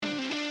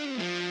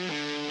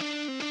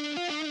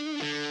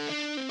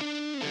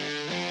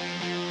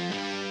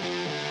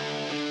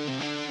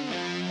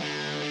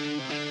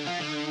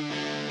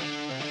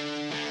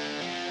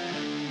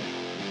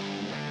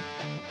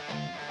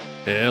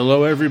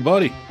Hello,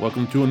 everybody.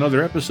 Welcome to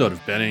another episode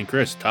of Ben and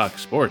Chris Talk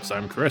Sports.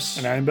 I'm Chris.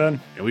 And I'm Ben.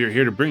 And we are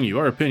here to bring you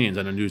our opinions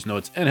on the news,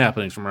 notes, and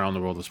happenings from around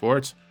the world of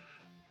sports.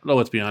 Although,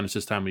 let's be honest,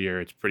 this time of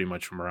year, it's pretty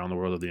much from around the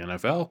world of the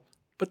NFL.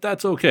 But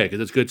that's okay, because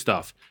it's good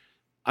stuff.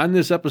 On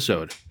this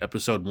episode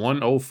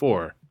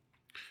 104,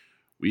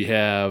 we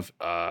have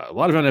a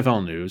lot of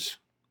NFL news.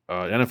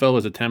 NFL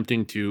is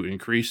attempting to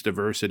increase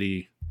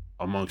diversity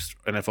amongst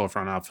NFL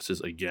front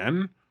offices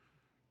again.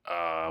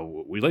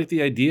 We like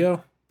the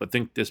idea, but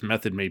think this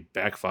method may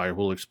backfire.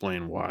 We'll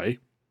explain why.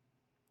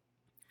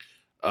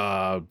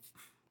 Kyler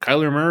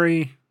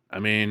Murray, I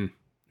mean,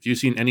 if you've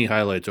seen any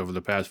highlights over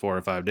the past 4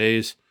 or 5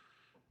 days,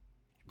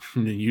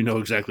 you know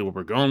exactly where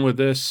we're going with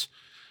this.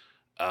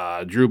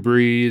 Drew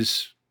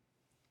Brees,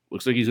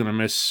 looks like he's going to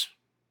miss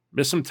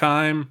some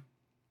time.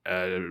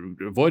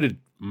 Avoided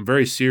a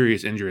very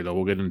serious injury, though.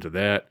 We'll get into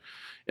that.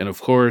 And,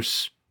 of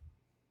course,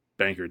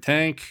 Banker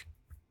Tank,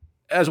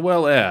 as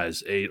well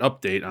as an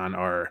update on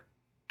our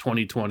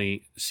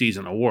 2020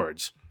 season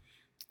awards.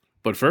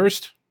 But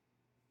first,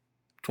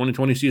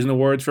 2020 season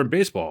awards for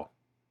baseball.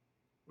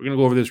 We're going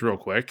to go over this real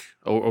quick.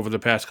 Over the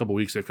past couple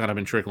weeks, they've kind of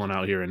been trickling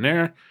out here and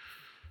there.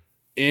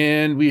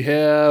 And we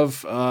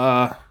have,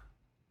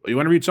 you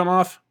want to read some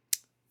off?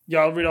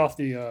 Yeah, I'll read off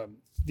the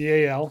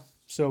AL.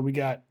 So we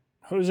got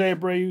Jose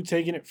Abreu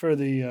taking it for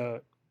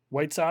the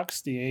White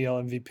Sox, the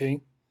AL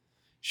MVP.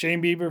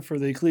 Shane Bieber for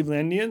the Cleveland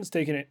Indians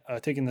taking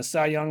the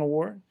Cy Young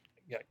Award.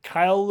 We got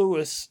Kyle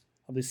Lewis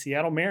of the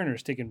Seattle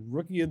Mariners taking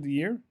Rookie of the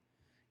Year.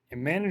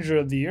 And Manager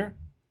of the Year,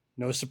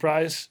 no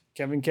surprise,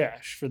 Kevin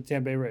Cash for the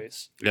Tampa Bay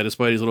Rays. Yeah,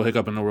 despite his little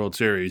hiccup in the World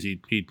Series,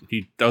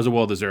 that was a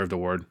well-deserved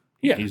award.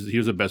 Yeah. He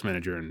was the best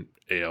manager in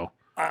AL.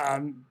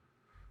 I'm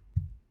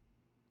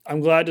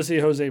glad to see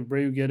Jose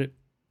Abreu get it.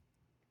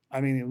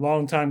 I mean, a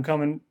long time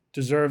coming,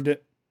 deserved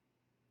it.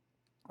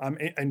 I'm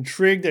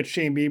intrigued that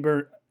Shane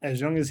Bieber, as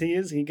young as he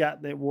is, he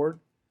got the award,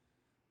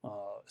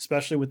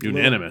 especially with the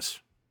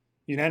unanimous.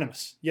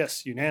 Unanimous,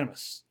 yes,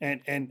 unanimous,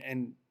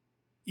 and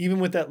even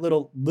with that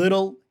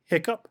little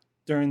hiccup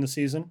during the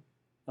season,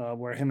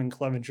 where him and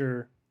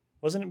Clevenger,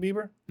 wasn't it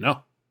Bieber?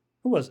 No,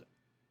 who was it?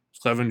 It's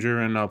Clevenger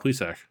and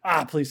Plesac.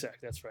 Plesac,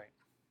 that's right.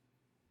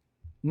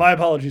 My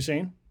apologies,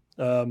 Shane.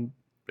 Are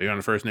you on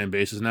a first-name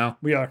basis now?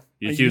 We are.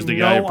 You accused the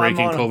guy of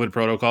breaking COVID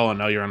protocol, and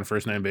now you're on a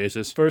first-name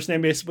basis?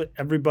 First-name basis with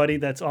everybody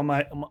that's on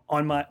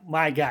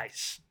my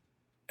guys.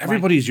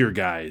 Everybody's your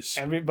guys.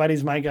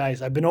 Everybody's my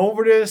guys. I've been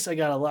over this. I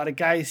got a lot of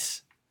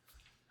guys.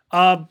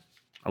 I'll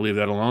leave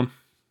that alone.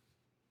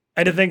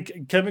 I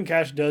think Kevin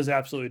Cash does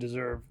absolutely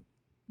deserve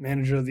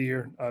Manager of the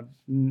Year.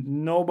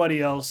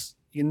 Nobody else,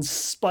 in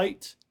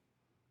spite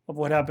of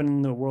what happened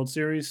in the World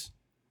Series,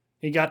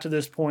 he got to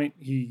this point.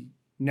 He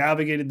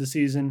navigated the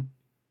season.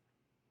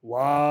 A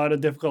lot of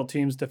difficult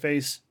teams to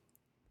face.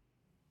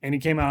 And he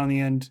came out in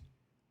the end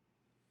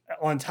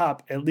on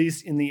top, at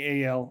least in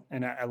the AL.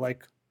 And I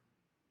like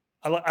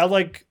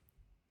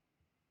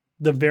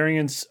the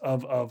variance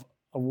of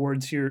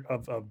awards here,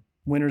 of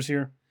winners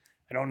here.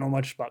 I don't know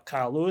much about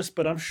Kyle Lewis,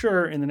 but I'm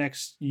sure in the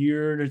next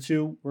year or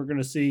two, we're going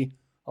to see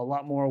a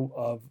lot more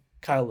of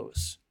Kyle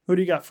Lewis. Who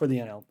do you got for the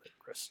NL,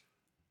 Chris?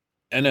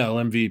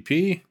 NL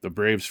MVP, the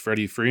Braves'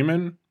 Freddie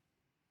Freeman.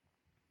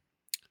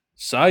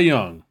 Cy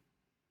Young,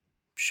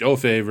 show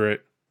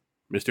favorite,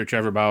 Mr.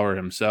 Trevor Bauer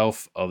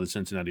himself of the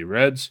Cincinnati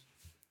Reds.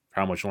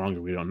 For how much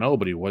longer, we don't know,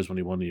 but he was when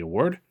he won the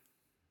award.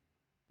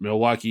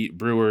 Milwaukee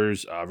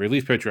Brewers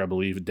relief pitcher, I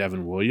believe,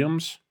 Devin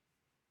Williams,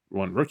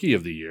 won Rookie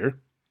of the Year.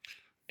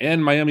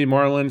 And Miami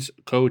Marlins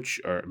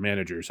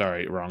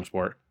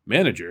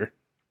manager,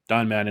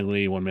 Don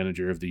Mattingly won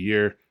Manager of the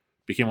Year.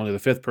 Became only the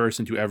 5th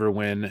person to ever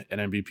win an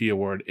MVP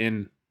award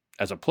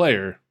as a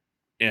player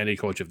and a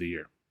Coach of the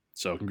Year.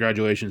 So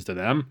congratulations to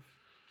them.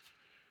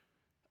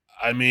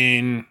 I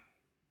mean,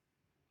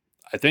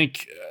 I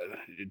think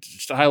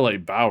just to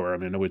highlight Bauer, I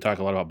mean, we talk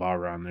a lot about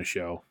Bauer on this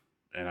show.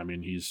 And, I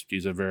mean, he's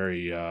a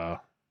very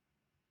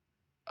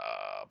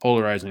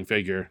polarizing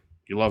figure.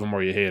 You love him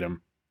or you hate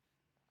him.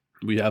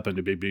 We happen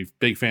to be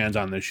big fans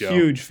on this show.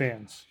 Huge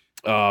fans.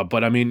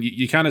 But, I mean,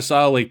 you kind of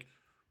saw, like,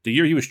 the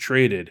year he was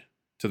traded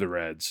to the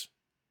Reds,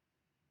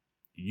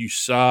 you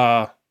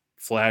saw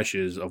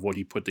flashes of what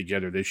he put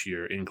together this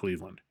year in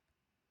Cleveland.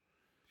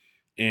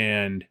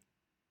 And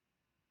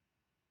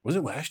was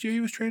it last year he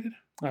was traded?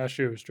 Last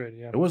year he was traded,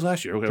 yeah. It was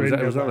last year. Okay,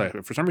 it was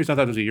that. For some reason, I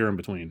thought it was a year in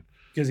between.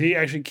 Because he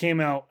actually came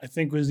out, I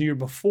think it was the year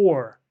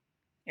before,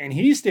 and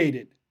he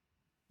stated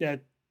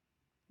that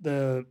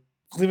the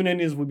Cleveland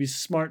Indians would be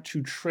smart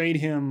to trade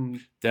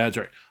him. That's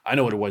right. I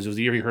know what it was. It was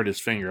the year he hurt his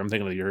finger. I'm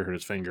thinking of the year he hurt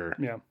his finger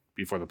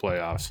before the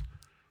playoffs.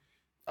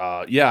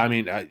 I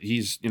mean,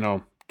 he's,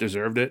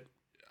 deserved it.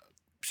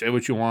 Say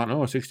what you want.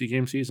 Oh, a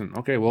 60-game season.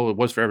 Okay, well, it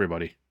was for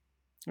everybody.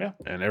 Yeah.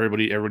 And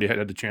everybody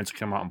had the chance to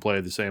come out and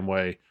play the same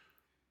way.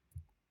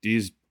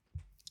 These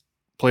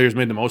players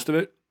made the most of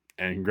it,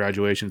 and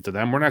congratulations to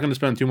them. We're not going to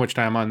spend too much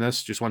time on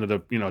this. Just wanted to,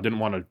 didn't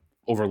want to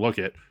overlook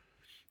it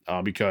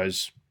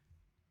because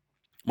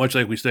much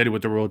like we stated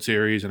with the World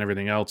Series and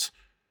everything else,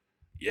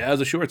 it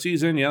was a short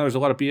season. Yeah, there's a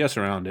lot of BS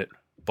around it,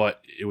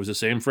 but it was the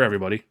same for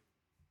everybody.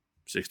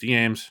 60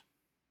 games,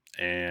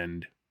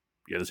 and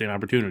you have the same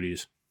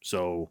opportunities.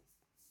 So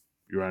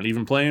you're on an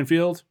even playing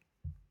field,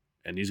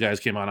 and these guys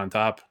came out on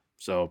top.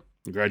 So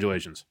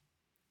congratulations.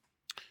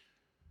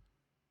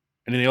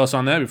 Anything else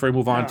on that before we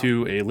move on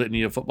to a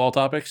litany of football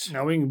topics?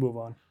 Now we can move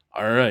on.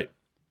 All right.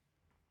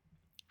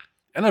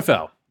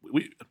 NFL.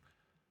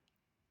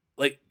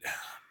 The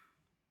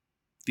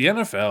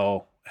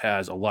NFL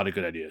has a lot of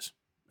good ideas,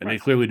 and they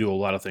clearly do a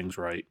lot of things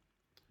right.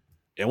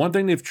 And one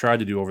thing they've tried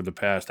to do over the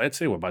past, I'd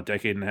say, about a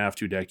decade and a half,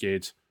 2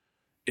 decades,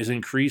 is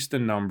increase the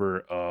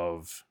number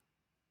of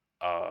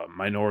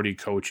minority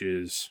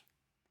coaches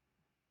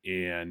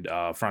and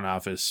front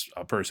office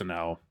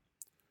personnel.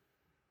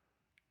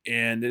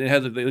 And it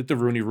had the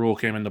Rooney Rule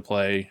came into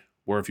play,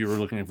 where if you were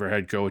looking for a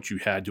head coach, you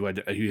had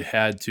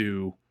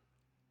to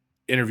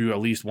interview at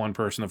least one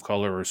person of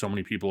color or so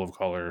many people of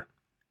color.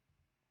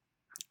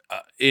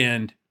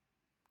 And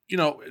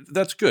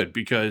that's good,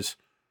 because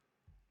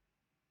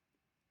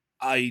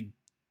I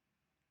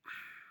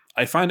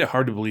find it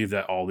hard to believe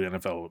that all the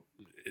NFL,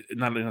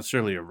 not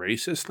necessarily a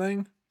racist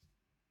thing,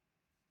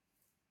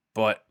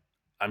 but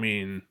I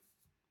mean,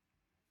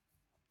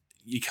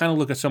 you kind of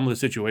look at some of the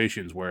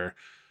situations where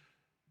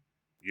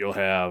you'll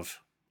have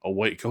a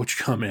white coach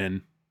come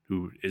in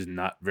who is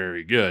not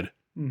very good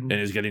and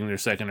is getting their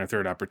second or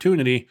third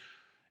opportunity,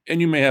 and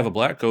you may have a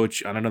black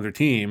coach on another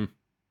team,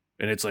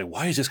 and it's like,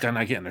 why is this guy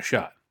not getting a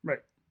shot? Right.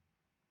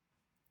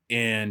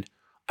 And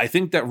I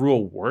think that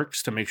rule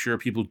works to make sure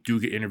people do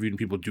get interviewed and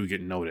people do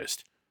get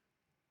noticed.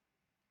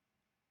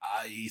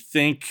 I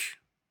think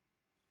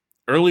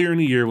earlier in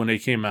the year when they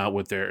came out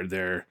with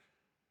their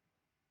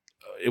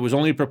it was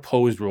only a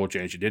proposed rule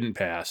change. It didn't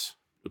pass.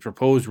 The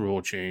proposed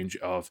rule change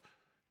of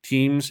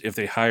teams, if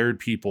they hired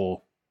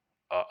people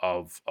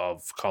of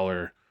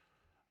color,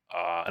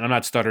 and I'm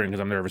not stuttering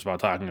because I'm nervous about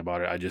talking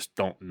about it. I just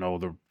don't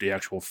know the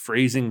actual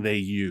phrasing they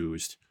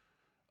used,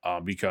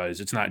 because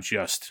it's not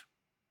just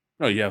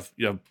you have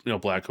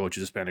black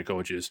coaches, Hispanic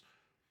coaches,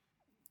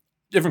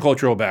 different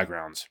cultural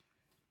backgrounds,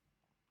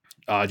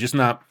 just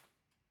not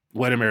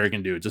white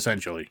American dudes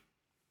essentially.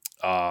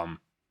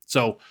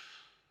 So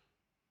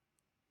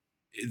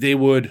they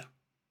would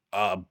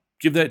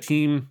give that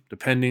team,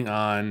 depending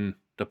on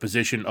the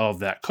position of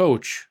that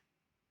coach,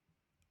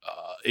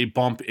 a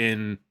bump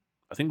in,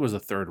 I think it was a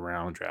 3rd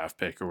round draft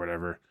pick or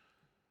whatever.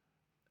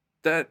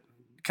 That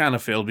kind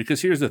of failed,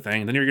 because here's the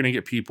thing. Then you're going to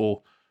get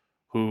people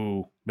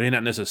who may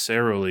not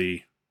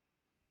necessarily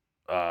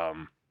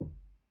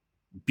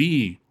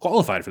be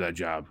qualified for that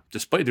job,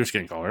 despite their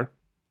skin color,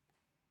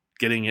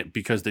 getting it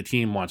because the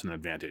team wants an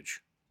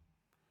advantage.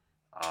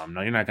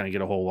 Now, you're not going to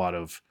get a whole lot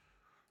of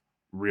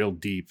real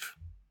deep,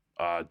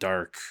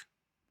 dark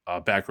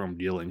backroom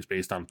dealings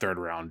based on 3rd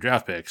round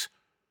draft picks.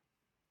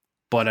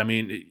 But, I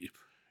mean,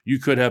 you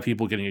could have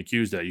people getting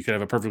accused that you could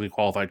have a perfectly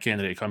qualified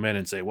candidate come in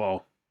and say,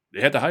 well,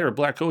 they had to hire a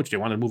black coach. They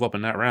wanted to move up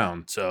in that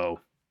round. So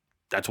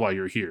that's why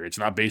you're here. It's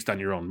not based on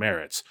your own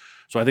merits.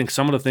 So I think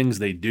some of the things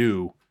they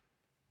do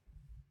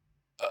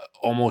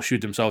almost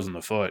shoot themselves in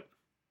the foot.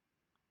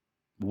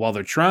 While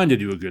they're trying to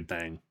do a good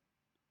thing,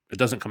 it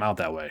doesn't come out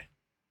that way.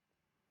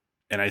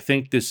 And I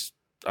think this,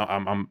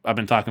 I've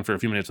been talking for a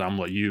few minutes. I'm going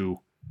to let you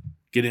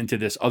get into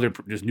this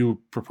new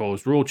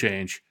proposed rule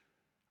change.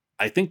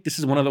 I think this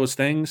is one of those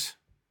things.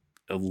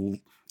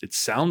 It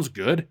sounds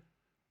good,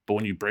 but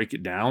when you break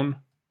it down,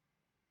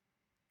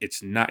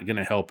 it's not going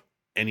to help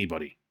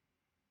anybody.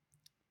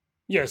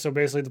 Yeah. So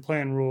basically, the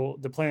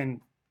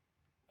plan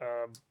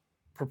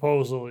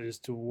proposal is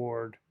to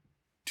award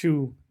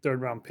 2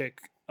 third-round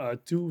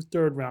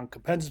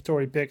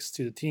compensatory picks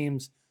to the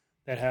teams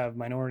that have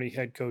minority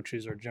head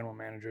coaches or general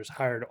managers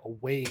hired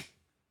away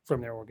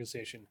from their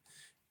organization.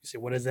 You say,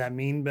 what does that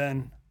mean,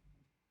 Ben?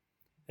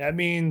 That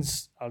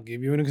means, I'll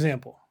give you an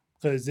example,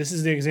 because this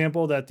is the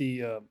example that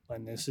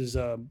and this is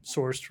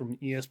sourced from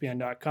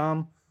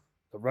ESPN.com.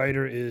 The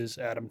writer is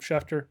Adam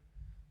Schefter.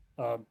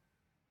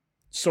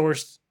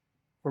 Sourced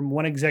from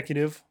one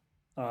executive.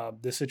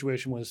 This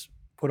situation was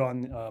put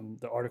on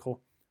the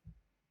article.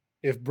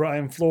 If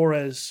Brian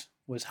Flores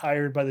was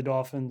hired by the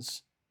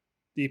Dolphins,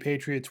 the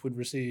Patriots would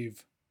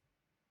receive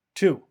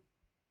 2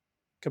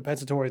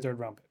 compensatory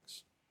 3rd-round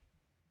picks.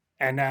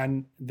 And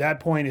then that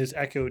point is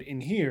echoed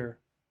in here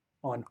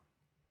on,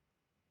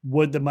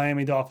 would the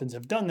Miami Dolphins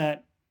have done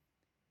that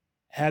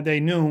had they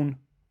known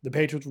the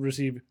Patriots would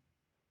receive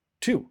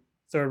 2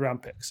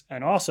 third-round picks?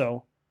 And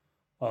also,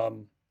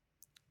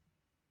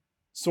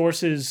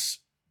 sources,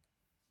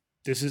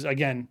 this is,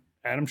 again,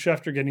 Adam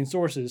Schefter getting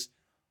sources.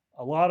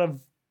 A lot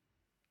of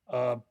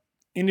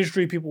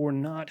industry people were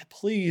not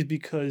pleased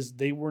because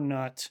they were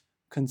not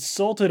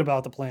consulted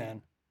about the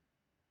plan,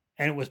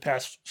 and it was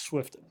passed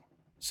swiftly.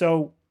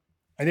 So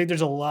I think there's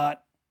a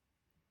lot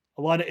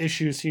of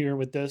issues here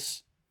with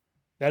this.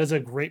 That is a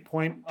great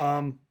point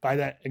by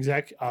that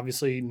exec,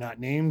 obviously not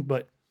named,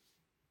 but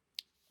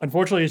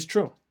unfortunately it's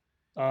true.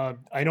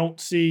 I don't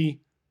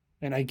see,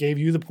 and I gave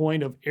you the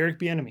point of Eric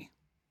Bieniemy.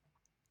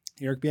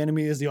 Eric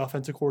Bieniemy is the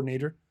offensive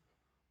coordinator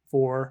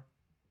for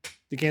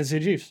the Kansas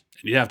City Chiefs.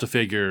 You have to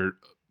figure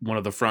one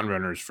of the front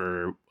runners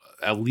for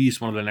at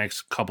least one of the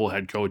next couple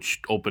head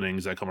coach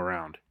openings that come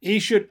around. He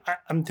should.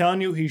 I'm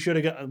telling you, he should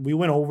have got. We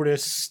went over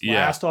this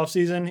last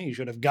offseason. He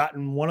should have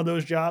gotten one of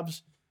those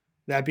jobs.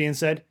 That being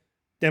said,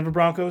 Denver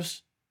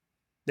Broncos,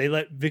 they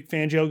let Vic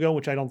Fangio go,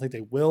 which I don't think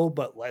they will,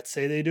 but let's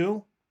say they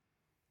do.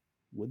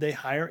 Would they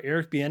hire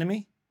Eric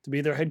Bieniemy to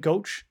be their head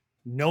coach,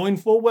 knowing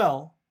full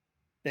well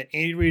that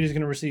Andy Reid is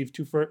going to receive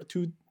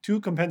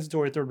two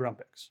compensatory third-round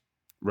picks?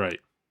 Right.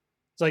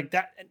 It's like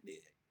that.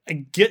 I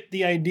get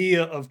the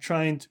idea of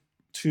trying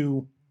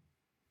to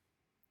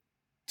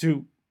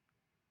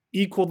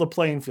equal the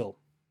playing field.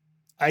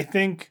 I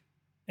think,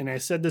 and I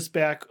said this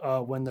back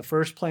when the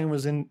first plan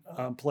was in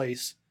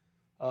place,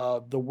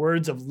 the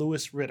words of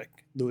Louis Riddick.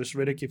 Louis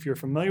Riddick, if you're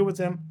familiar with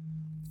him,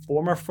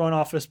 former front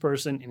office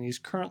person, and he's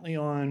currently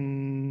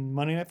on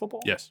Monday Night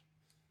Football. Yes.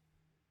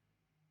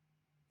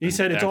 He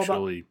said it's all about...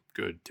 Actually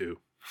good, too.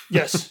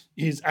 Yes,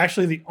 he's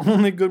actually the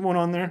only good one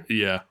on there.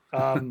 Yeah.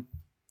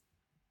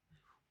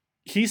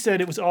 He said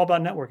it was all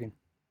about networking.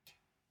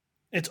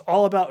 It's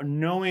all about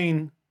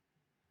knowing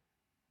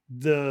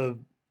the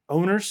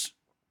owners,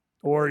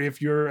 or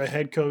if you're a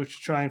head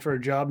coach trying for a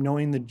job,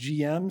 knowing the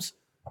GMs.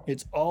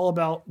 It's all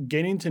about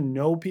getting to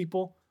know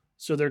people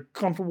so they're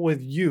comfortable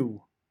with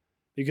you.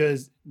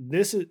 Because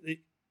this is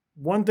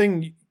one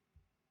thing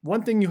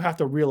you have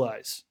to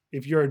realize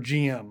if you're a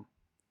GM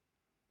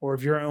or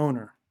if you're an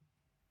owner.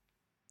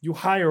 You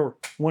hire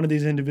one of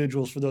these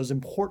individuals for those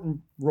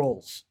important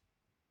roles.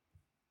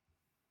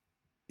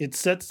 It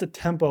sets the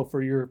tempo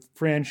for your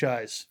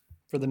franchise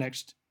for the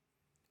next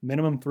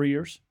minimum 3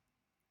 years.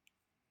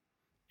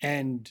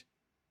 And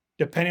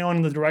depending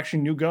on the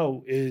direction you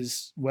go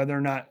is whether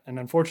or not, and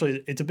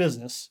unfortunately it's a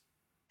business,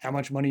 how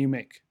much money you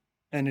make.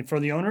 And for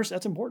the owners,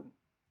 that's important.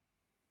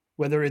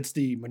 Whether it's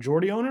the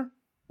majority owner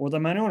or the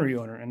minority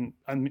owner. And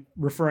I'm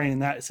referring in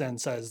that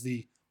sense as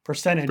the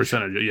percentage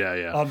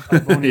yeah. of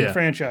owning the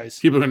franchise.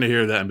 People are going to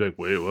hear that and be like,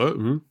 wait, what?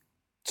 Mm-hmm.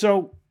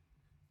 So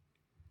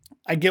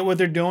I get what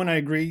they're doing. I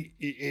agree.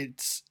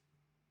 It's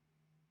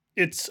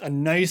a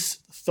nice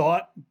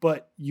thought,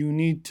 but you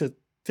need to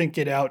think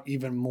it out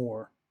even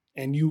more.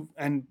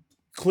 And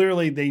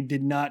clearly they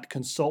did not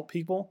consult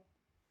people,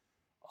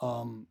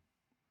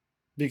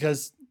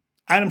 because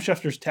Adam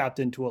Schefter's tapped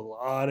into a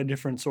lot of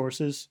different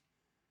sources.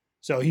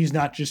 So he's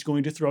not just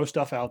going to throw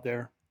stuff out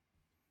there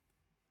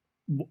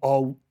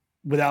all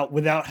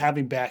without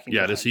having backing.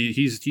 Yeah,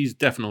 he's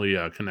definitely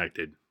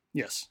connected.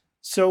 Yes.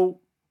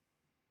 So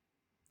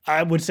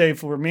I would say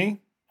for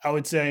me,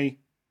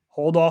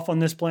 hold off on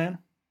this plan,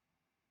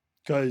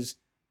 because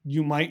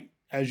you might,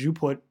 as you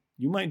put,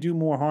 you might do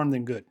more harm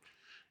than good.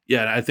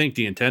 Yeah, and I think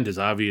the intent is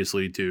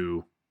obviously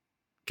to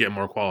get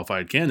more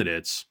qualified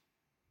candidates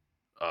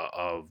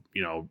of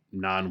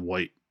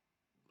non-white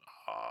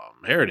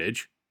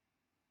heritage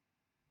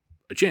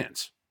a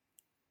chance,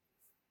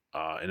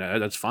 and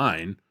that's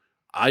fine.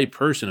 I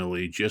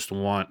personally just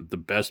want the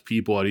best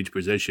people at each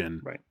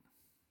position, right?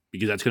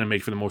 Because that's going to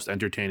make for the most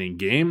entertaining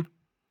game,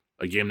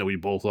 a game that we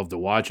both love to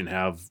watch and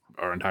have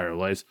our entire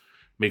lives.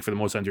 Make for the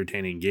most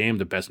entertaining game,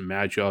 the best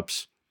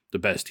matchups, the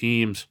best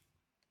teams.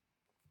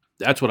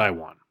 That's what I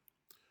want.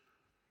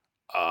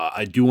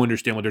 I do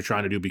understand what they're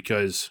trying to do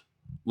because,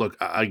 look,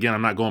 again,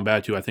 I'm not going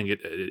back to, I think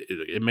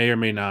it may or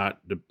may not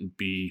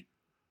be,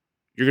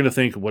 you're going to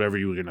think whatever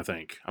you're going to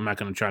think. I'm not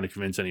going to try to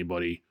convince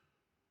anybody.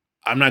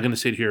 I'm not going to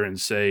sit here and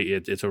say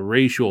it's a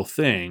racial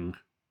thing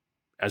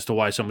as to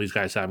why some of these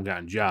guys haven't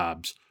gotten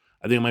jobs.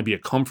 I think it might be a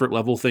comfort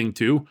level thing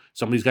too.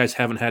 Some of these guys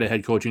haven't had a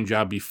head coaching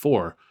job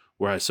before,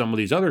 whereas some of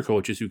these other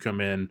coaches who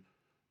come in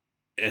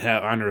and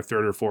have on their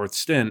third or fourth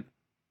stint,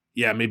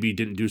 yeah, maybe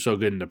didn't do so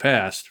good in the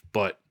past,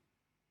 but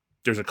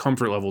there's a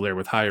comfort level there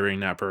with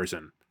hiring that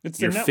person.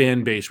 Your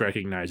fan base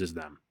recognizes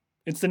them.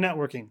 It's the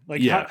networking.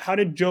 Like, how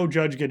did Joe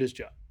Judge get his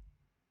job?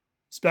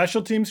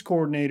 Special teams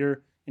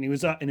coordinator, and he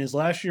was in his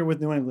last year with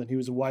New England. He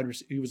was a wide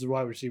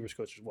receivers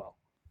coach as well.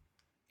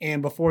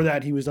 And before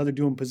that, he was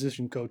doing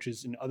position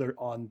coaches and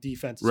on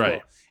defense as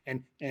well.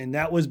 And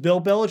that was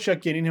Bill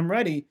Belichick getting him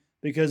ready,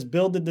 because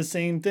Bill did the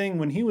same thing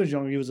when he was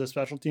younger. He was a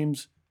special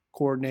teams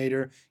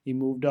coordinator. He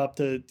moved up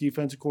to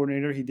defensive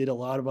coordinator. He did a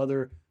lot of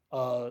other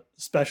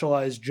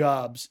specialized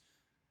jobs.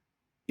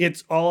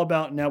 It's all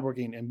about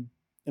networking.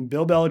 And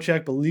Bill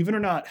Belichick, believe it or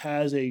not,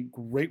 has a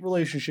great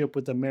relationship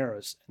with the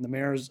Maras. And the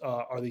Maras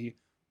are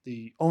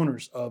the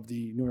owners of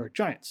the New York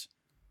Giants.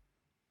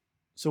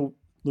 So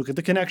look at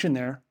the connection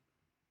there.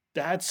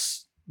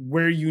 That's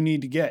where you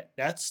need to get.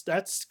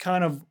 That's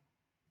kind of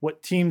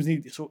what teams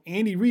need. So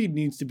Andy Reid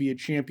needs to be a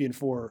champion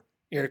for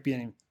Eric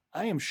Bieniemy.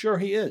 I am sure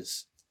he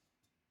is.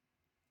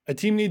 A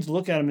team needs to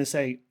look at him and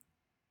say,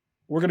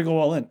 we're going to go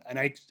all in. And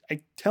I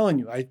telling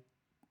you,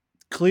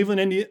 Cleveland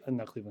Indians,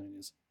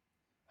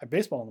 I have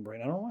baseball in the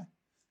brain. I don't know why.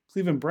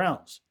 Cleveland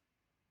Browns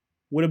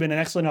would have been an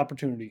excellent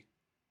opportunity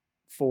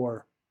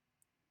for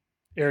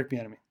Eric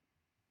Bieniemy.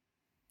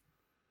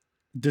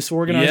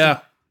 Disorganized.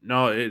 Yeah,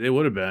 no, it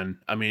would have been.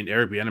 I mean,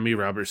 Eric Bieniemy,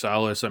 Robert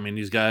Saleh. I mean,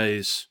 these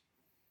guys,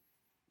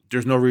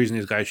 there's no reason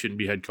these guys shouldn't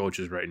be head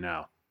coaches right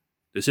now.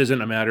 This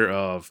isn't a matter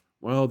of,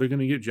 well, they're going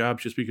to get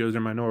jobs just because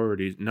they're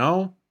minorities.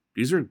 No,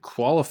 These are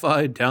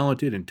qualified,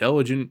 talented,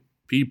 intelligent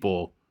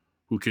people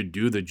who could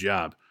do the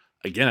job.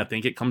 Again, I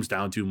think it comes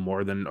down to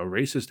more than a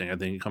racist thing. I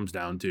think it comes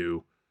down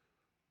to,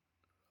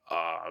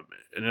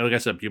 and like I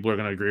said, people are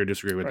going to agree or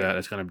disagree with that.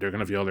 They're going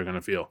to feel they're going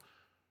to feel.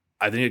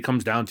 I think it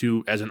comes down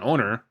to, as an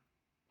owner,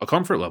 a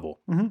comfort level.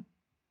 Mm-hmm.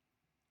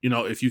 You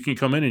know, if you can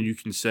come in and you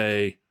can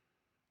say,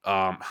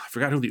 I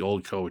forgot who the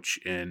old coach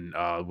in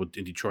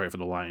Detroit for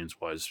the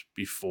Lions was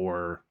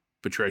before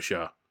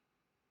Patricia.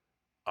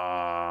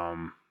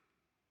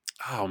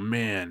 Oh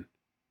man,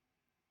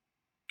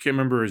 can't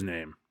remember his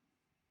name.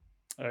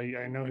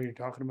 I know who you're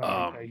talking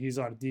about. He's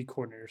on a D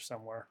coordinator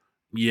somewhere.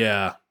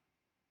 Yeah,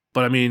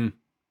 but I mean,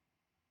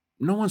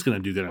 no one's going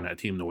to do that on that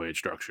team the way it's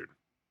structured.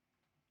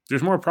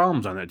 There's more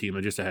problems on that team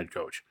than just a head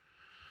coach.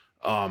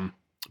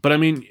 But I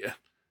mean,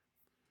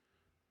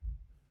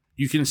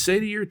 you can say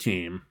to your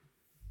team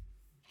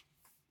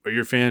or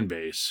your fan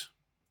base,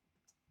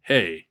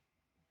 hey,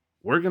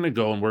 we're going to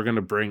go and we're going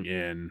to bring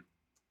in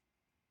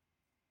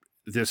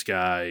this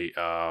guy,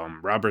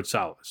 Robert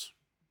Salas,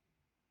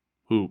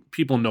 who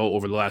people know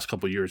over the last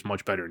couple of years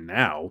much better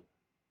now.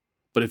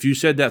 But if you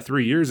said that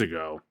 3 years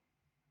ago,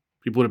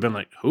 people would have been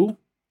like, who?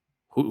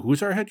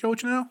 Who's our head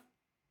coach now?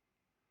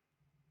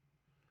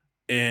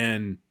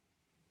 And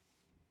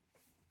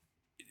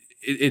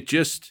it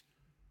just,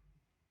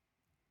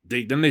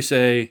 then they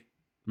say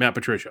Matt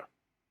Patricia.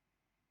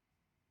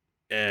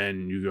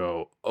 And you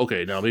go,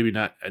 okay, now maybe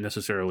not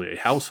necessarily a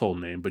household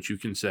name, but you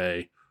can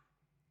say,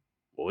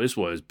 well, this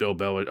was Bill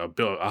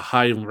Belichick, a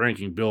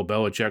high-ranking Bill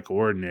Belichick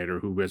coordinator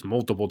who was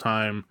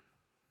multiple-time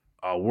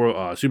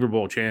Super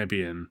Bowl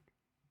champion.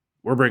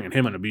 We're bringing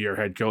him in to be our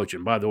head coach.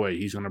 And by the way,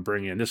 he's going to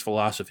bring in this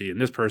philosophy and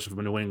this person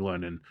from New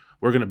England, and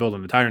we're going to build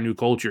an entire new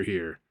culture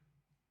here.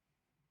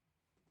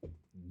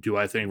 Do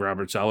I think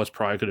Robert Salas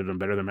probably could have done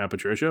better than Matt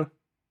Patricia?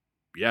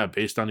 Yeah,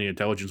 based on the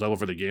intelligence level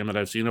for the game that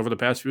I've seen over the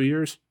past few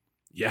years?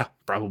 Yeah,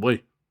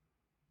 probably.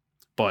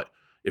 But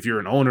if you're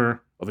an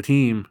owner of a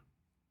team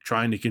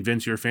trying to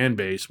convince your fan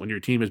base when your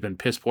team has been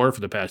piss poor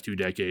for the past 2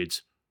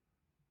 decades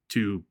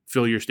to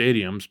fill your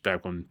stadiums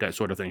back when that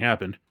sort of thing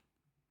happened,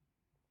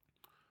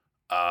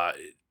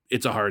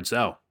 it's a hard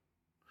sell.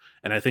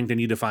 And I think they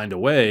need to find a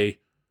way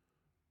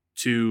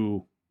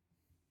to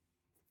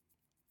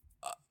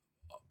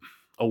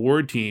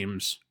award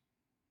teams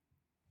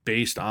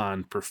based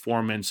on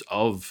performance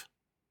of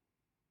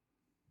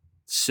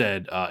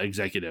said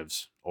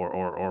executives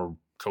or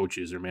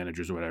coaches or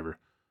managers or whatever.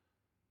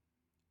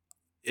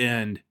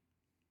 And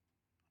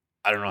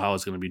I don't know how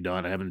it's going to be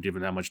done. I haven't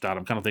given that much thought.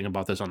 I'm kind of thinking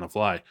about this on the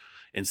fly.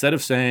 Instead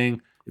of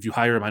saying, if you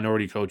hire a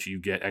minority coach, you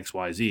get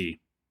XYZ,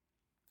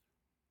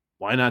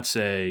 why not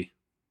say,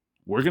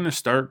 we're going to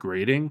start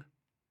grading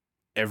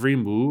every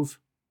move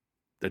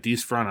that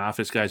these front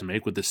office guys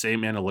make with the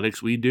same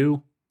analytics we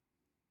do,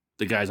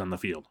 the guys on the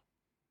field.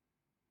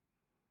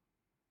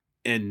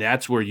 And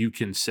that's where you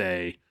can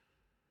say,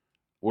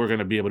 we're going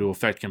to be able to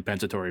affect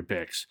compensatory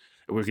picks.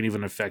 And we can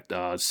even affect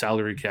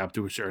salary cap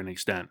to a certain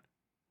extent.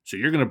 So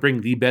you're going to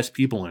bring the best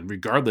people in,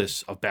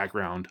 regardless of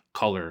background,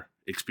 color,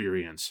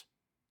 experience.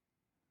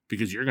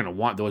 Because you're going to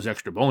want those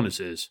extra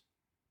bonuses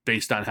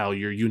based on how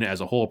your unit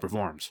as a whole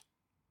performs.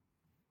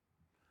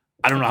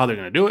 I don't know how they're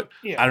going to do it.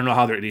 Yeah. I don't know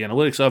how they're the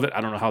analytics of it.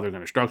 I don't know how they're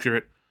going to structure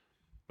it.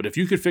 But if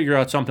you could figure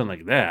out something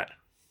like that,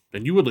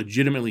 then you would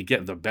legitimately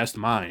get the best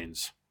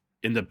minds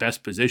in the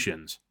best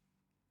positions.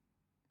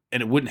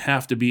 And it wouldn't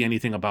have to be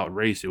anything about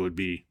race. It would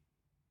be,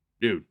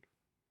 dude,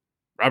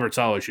 Robert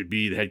Saleh should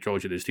be the head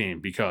coach of this team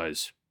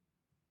because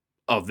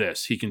of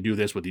this. He can do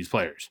this with these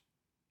players.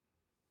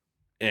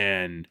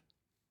 And,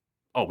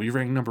 we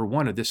rank number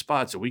 1 at this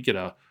spot, so we get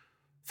a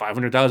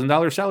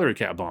 $500,000 salary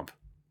cap bump.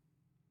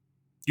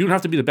 You don't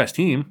have to be the best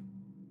team.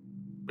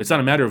 It's not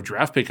a matter of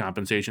draft pick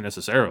compensation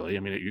necessarily. I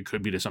mean, it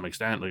could be to some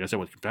extent, like I said,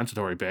 with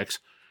compensatory picks.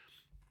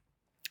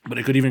 But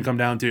it could even come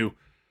down to,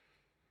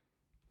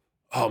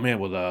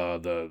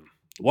 the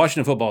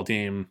Washington football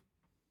team,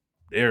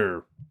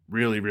 they're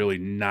really, really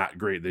not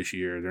great this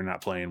year. They're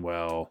not playing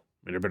well.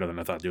 I mean, they're better than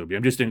I thought they would be.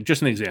 I'm just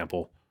an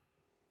example.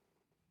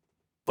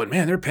 But,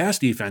 man, their pass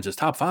defense is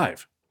top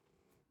 5.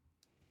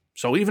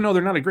 So even though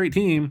they're not a great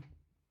team,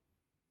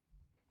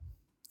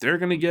 they're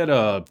going to get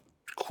a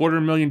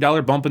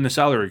 $250,000 bump in the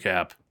salary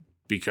cap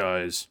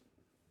because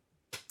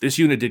this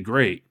unit did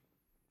great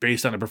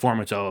based on the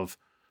performance of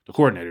the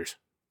coordinators.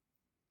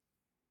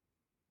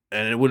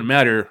 And it wouldn't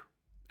matter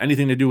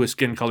anything to do with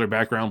skin color,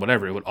 background,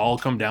 whatever. It would all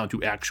come down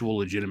to actual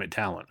legitimate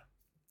talent.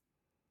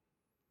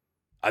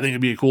 I think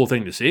it'd be a cool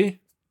thing to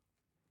see.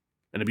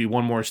 And it'd be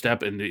one more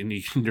step in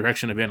the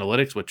direction of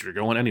analytics, which are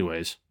going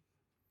anyways.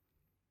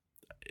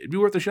 It'd be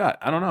worth a shot.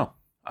 I don't know.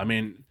 I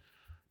mean,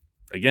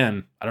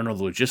 again, I don't know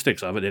the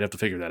logistics of it. They'd have to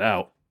figure that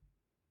out.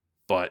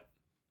 But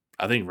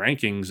I think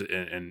rankings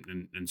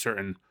in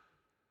certain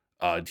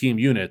team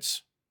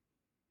units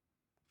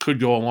could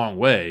go a long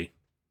way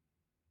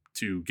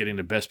to getting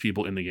the best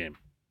people in the game.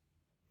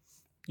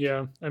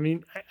 Yeah, I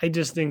mean, I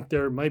just think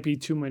there might be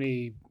too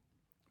many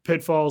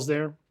pitfalls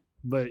there,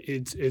 but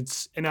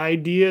it's an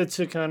idea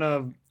to kind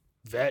of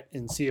vet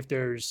and see if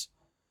there's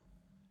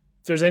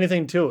if there's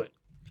anything to it.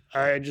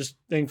 I just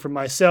think for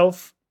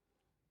myself,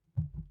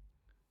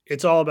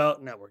 it's all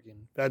about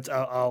networking.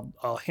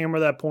 I'll hammer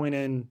that point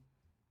in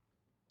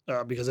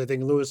because I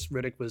think Louis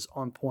Riddick was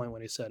on point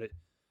when he said it.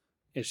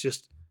 It's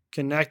just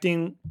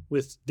connecting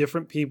with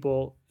different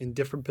people in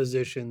different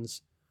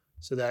positions,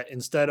 so that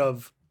instead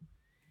of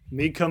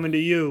me coming to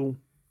you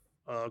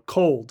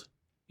cold,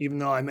 even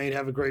though I may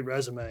have a great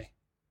resume,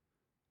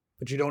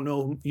 but you don't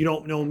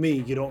know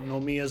me, you don't know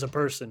me as a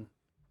person.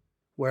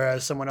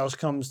 Whereas someone else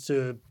comes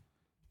to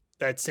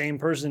that same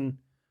person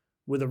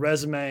with a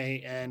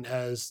resume and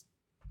has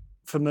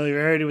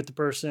familiarity with the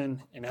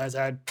person and has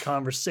had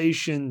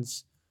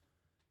conversations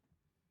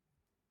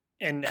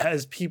and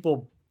has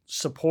people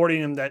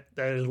supporting him that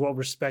is well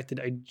respected.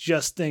 I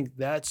just think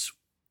that's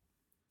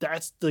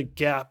the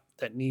gap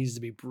that needs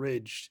to be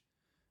bridged.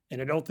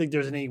 And I don't think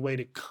there's any way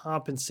to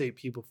compensate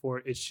people for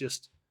it. It's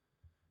just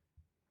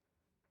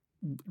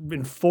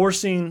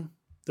enforcing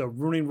the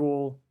Rooney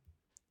Rule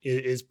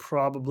is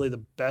probably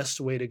the best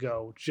way to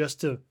go.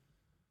 Just to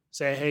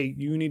say, hey,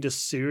 you need to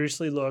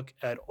seriously look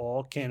at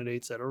all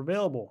candidates that are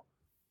available.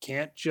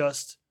 Can't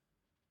just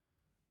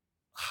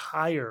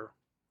hire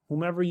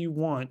whomever you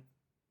want.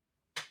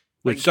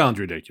 Which sounds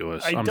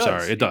ridiculous. I'm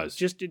sorry, it does.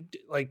 Just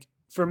like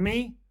for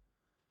me,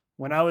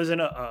 when I was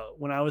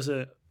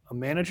a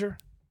manager,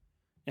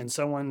 and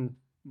when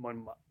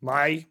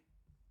my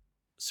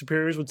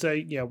superiors would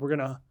say, "Yeah,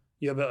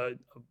 you have a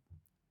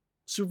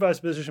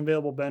supervised position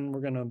available, Ben.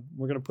 We're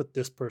gonna put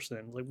this person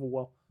in." Like,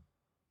 well,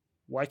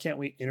 why can't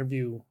we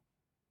interview,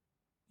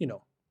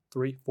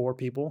 3, 4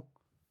 people,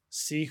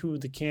 see who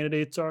the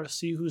candidates are,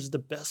 see who's the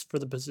best for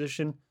the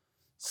position,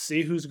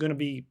 see who's going to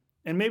be,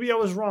 and maybe I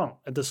was wrong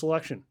at the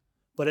selection,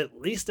 but at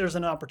least there's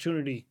an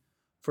opportunity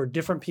for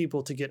different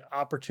people to get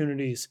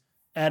opportunities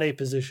at a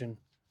position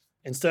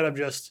instead of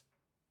just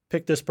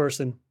pick this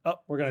person,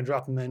 we're going to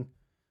drop them in,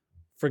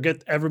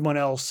 forget everyone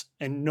else,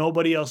 and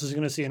nobody else is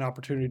going to see an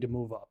opportunity to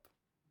move up.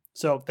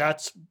 So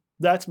that's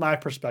my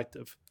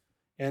perspective.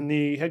 And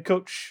the head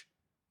coach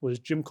was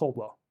Jim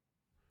Caldwell.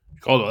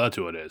 Caldwell, that's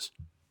who it is.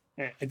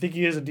 I think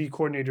he is a D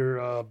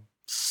coordinator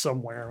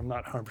somewhere. I'm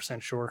not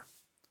 100% sure.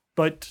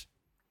 But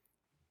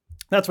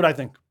that's what I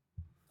think.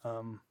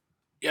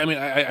 Yeah, I mean,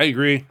 I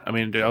agree. I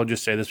mean, I'll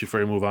just say this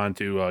before we move on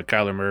to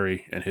Kyler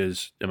Murray and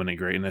his imminent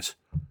greatness.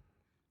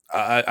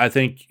 I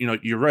think,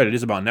 you're right. It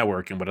is about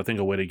networking, but I think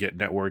a way to get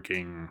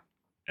networking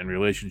and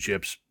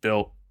relationships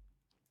built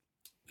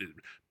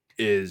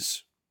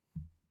is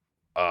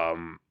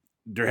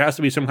there has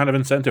to be some kind of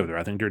incentive there.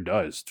 I think there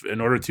does. In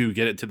order to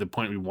get it to the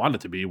point we want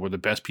it to be, where the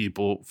best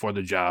people for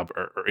the job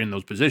are in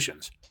those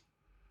positions.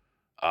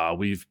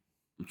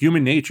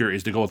 Human nature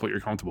is to go with what you're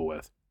comfortable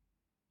with.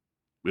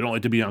 We don't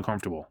like to be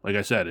uncomfortable. Like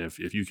I said, if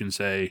you can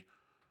say,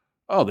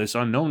 oh, this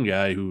unknown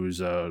guy who's,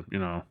 to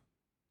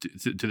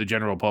the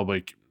general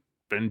public,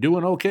 been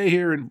doing okay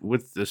here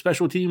with the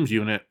special teams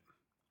unit,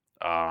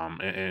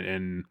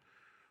 and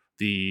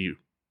the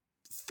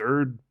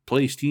third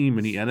place team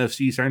in the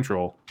NFC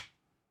Central.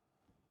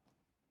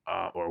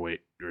 Or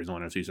wait, there is no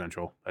NFC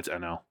Central. That's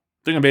NL.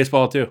 Thinking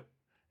baseball too.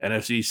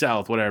 NFC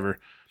South, whatever.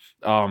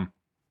 And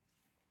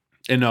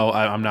no,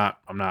 I'm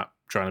not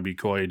trying to be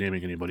coy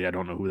naming anybody. I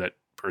don't know who that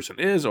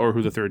person is or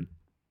who the third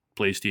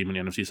place team in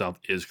the NFC South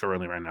is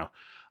currently right now.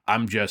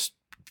 I'm just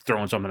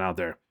throwing something out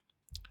there.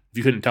 If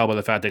you couldn't tell by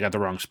the fact they got the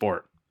wrong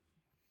sport.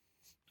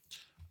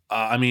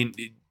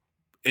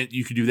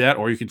 You could do that,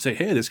 or you can say,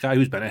 hey, this guy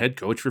who's been a head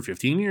coach for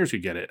 15 years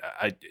could get it.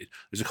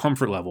 There's a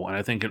comfort level, and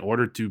I think in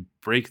order to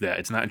break that,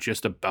 it's not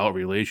just about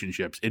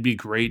relationships. It'd be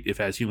great if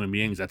as human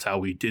beings, that's how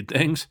we did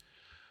things.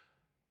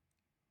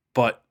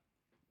 But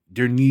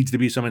there needs to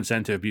be some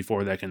incentive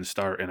before that can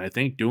start, and I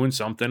think doing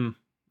something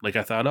like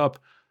I thought up,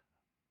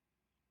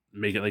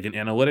 make it like an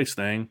analytics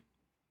thing,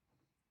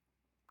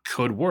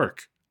 could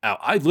work.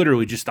 I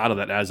literally just thought of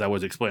that as I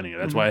was explaining it.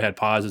 That's why I had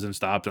pauses and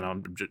stops, and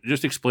I'm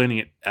just explaining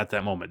it at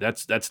that moment.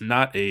 That's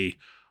not a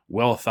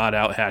well thought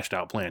out, hashed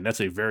out plan.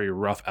 That's a very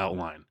rough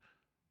outline.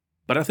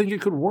 But I think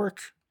it could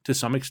work to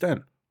some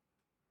extent.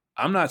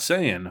 I'm not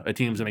saying a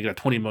team's going to get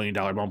a $20 million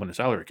bump in the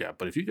salary cap,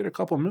 but if you get a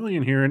couple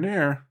million here and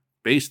there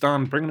based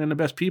on bringing in the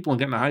best people and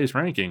getting the highest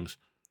rankings,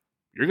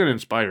 you're going to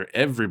inspire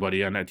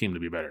everybody on that team to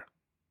be better.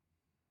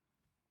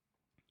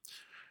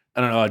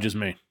 I don't know, just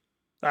me.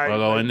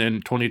 Although in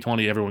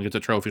 2020, everyone gets a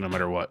trophy no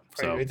matter what.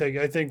 So I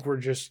think we're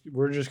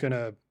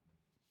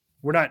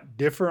not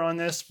differ on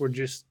this.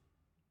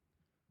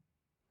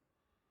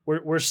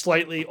 We're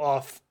slightly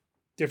off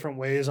different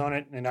ways on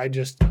it, and I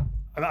just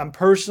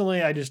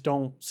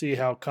don't see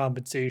how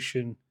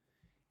compensation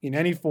in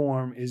any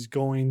form is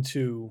going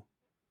to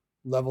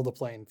level the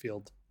playing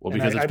field. Well,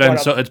 because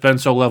it's been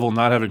so level,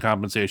 not having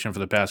compensation for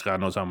the past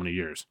God knows how many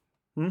years.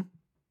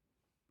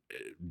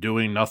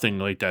 Doing nothing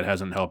like that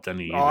hasn't helped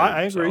any. Either.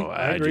 I agree. So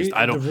I agree.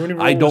 I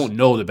don't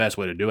know the best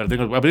way to do it. I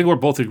think we're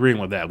both agreeing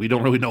with that. We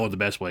don't really know what the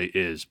best way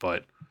is,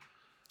 but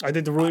I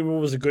think the Rooney Rule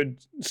was a good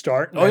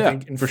start. And I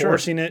think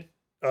enforcing it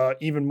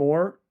even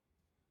more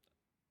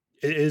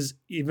is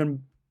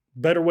even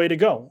better way to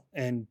go.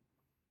 And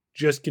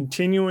just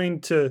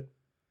continuing to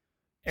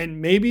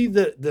And maybe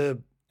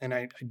and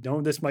I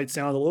know this might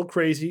sound a little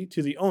crazy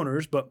to the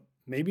owners, but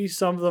maybe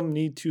some of them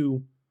need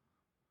to,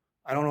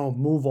 I don't know,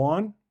 move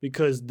on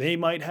because they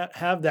might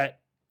have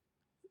that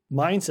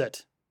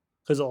mindset.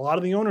 Because a lot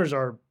of the owners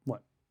are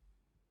what,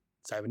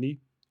 70,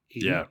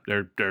 80? Yeah,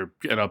 they're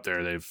getting up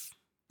there. They've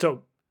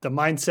So the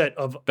mindset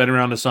of been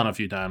around the sun a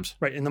few times.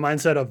 right, and the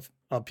mindset of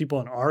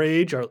people in our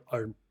age are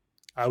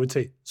I would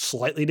say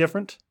slightly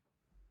different.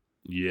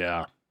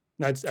 Yeah,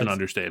 That's an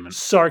understatement.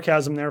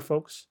 Sarcasm there,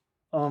 folks.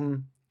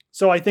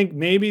 So I think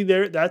maybe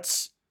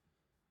that's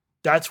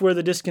where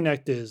the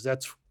disconnect is.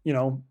 That's,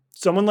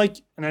 someone like,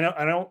 and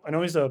I know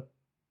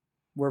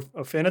we're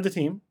a fan of the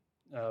team,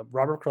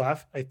 Robert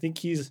Kraft. I think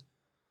he's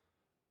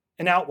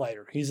an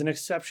outlier. He's an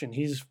exception.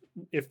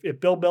 If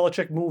Bill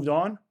Belichick moved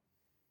on,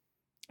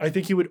 I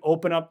think he would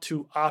open up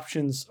to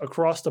options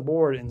across the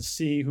board and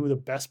see who the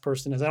best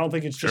person is. I don't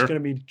think it's just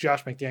going to be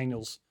Josh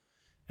McDaniels.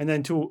 And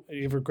then to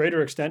a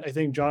greater extent, I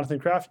think Jonathan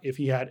Kraft, if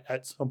he had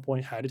at some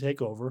point had to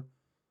take over,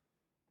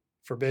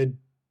 forbid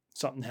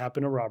something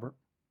happened to Robert.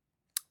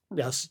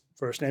 Yes,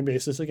 first name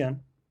basis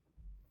again.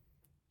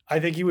 I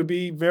think he would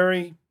be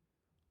very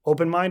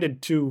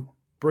open-minded to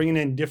bringing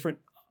in different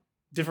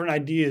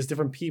ideas,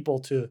 different people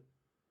to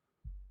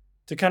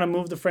kind of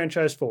move the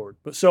franchise forward.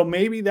 But so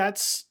maybe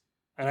that's,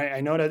 and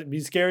I know that it'd be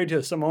scary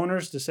to some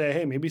owners to say,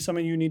 hey, maybe some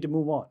of you need to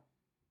move on.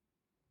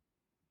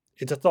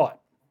 It's a thought.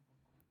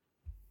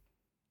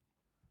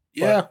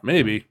 Yeah,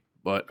 maybe.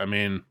 But I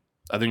mean,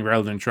 I think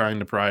rather than trying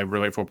to pry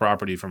rightful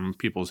property from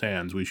people's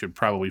hands, we should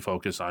probably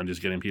focus on just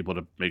getting people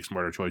to make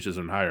smarter choices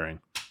in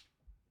hiring.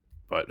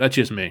 But that's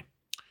just me.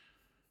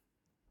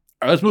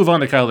 All right, let's move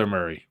on to Kyler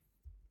Murray.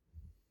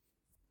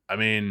 I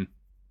mean,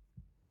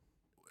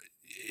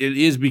 it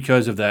is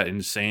because of that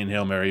insane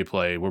Hail Mary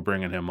play we're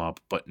bringing him up,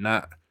 but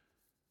not.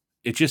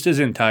 It's just his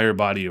entire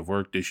body of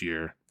work this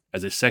year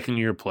as a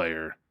second-year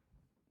player,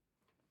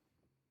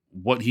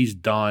 what he's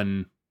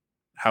done,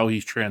 how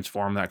he's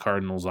transformed that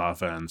Cardinals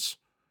offense.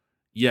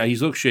 Yeah,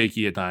 he's looked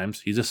shaky at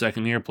times. He's a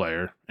second-year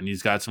player, and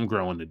he's got some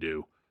growing to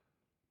do.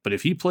 But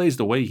if he plays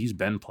the way he's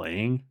been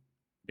playing,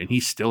 and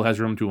he still has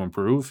room to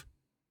improve,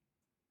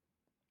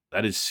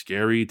 that is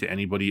scary to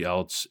anybody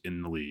else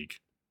in the league.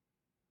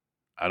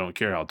 I don't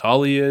care how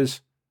tall he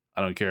is.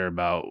 I don't care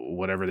about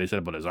whatever they said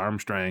about his arm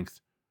strength.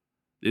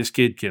 This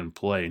kid can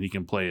play, and he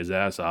can play his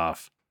ass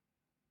off.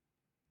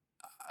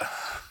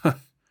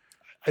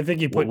 I think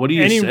he put what do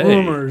you any say?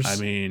 rumors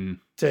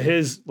to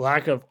his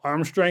lack of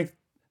arm strength.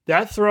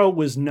 That throw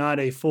was not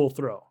a full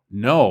throw.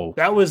 No.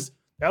 That was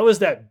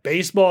that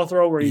baseball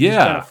throw where you just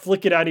kind of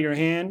flick it out of your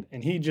hand,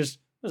 and he just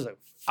was like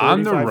 45,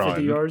 on the run,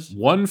 50 yards.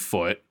 1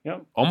 foot,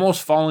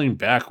 almost falling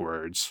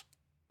backwards,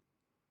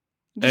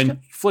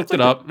 and flicked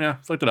it up. Yeah,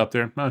 flicked it up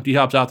there.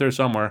 D-Hop's out there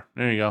somewhere.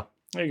 There you go.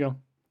 There you go.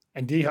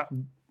 And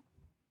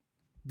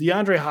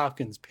DeAndre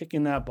Hopkins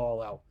picking that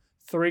ball out.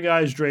 3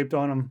 guys draped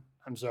on him.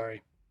 I'm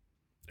sorry.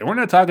 And we're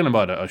not talking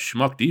about a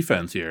schmuck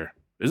defense here.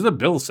 This is the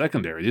Bills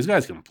secondary. These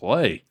guys can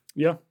play.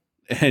 Yeah.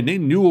 And they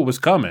knew what was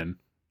coming.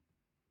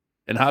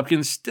 And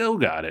Hopkins still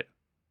got it.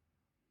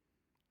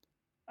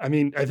 I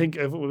mean, I think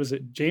it was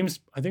James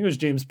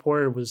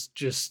Poyer was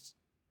just,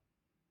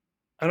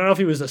 I don't know if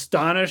he was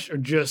astonished or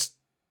just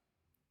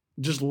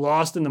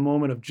lost in the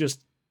moment of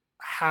just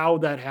how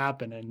that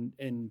happened.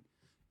 And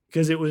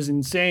because it was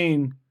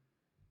insane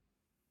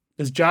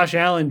as Josh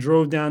Allen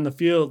drove down the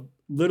field,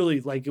 literally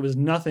like it was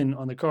nothing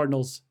on the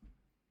Cardinals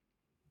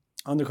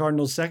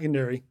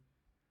secondary.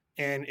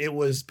 And it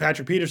was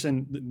Patrick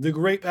Peterson, the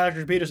great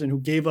Patrick Peterson, who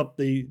gave up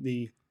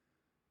the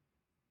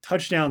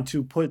touchdown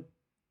to put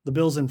the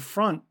Bills in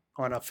front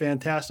on a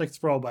fantastic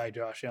throw by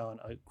Josh Allen.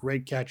 A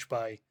great catch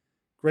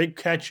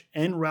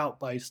and route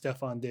by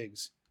Stephon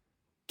Diggs.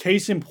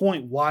 Case in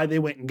point why they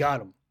went and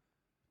got him.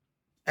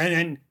 And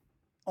then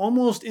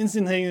almost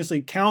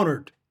instantaneously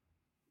countered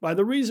by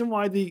the reason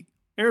why the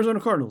Arizona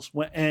Cardinals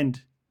went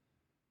and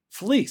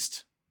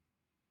fleeced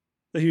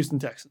the Houston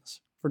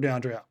Texans for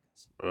DeAndre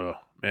Hopkins. Oh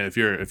man, if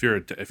you're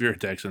a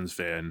Texans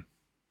fan,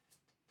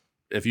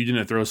 if you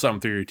didn't throw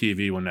something through your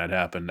TV when that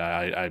happened,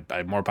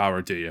 I more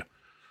power to you.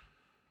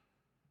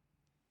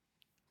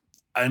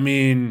 I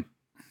mean,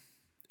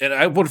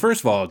 well,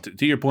 first of all,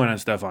 to your point on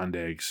Stephon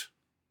Diggs,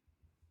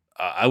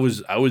 I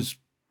was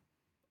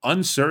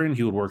uncertain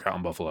he would work out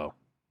in Buffalo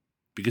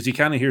because you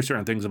kind of hear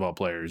certain things about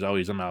players. Oh,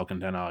 he's a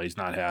malcontent. Oh, he's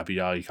not happy.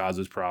 Oh, he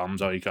causes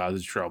problems. Oh, he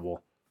causes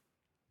trouble.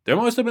 There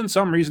must have been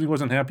some reason he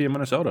wasn't happy in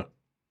Minnesota.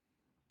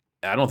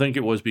 I don't think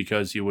it was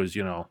because he was,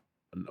 1A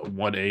and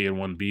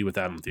 1B with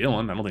Adam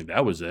Thielen. I don't think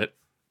that was it.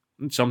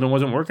 Something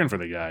wasn't working for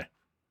the guy.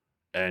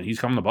 And he's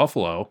coming to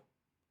Buffalo,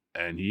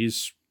 and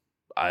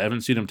I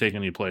haven't seen him take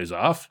any plays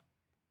off.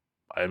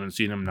 I haven't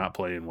seen him not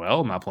playing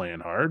well, not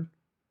playing hard.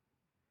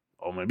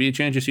 Oh, maybe a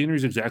change of scenery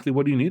is exactly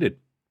what he needed.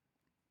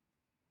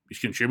 He's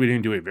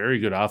contributing to a very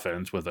good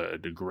offense with a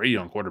great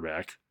young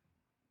quarterback.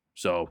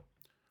 So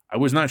I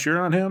was not sure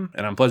on him,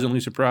 and I'm pleasantly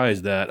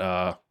surprised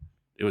that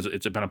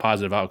it's been a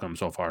positive outcome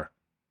so far.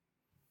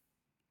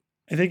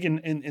 I think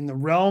in the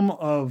realm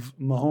of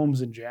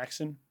Mahomes and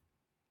Jackson,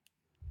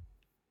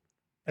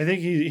 I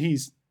think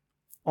he's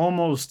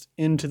almost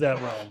into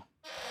that realm.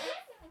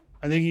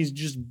 I think he's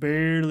just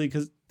barely,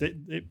 because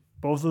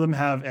both of them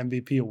have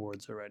MVP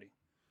awards already.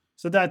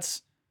 So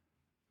that's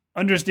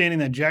understanding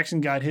that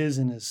Jackson got his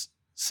in his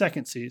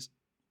second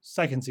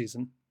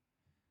season,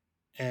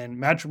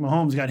 and Patrick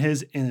Mahomes got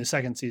his in his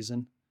second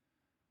season.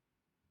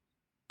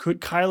 Could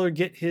Kyler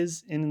get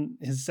his in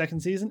his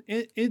second season?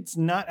 It's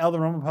not out of the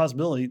realm of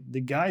possibility.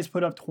 The guys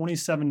put up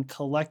 27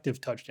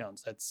 collective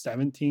touchdowns. That's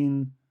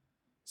 17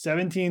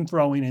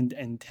 throwing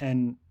and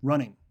 10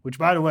 running, which,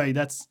 by the way,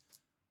 that's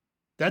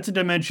a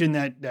dimension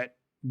that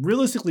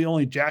realistically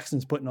only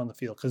Jackson's putting on the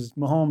field, because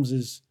Mahomes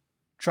is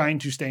trying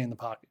to stay in the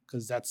pocket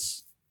because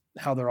that's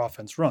how their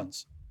offense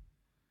runs.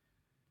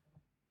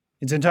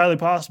 It's entirely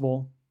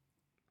possible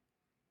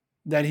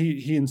that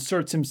he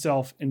inserts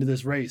himself into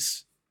this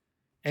race.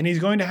 And he's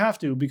going to have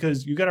to,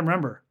 because you got to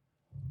remember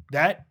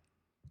that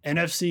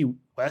NFC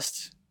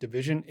West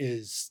division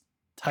is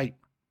tight.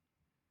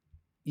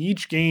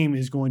 Each game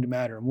is going to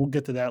matter, and we'll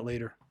get to that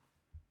later.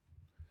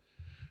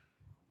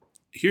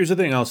 Here's the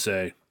thing I'll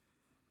say,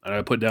 and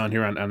I put down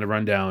here on the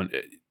rundown.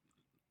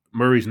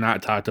 Murray's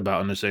not talked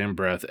about in the same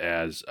breath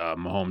as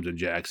Mahomes and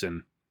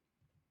Jackson.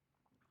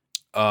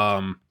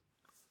 Not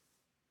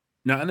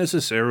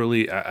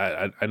necessarily.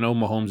 I know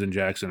Mahomes and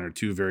Jackson are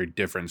two very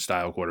different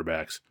style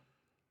quarterbacks.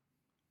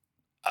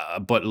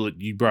 But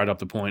you brought up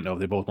the point of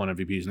they both won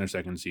MVPs in their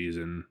second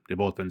season. They've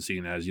both been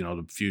seen as,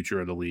 the future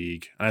of the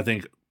league. And I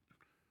think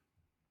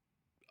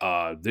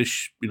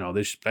this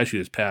especially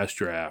this past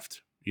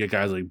draft, you get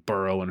guys like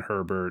Burrow and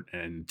Herbert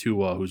and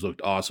Tua, who's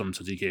looked awesome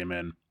since he came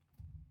in.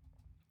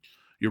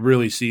 You're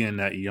really seeing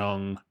that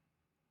young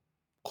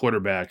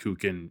quarterback who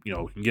can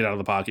get out of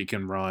the pocket,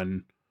 can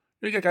run.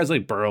 You got guys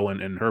like Burrow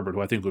and Herbert,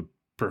 who I think would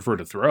prefer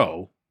to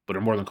throw, but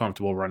are more than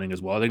comfortable running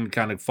as well. I think it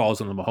kind of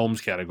falls in the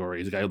Mahomes category.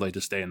 He's a guy who'd like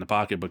to stay in the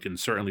pocket, but can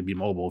certainly be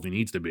mobile if he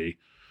needs to be.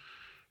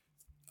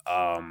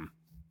 I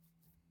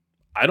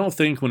don't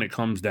think when it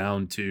comes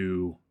down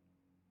to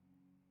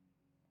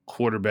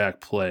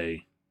quarterback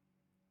play,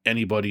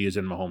 anybody is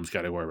in Mahomes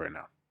category right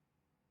now.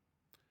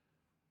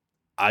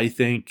 I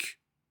think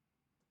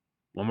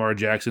Lamar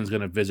Jackson's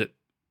going to visit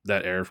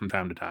that era from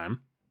time to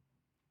time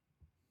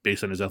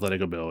based on his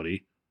athletic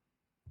ability.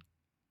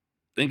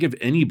 Think of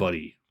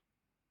anybody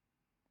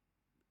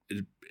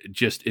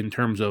just in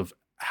terms of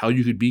how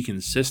you could be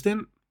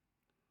consistent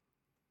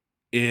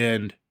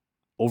and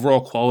overall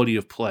quality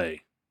of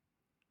play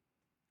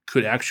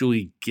could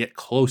actually get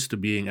close to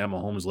being at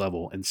Mahomes'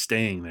 level and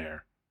staying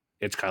there.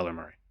 It's Kyler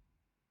Murray.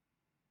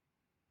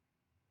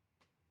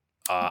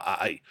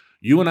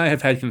 You and I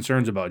have had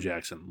concerns about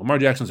Jackson. Lamar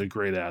Jackson's a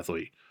great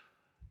athlete,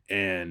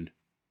 and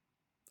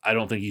I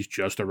don't think he's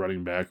just a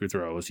running back who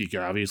throws. He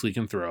obviously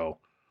can throw.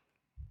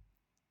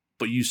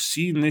 But you've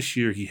seen this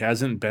year he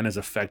hasn't been as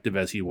effective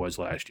as he was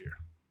last year.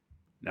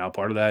 Now,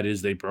 part of that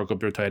is they broke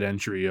up their tight end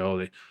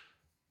trio.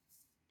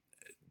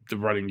 The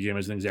running game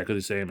isn't exactly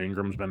the same.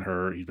 Ingram's been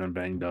hurt. He's been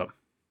banged up.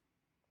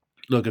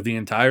 Look, if the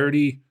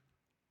entirety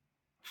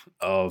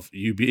of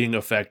you being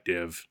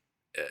effective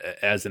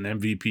as an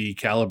MVP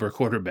caliber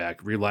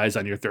quarterback relies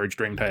on your third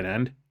string tight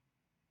end,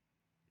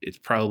 it's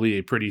probably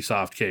a pretty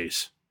soft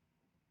case.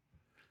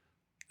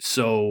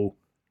 So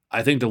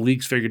I think the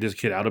league's figured this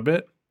kid out a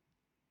bit.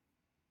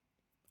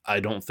 I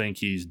don't think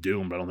he's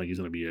doomed. I don't think he's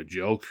going to be a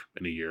joke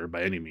in a year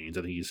by any means.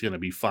 I think he's going to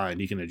be fine.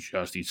 He can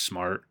adjust. He's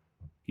smart.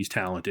 He's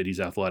talented. He's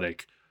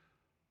athletic.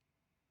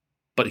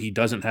 But he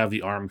doesn't have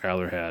the arm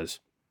Kyler has.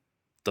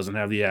 Doesn't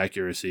have the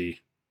accuracy.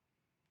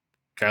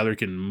 Kyler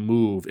can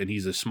move, and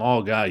he's a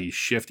small guy. He's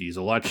shifty. He's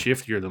a lot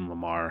shiftier than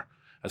Lamar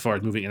as far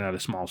as moving in and out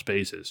of small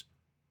spaces.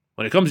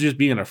 When it comes to just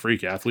being a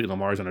freak athlete,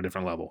 Lamar's on a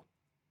different level.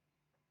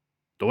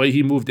 The way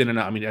he moved in and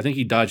out, I think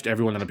he dodged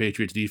everyone on the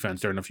Patriots defense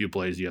during a few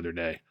plays the other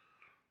day.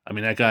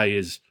 That guy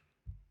is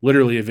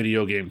literally a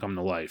video game come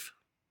to life.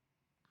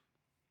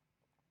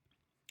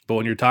 But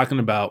when you're talking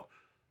about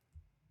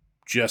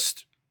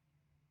just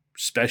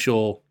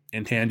special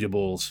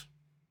intangibles,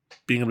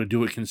 being able to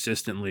do it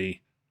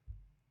consistently,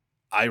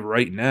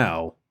 right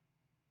now,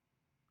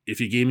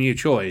 if you gave me a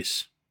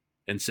choice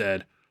and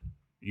said,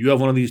 you have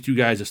one of these two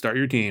guys to start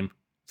your team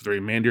for the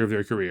remainder of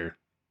their career,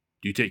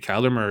 do you take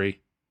Kyler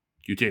Murray?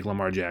 Do you take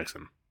Lamar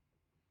Jackson?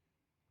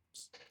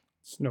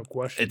 It's no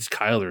question. It's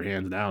Kyler,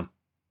 hands down.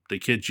 The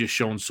kid's just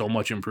shown so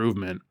much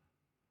improvement.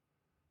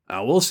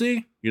 We'll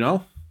see.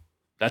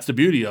 That's the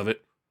beauty of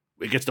it.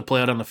 It gets to play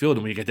out on the field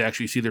and we get to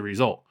actually see the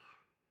result.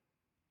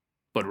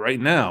 But right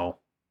now,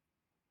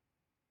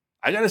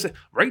 I got to say,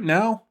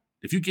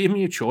 if you gave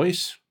me a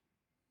choice,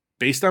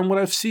 based on what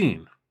I've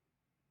seen,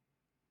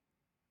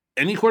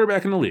 any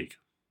quarterback in the league,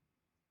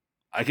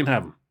 I can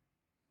have him.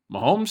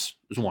 Mahomes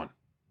is one.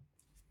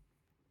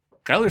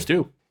 Kyler's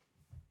two.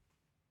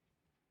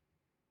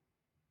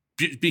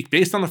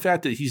 Based on the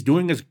fact that he's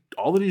doing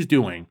all that he's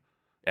doing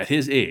at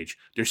his age,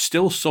 there's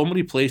still so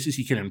many places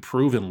he can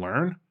improve and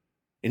learn,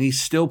 and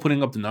he's still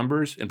putting up the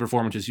numbers and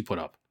performances he put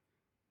up.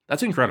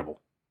 That's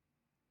incredible.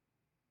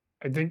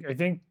 I think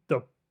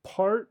the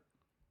part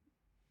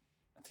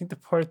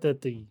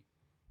that the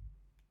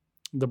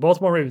The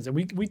Baltimore Ravens, and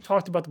we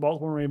talked about the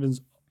Baltimore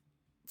Ravens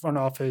front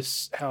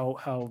office,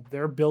 how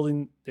they're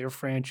building their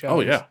franchise. Oh,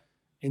 yeah.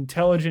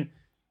 Intelligent.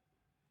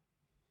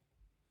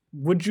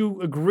 Would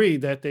you agree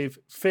that they've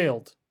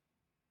failed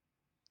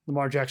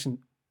Lamar Jackson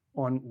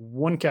on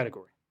one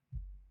category?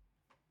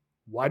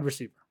 Wide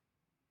receiver.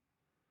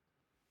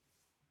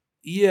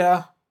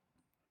 Yeah.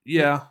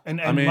 Yeah.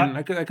 And I mean,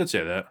 I could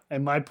say that.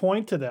 And my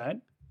point to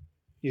that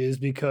is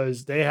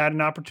because they had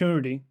an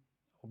opportunity,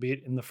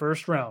 albeit in the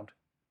first round.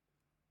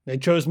 They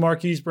chose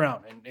Marquise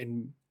Brown,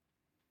 and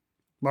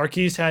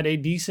Marquise had a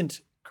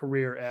decent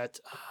career at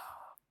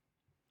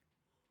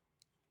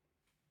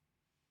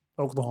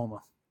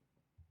Oklahoma.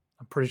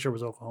 I'm pretty sure it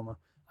was Oklahoma.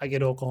 I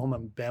get Oklahoma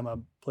and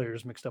Bama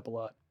players mixed up a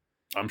lot.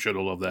 I'm sure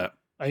they'll love that.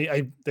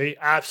 They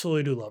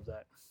absolutely do love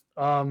that.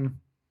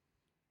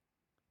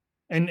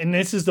 And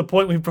this is the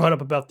point we brought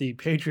up about the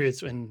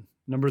Patriots and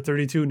number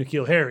 32,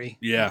 N'Keal Harry.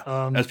 Yeah.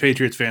 As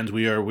Patriots fans,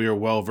 we are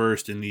well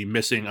versed in the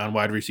missing on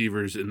wide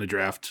receivers in the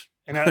draft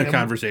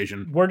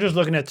conversation. We're just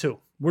looking at two.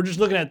 We're just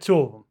looking at two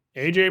of them.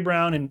 AJ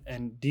Brown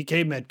and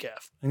DK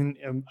Metcalf.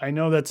 And I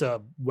know that's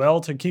a well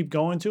to keep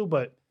going to,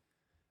 but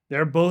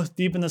they're both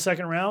deep in the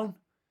second round.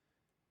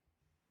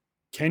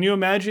 Can you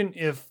imagine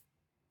if,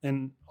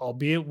 and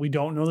albeit we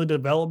don't know the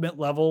development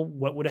level,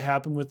 what would have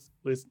happened with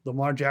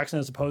Lamar Jackson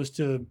as opposed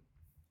to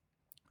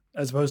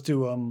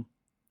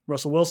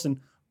Russell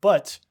Wilson?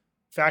 But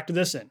factor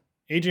this in: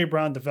 AJ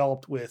Brown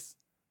developed with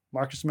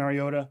Marcus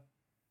Mariota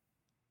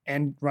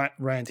and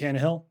Ryan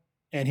Tannehill,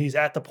 and he's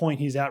at the point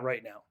he's at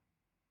right now.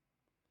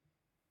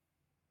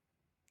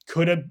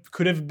 Could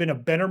have been a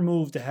better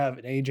move to have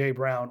an AJ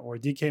Brown or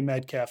DK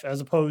Metcalf as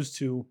opposed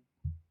to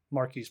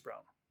Marquise Brown.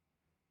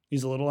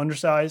 He's a little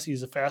undersized.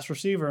 He's a fast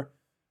receiver,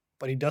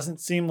 but he doesn't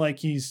seem like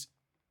he's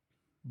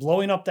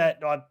blowing up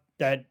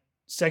that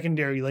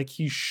secondary like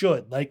he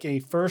should, like a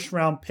first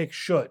round pick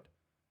should.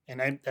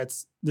 And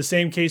that's the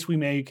same case we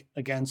make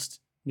against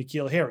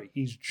N'Keal Harry.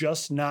 He's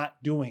just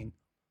not doing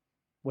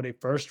what a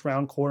first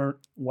round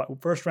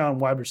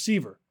wide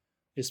receiver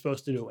is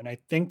supposed to do. And I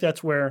think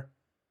that's where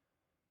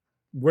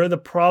the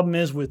problem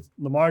is with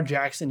Lamar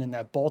Jackson and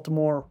that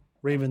Baltimore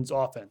Ravens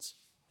offense.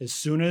 As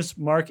soon as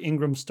Mark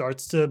Ingram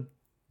starts to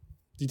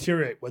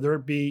deteriorate, whether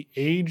it be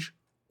age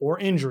or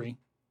injury,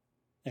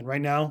 and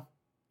right now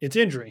it's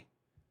injury.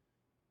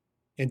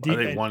 I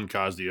think one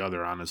caused the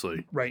other,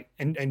 honestly. Right.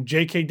 And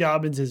J.K.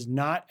 Dobbins is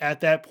not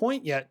at that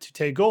point yet to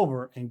take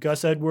over. And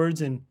Gus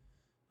Edwards and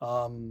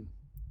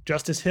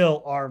Justice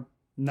Hill are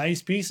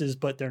nice pieces,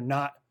 but they're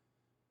not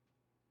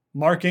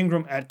Mark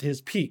Ingram at his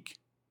peak.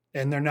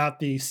 And they're not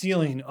the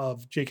ceiling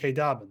of J.K.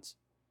 Dobbins.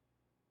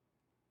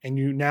 And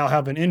you now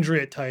have an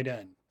injury at tight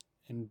end.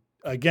 And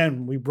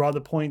again, we brought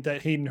the point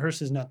that Hayden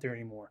Hurst is not there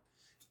anymore.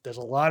 There's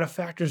a lot of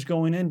factors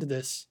going into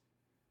this.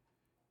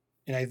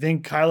 And I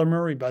think Kyler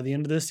Murray, by the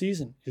end of this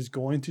season, is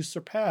going to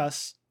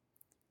surpass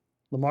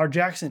Lamar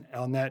Jackson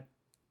on that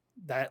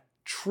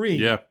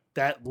tree,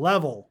 that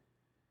level.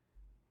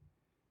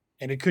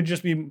 And it could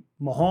just be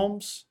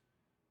Mahomes,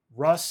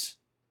 Russ,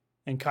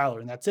 and Kyler,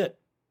 and that's it.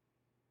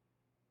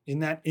 In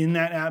that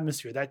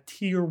atmosphere, that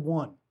tier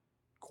 1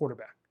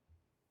 quarterback.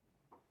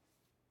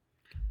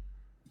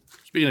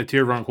 Speaking of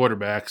tier 1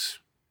 quarterbacks,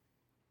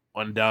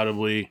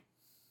 undoubtedly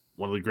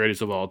one of the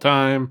greatest of all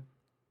time.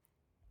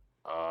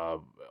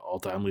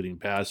 All-time leading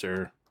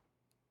passer.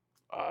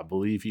 I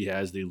believe he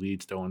has the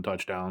lead still in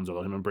touchdowns,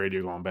 although him and Brady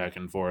are going back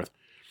and forth.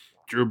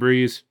 Drew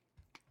Brees,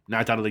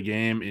 knocked out of the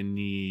game in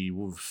the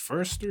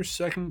first or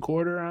second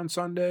quarter on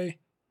Sunday.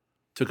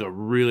 Took a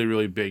really,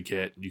 really big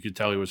hit. You could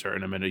tell he was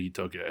hurting the minute he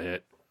took a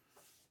hit.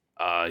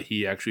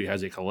 He actually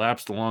has a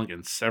collapsed lung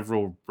and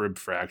several rib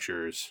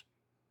fractures.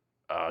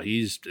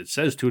 It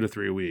says 2 to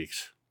 3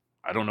 weeks.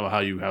 I don't know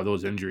how you have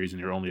those injuries and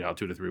you're only out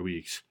 2 to 3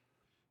 weeks.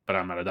 But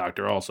I'm not a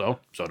doctor also,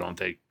 so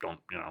don't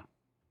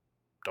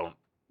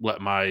let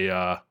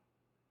my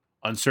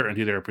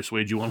uncertainty there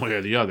persuade you one way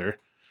or the other.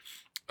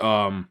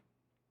 That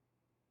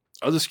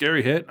was a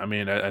scary hit. I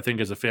mean, I think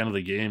as a fan of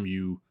the game,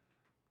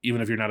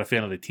 even if you're not a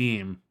fan of the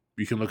team,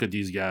 you can look at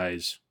these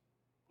guys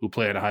who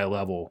play at a high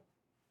level,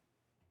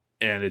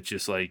 and it's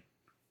just like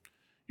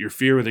your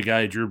fear with a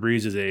guy Drew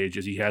Brees' age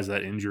is he has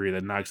that injury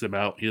that knocks him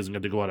out. He doesn't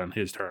get to go out on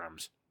his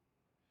terms,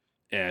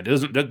 and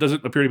that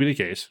doesn't appear to be the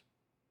case.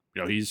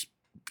 He's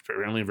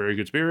apparently in very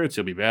good spirits.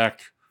 He'll be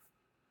back.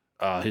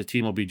 His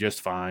team will be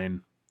just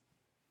fine.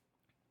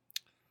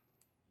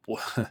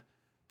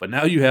 But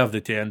now you have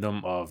the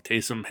tandem of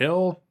Taysom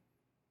Hill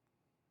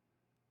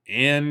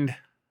and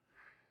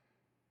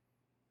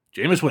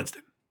Jameis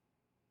Winston.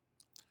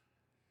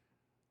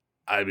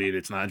 I mean,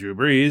 it's not Drew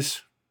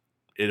Brees.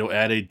 It'll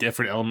add a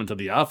different element to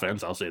the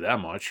offense. I'll say that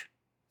much.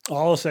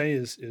 All I'll say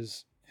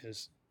is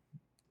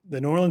the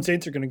New Orleans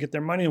Saints are going to get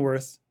their money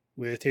worth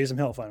with Taysom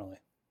Hill finally.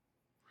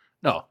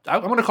 No,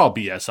 I'm going to call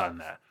BS on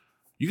that.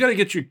 You got to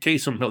get your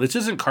Taysom Hill. This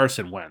isn't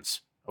Carson Wentz,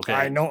 okay?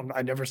 I know.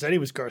 I never said he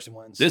was Carson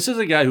Wentz. This is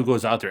a guy who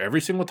goes out there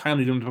every single time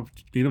they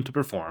need him to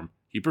perform.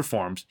 He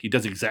performs. He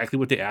does exactly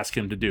what they ask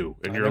him to do.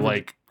 And this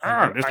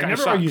guy never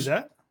sucks. argue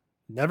that.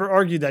 Never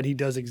argue that he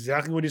does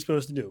exactly what he's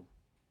supposed to do.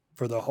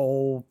 for the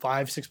whole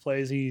 5-6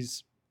 plays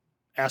he's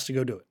asked to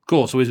go do it.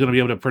 Cool. So he's going to be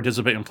able to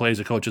participate in plays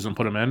the coach doesn't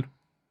put him in.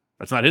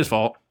 That's not his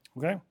fault.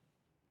 Okay.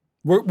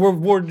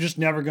 We're just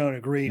never going to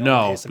agree.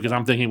 No, because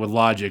I'm thinking with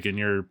logic and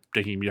you're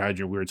thinking behind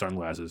your weird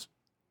sunglasses.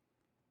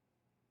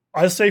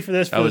 I'll say for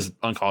this. That was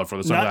uncalled for.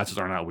 The sunglasses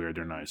are not weird.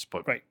 They're nice.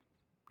 But right.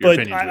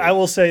 But I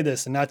will say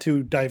this, and not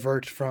to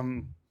divert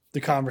from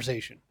the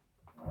conversation,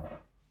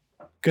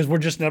 because we're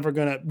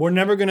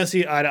never gonna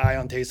see eye to eye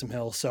on Taysom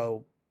Hill.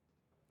 So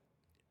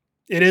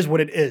it is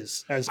what it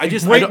is. As I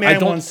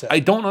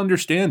don't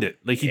understand it.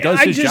 Like, he does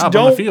his job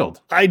on the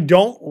field. I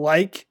don't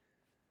like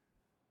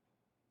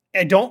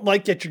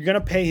that you're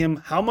gonna pay him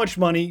how much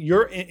money.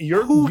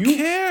 Who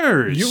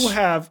cares? You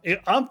have.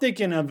 I'm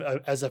thinking of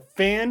as a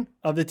fan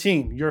of the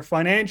team. You're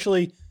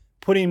financially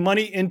putting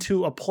money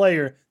into a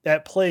player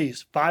that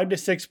plays 5 to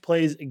 6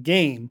 plays a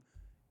game,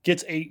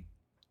 gets a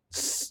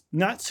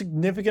not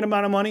significant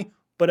amount of money,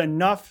 but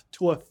enough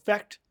to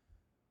affect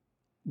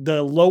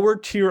the lower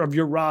tier of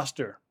your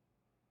roster.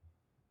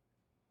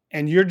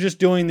 And you're just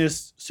doing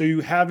this so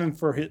you have him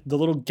for the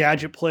little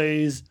gadget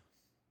plays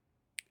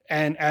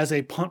and as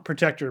a punt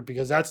protector,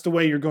 because that's the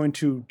way you're going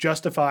to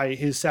justify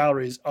his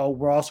salaries. Oh,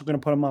 we're also going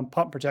to put him on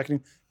punt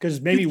protecting because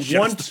maybe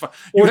once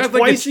or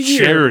twice a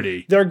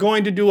year they're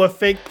going to do a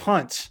fake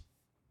punt.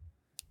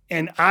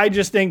 And I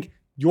just think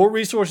your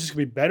resources could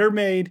be better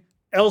made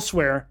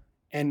elsewhere,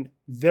 and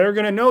they're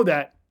going to know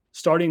that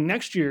starting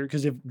next year,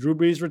 because if Drew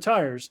Brees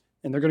retires,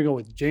 and they're going to go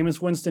with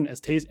Jameis Winston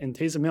and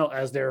Taysom Hill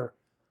as their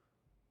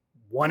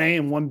 1A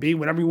and 1B,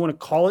 whatever you want to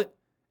call it,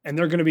 and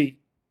they're going to be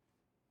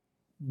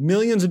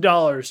millions of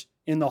dollars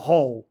in the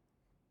hole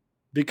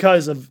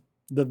because of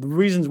the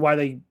reasons why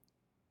they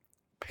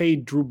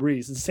paid Drew Brees.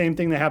 It's the same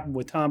thing that happened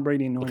with Tom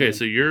Brady and Okay,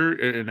 so you're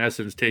in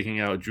essence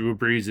taking out Drew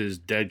Brees'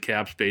 dead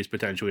cap space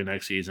potentially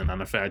next season on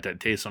the fact that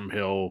Taysom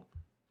Hill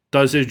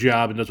does his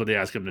job and does what they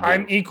ask him to do.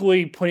 I'm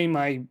equally putting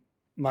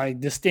my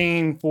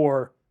disdain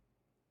for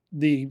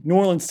the New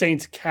Orleans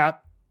Saints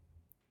cap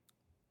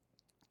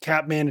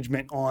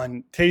management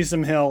on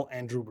Taysom Hill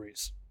and Drew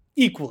Brees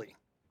equally.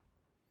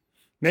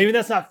 Maybe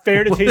that's not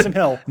fair to Taysom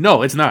Hill.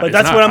 No, it's not. But it's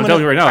that's not. what I'm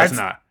telling you right now. It's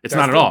not. It's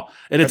not at all.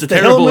 And it's a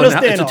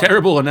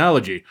terrible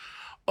analogy.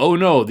 Oh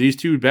no, these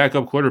two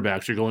backup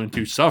quarterbacks are going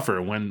to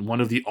suffer when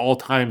one of the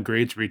all-time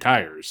greats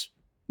retires.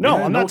 No,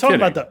 I'm not talking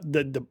about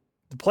the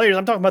players.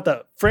 I'm talking about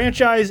the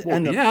franchise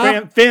and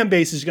the fan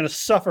base is going to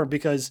suffer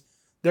because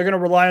they're going to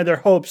rely on their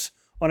hopes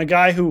on a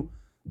guy who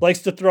likes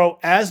to throw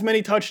as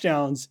many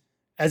touchdowns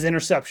as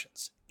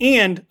interceptions,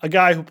 and a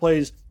guy who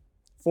plays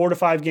 4 to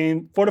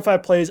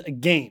 5 plays a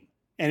game.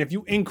 And if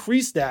you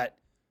increase that,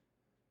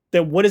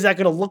 then what is that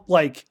going to look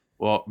like?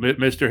 Well,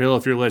 Mr. Hill,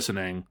 if you're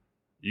listening,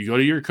 you go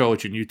to your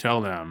coach and you tell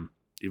them,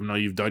 even though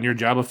you've done your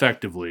job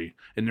effectively,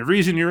 and the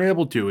reason you're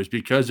able to is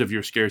because of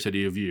your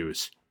scarcity of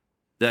use,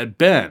 that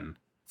Ben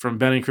from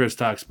Ben and Chris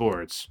Talk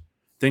Sports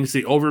thinks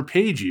they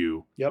overpaid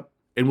you. Yep.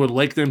 And would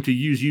like them to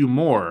use you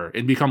more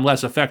and become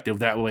less effective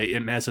that way,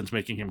 in essence,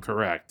 making him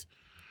correct.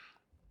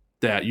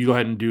 That you go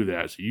ahead and do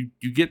that. So you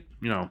get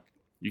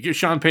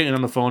Sean Payton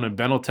on the phone and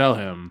Ben will tell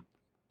him,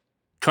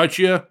 cut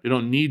you, they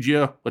don't need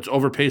you, let's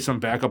overpay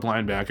some backup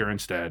linebacker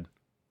instead.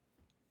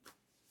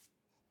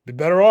 Be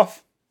better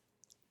off.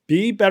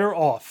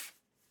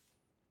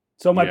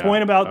 So my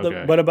point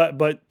about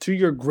but to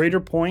your greater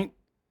point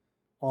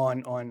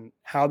on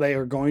how they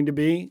are going to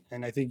be,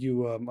 and I think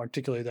you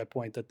articulated that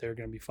point that they're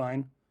going to be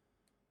fine.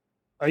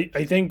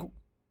 I think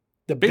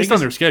based on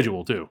their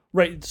schedule too.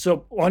 Right.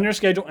 So on their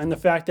schedule and the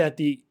fact that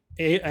the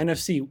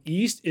NFC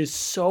East is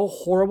so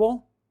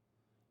horrible,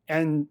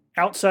 and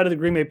outside of the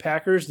Green Bay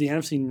Packers, the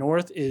NFC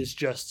North is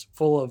just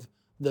full of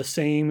the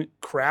same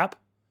crap.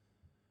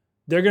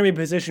 They're going to be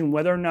positioned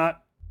whether or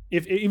not,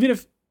 even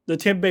if the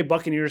Tampa Bay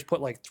Buccaneers put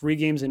like 3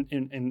 games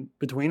in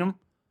between them,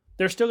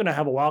 they're still going to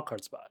have a wild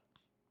card spot.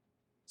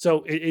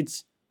 So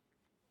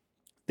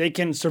they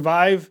can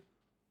survive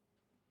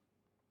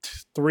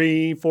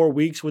 3-4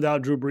 weeks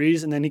without Drew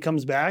Brees, and then he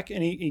comes back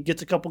and he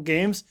gets a couple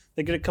games.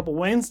 They get a couple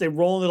wins. They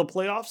roll into the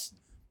playoffs.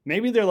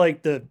 Maybe they're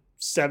like the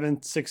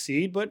 7th, 6th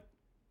seed, but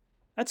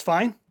that's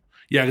fine.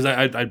 Yeah,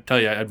 because I tell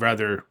you, I'd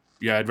rather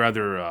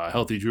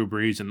healthy Drew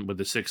Brees and with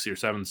the 6th or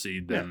 7th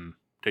seed than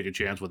take a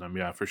chance with him.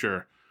 Yeah, for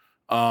sure.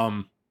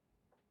 Or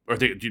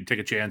take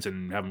a chance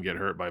and have him get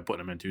hurt by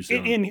putting him in too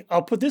soon. And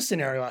I'll put this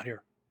scenario out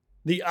here: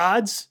 the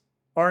odds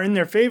are in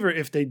their favor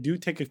if they do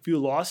take a few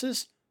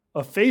losses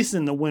of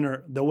facing the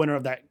winner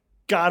of that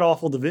god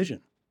awful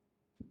division.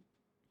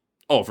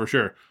 Oh, for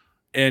sure.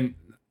 And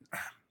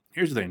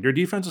here's the thing: their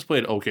defense has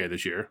played okay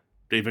this year.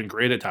 They've been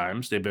great at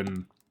times. They've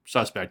been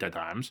suspect at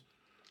times.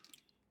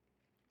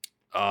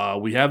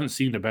 We haven't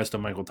seen the best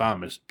of Michael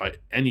Thomas by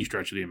any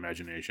stretch of the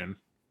imagination.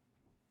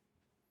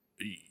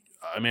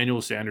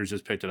 Emmanuel Sanders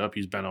has picked it up.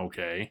 He's been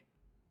okay.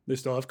 They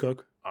still have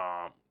Cook.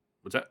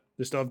 What's that?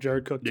 They still have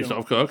Jared Cook. They still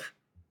have Cook.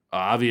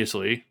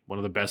 Obviously, one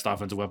of the best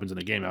offensive weapons in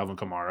the game, Alvin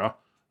Kamara.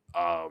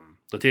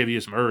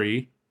 Latavius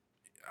Murray.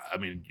 I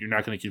mean, you're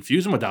not going to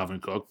confuse him with Alvin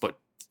Cook, but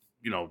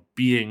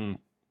being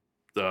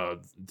the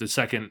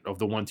second of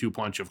the 1-2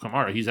 punch of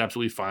Kamara. He's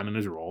absolutely fine in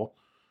his role.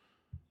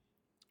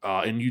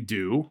 And you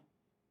do,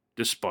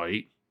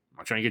 despite, I'm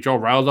not trying to get y'all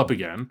riled up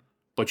again,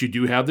 but you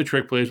do have the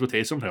trick plays with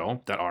Taysom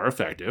Hill that are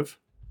effective.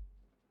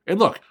 And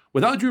look,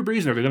 without Drew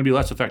Brees there, they're going to be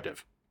less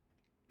effective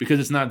because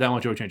it's not that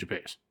much of a change of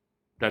pace.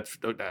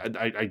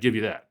 I give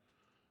you that.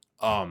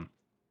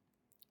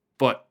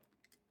 But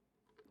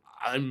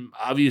I'm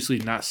obviously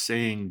not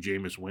saying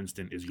Jameis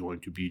Winston is going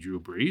to be Drew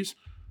Brees.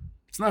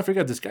 Let's not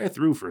forget this guy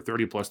threw for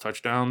 30-plus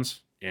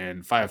touchdowns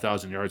and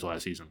 5,000 yards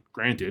last season.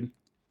 Granted,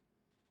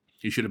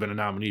 he should have been a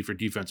nominee for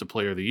Defensive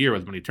Player of the Year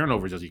with as many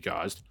turnovers as he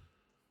caused.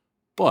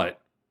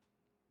 But,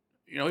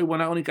 he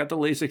went out and he got the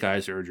LASIK eye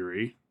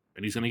surgery,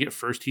 and he's going to get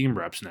first-team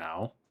reps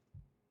now.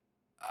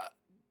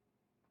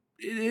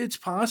 It's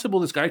possible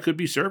this guy could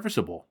be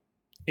serviceable.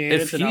 And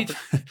Here's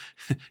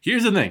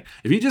the thing.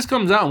 If he just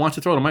comes out and wants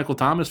to throw to Michael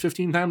Thomas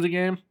 15 times a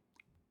game,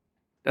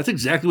 that's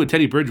exactly what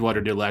Teddy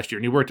Bridgewater did last year,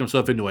 and he worked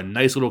himself into a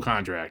nice little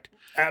contract.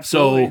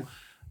 Absolutely.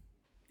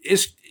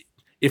 So,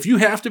 if you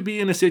have to be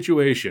in a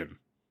situation,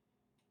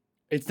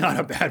 it's not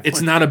a bad one.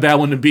 It's not a bad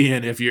one to be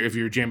in if you're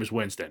Jameis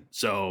Winston.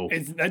 So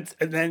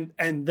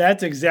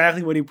that's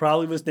exactly what he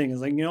probably was thinking.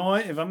 It's like, you know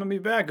what? If I'm gonna be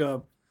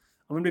backup,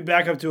 I'm gonna be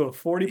back up to a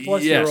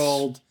 40-plus year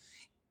old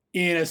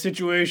in a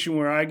situation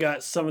where I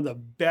got some of the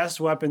best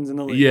weapons in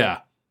the league. Yeah.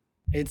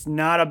 It's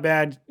not a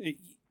bad.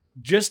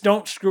 Just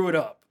don't screw it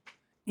up.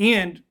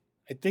 And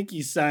I think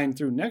he signed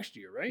through next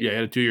year, right? Yeah, he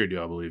had a 2-year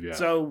deal, I believe. Yeah.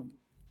 So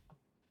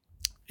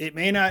it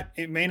may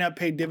not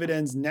pay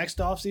dividends next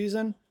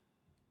offseason,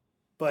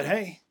 but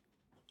hey,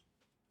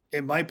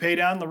 it might pay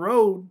down the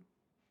road.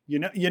 You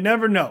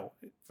never know.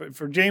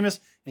 For Jameis,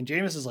 and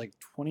Jameis is like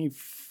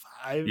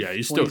 25. Yeah,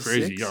 he's 26. still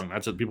crazy young.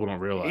 That's what people don't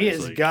realize. He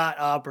has got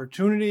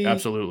opportunity.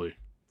 Absolutely.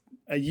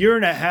 A year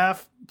and a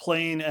half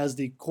playing as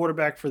the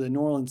quarterback for the New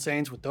Orleans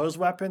Saints with those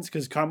weapons,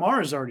 because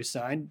Kamara is already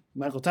signed.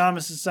 Michael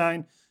Thomas is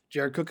signed.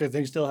 Jared Cook, I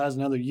think, still has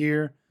another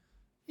year.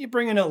 You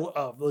bring in a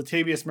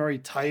Latavius Murray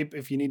type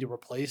if you need to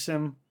replace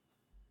him.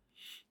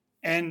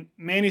 And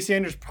Manny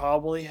Sanders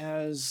probably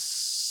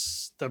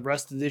has the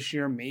rest of this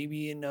year,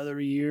 maybe another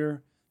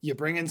year. You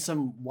bring in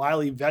some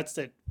wily vets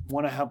that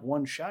want to have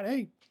one shot.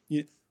 Hey,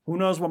 who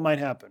knows what might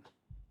happen?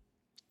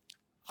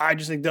 I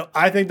think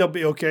they'll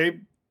be okay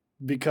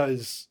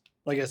because,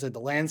 like I said, the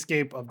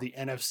landscape of the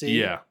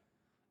NFC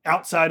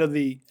outside of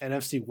the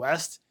NFC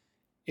West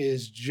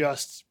is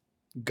just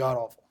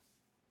god-awful.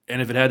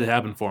 And if it had to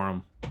happen for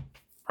them,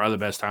 probably the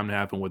best time to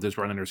happen with this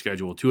run in their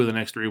schedule. 2 of the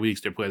next 3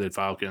 weeks, they play the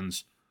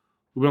Falcons,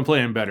 who've been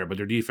playing better, but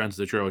their defense is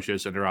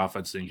atrocious and their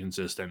offense is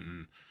inconsistent.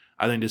 And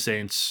I think the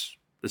Saints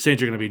are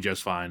going to be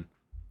just fine.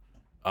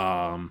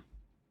 Well,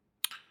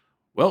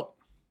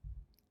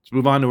 let's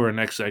move on to our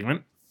next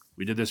segment.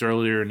 We did this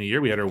earlier in the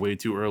year. We had our way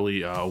too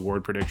early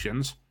award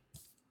predictions.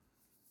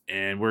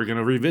 And we're going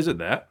to revisit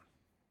that.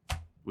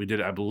 We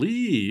did, I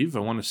believe, I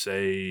want to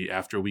say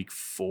after week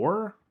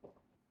 4.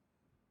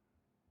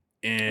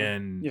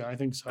 And yeah, I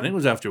think so. I think it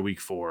was after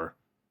week 4.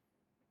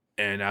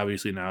 And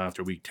obviously now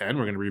after week 10,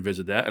 we're going to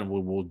revisit that. And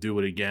we'll do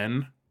it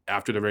again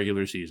after the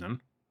regular season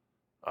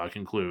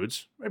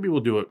concludes. Maybe we'll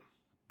do it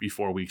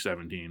before week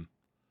 17.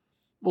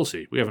 We'll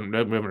see. We haven't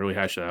really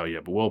hashed that out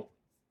yet, but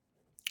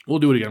we'll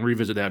do it again.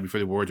 Revisit that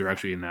before the awards are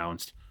actually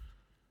announced.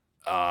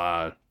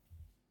 I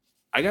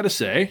got to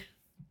say,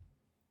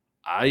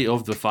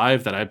 of the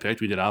 5 that I picked,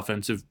 we did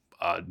offensive,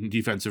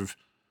 defensive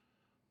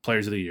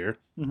players of the year,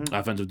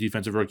 offensive,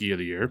 defensive rookie of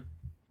the year,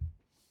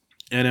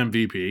 and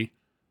MVP.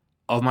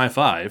 Of my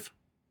 5,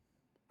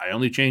 I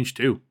only changed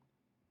 2.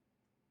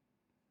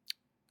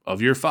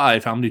 Of your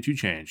 5, how many did you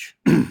change?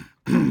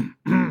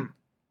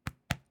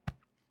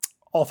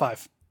 All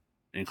 5.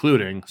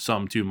 Including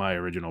some to my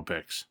original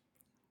picks.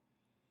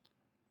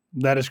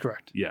 That is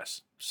correct.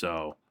 Yes.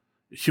 So,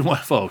 if you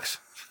want, folks,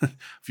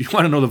 if you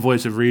want to know the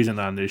voice of reason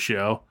on this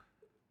show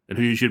and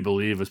who you should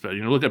believe,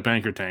 look at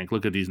Banker Tank,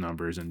 look at these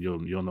numbers, and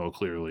you'll know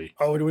clearly.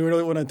 Oh, do we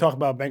really want to talk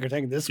about Banker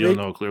Tank this week? You'll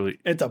know clearly.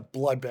 It's a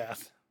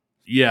bloodbath.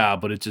 Yeah,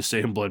 but it's the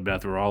same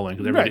bloodbath we're all in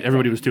because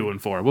everybody was 2 and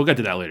 4. We'll get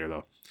to that later,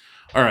 though.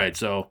 All right,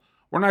 so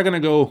we're not going to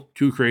go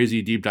too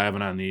crazy deep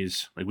diving on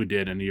these like we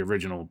did in the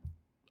original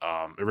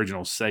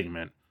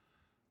segment.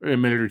 A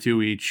minute or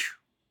 2 each,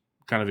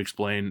 kind of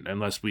explain,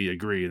 unless we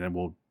agree, and then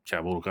we'll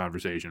have a little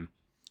conversation.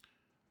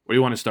 Where do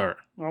you want to start?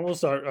 Well, we'll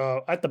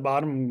start at the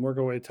bottom and work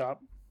our way top.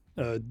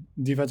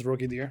 Defensive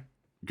rookie of the year.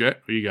 Okay,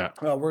 who you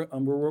got?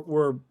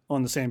 We're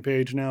on the same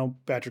page now.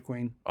 Patrick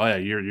Queen. Oh yeah,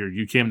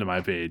 you came to my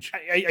page.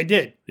 I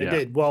did. Yeah. I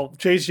did. Well,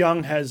 Chase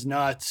Young has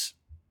not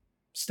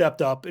stepped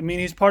up. I mean,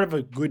 he's part of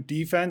a good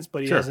defense,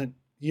 but he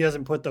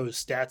hasn't put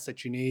those stats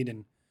that you need.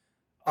 And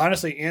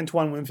honestly,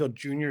 Antoine Winfield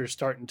Jr. is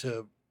starting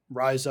to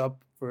rise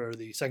up for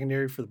the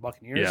secondary for the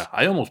Buccaneers. Yeah,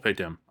 I almost picked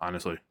him,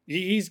 honestly.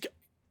 We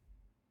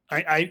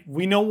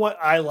know what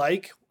I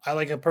like. I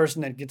like a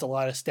person that gets a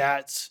lot of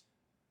stats.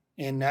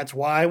 And that's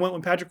why I went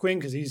with Patrick Queen,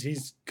 because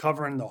he's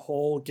covering the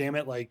whole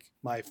gamut like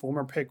my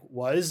former pick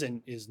was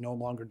and is no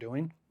longer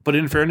doing. But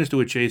in fairness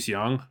to a Chase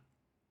Young,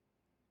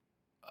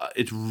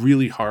 it's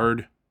really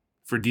hard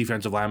for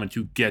defensive linemen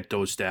to get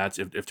those stats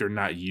if they're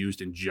not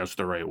used in just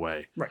the right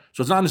way. Right.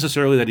 So it's not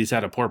necessarily that he's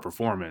had a poor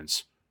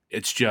performance.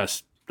 It's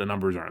just the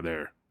numbers aren't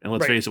there. And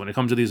let's Right. face it, when it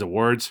comes to these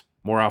awards,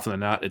 more often than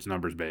not, it's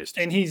numbers based.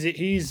 And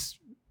his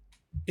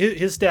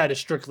stat is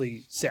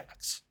strictly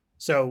sacks.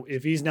 So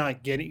if he's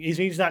not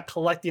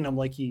collecting them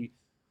like a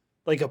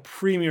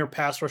premier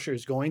pass rusher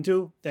is going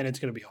to, then it's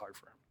going to be hard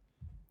for him.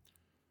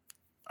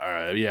 All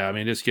right. Yeah. I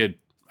mean, this kid,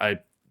 I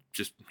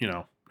just,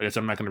 I guess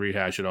I'm not going to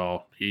rehash it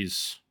all.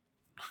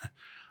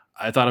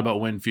 I thought about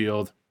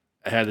Winfield.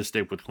 I had to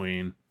stick with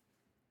Queen.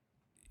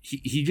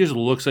 He just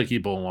looks like he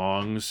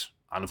belongs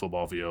on the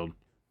football field.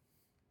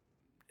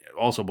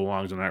 Also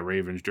belongs in that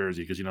Ravens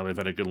jersey because, they've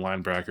had a good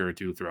linebacker or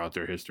two throughout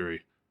their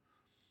history.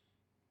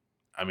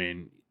 I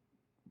mean,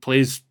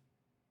 plays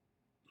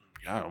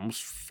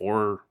almost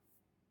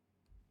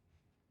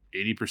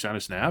 80%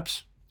 of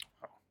snaps.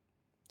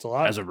 It's a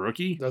lot. As a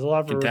rookie. That's a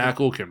lot for can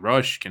tackle, can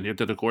rush, can hit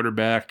to the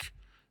quarterback,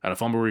 had a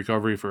fumble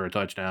recovery for a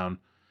touchdown.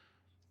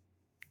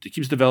 He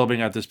keeps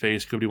developing at this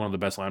pace. Could be one of the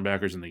best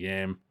linebackers in the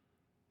game.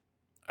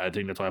 I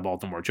think that's why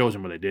Baltimore chose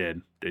him when they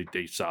did.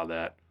 They saw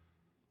that.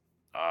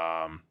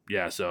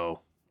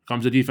 So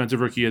comes the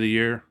Defensive Rookie of the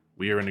Year.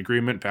 We are in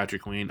agreement.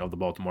 Patrick Queen of the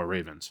Baltimore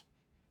Ravens.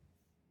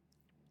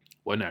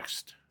 What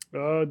next?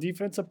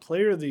 Defensive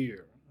Player of the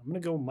Year. I'm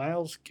going to go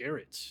Myles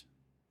Garrett.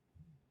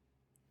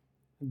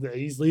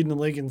 He's leading the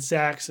league in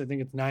sacks. I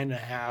think it's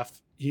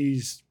 9.5.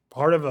 He's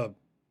part of a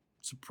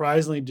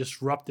surprisingly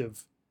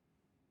disruptive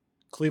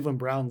Cleveland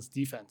Browns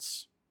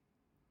defense.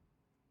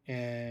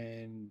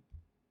 And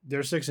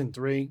they're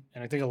 6-3.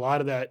 And I think a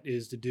lot of that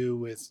is to do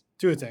with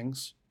two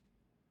things.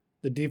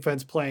 The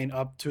defense playing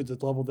up to the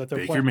level that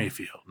they're playing. Baker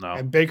Mayfield. No.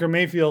 And Baker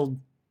Mayfield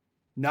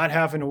not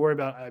having to worry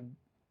about.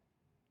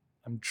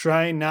 I'm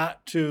trying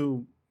not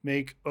to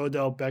make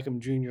Odell Beckham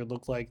Jr.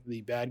 look like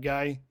the bad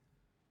guy.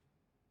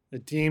 The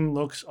team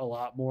looks a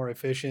lot more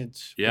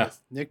efficient with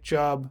Nick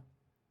Chubb,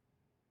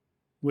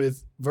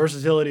 with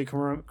versatility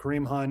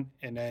Kareem Hunt,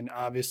 and then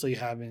obviously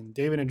having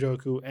David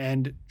Njoku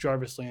and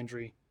Jarvis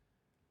Landry.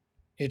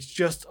 It's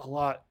just a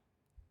lot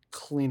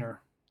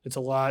cleaner. It's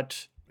a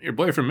lot. Your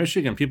boy from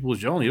Michigan, Peoples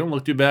Jones, he don't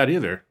look too bad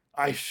either.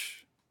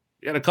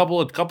 You had a couple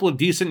of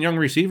decent young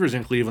receivers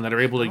in Cleveland that are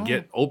able to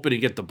get open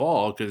and get the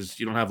ball because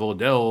you don't have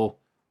Odell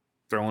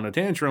throwing a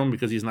tantrum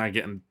because he's not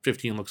getting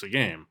 15 looks a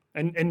game.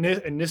 And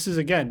this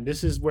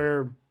is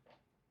where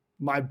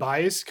my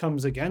bias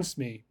comes against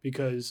me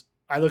because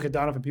I look at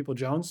Donovan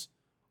Peoples-Jones.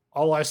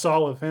 All I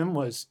saw of him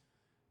was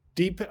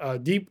deep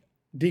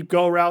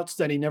go routes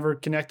that he never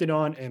connected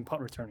on and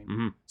punt returning.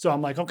 Mm-hmm. So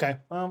I'm like, okay,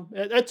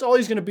 that's all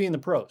he's going to be in the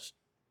pros.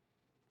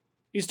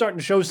 He's starting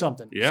to show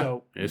something. Yeah,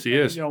 so, yes, he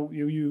is.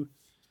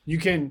 You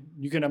can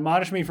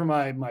admonish me for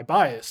my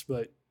bias,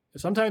 but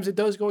sometimes it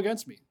does go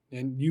against me.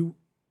 And you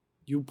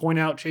point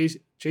out Chase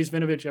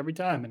Vinovich every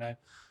time, and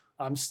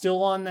I'm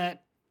still on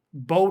that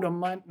boat.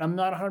 I'm not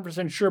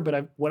 100% sure,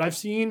 but what I've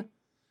seen,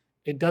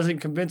 it doesn't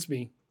convince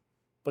me.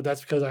 But that's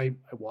because I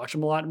watch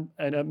him a lot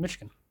at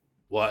Michigan.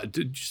 Well,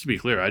 just to be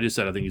clear, I just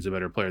said I think he's a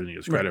better player than he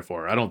gives credit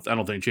for. I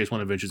don't think Chase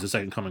Winovich is the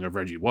second coming of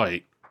Reggie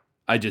White.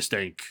 I just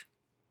think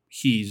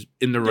he's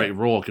in the right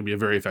role, can be a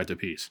very effective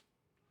piece.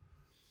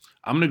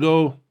 I'm going to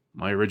go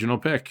my original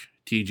pick,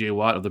 TJ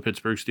Watt of the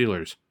Pittsburgh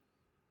Steelers.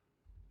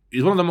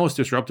 He's one of the most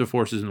disruptive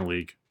forces in the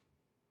league.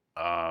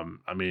 I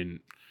mean,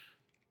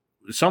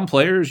 some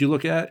players you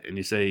look at and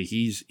you say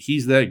he's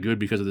that good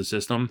because of the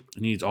system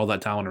and he needs all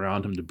that talent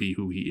around him to be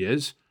who he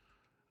is.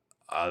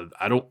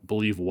 I don't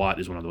believe Watt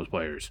is one of those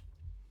players.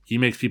 He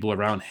makes people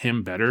around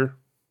him better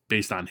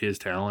based on his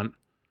talent.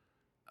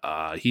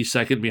 He's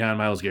second behind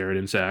Myles Garrett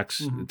in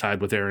sacks,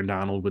 tied with Aaron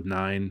Donald with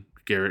 9.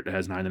 Garrett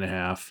has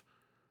 9.5.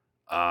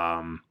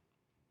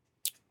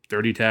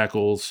 30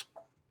 tackles.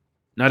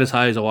 Not as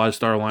high as a lot of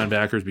star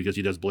linebackers because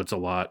he does blitz a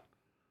lot.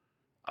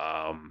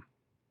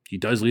 He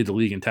does lead the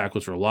league in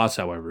tackles for loss,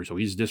 however, so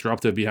he's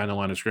disruptive behind the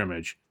line of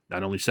scrimmage.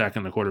 Not only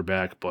sacking the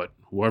quarterback, but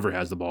whoever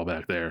has the ball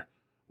back there,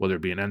 whether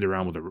it be an end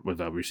around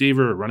with a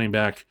receiver or running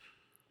back.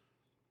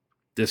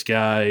 This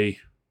guy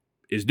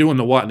is doing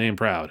the Watt name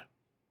proud.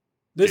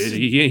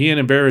 He ain't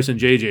embarrassing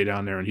JJ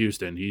down there in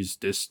Houston. He's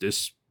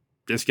this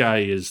guy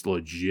is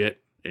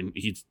legit, and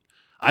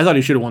I thought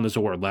he should have won this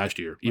award last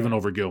year, even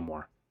over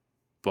Gilmore,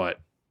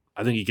 but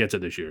I think he gets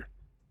it this year.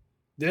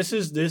 This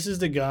is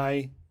the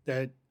guy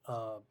that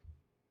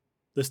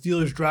the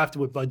Steelers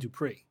drafted with Bud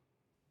Dupree.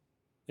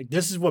 Like,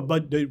 this is what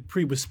Bud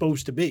Dupree was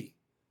supposed to be,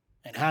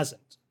 and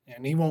hasn't.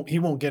 And he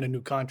won't get a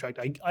new contract.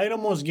 I'd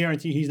almost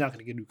guarantee he's not going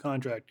to get a new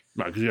contract.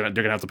 Right, because they're going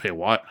to have to pay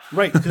Watt.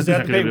 Right, because they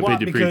have to pay Watt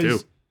because too.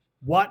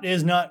 Watt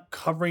is not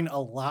covering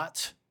a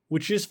lot,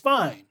 which is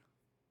fine.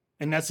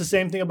 And that's the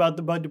same thing about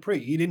the Bud Dupree.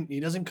 He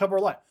doesn't cover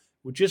a lot,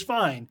 which is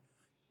fine.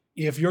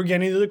 If you're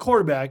getting to the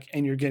quarterback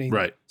and you're getting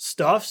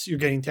stuffs, you're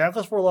getting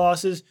tackles for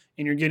losses,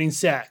 and you're getting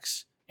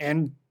sacks,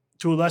 and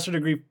to a lesser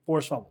degree,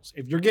 forced fumbles.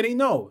 If you're getting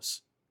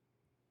those,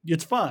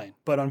 it's fine.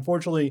 But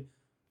unfortunately,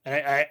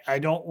 I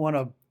don't want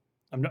to.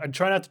 I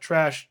try not to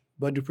trash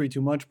Bud Dupree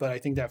too much, but I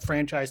think that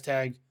franchise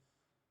tag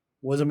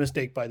was a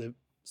mistake by the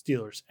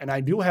Steelers. And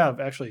I do have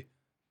actually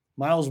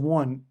Miles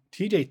 1,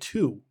 TJ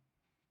 2,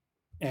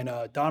 and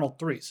Donald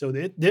 3. So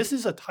this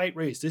is a tight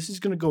race. This is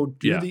going to go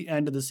to the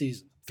end of the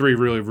season. 3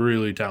 really,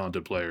 really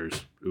talented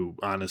players who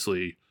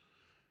honestly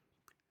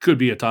could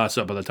be a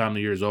toss-up by the time the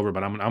year is over,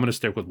 but I'm going to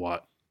stick with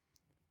Watt.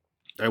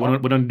 All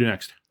right, what do I do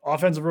next?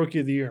 Offensive Rookie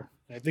of the Year.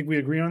 I think we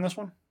agree on this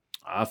one.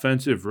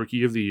 Offensive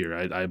Rookie of the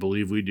Year. I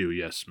believe we do,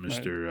 yes.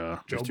 Mr.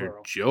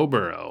 Joe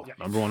Burrow. Yeah.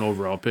 Number 1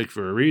 overall pick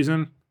for a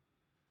reason.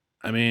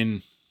 I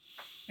mean...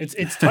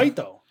 It's tight,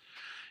 though.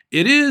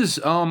 It is.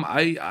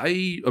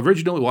 I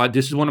originally...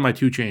 this is one of my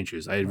 2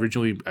 changes. I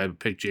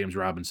picked James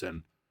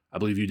Robinson. I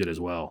believe you did as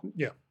well.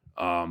 Yeah.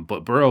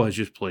 But Burrow has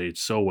just played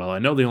so well. I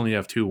know they only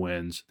have 2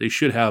 wins. They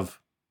should have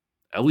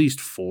at least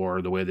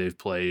 4 the way they've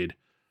played.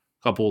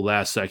 A couple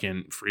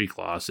last-second freak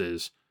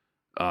losses.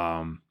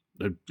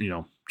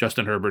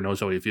 Justin Herbert knows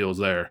how he feels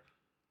there.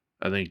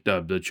 I think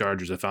the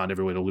Chargers have found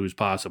every way to lose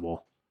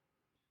possible.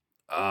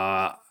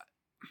 I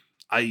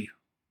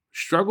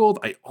struggled.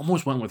 I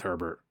almost went with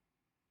Herbert.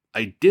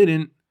 I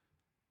didn't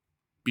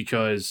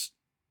because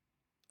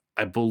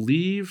I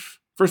believe...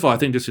 First of all, I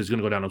think this is going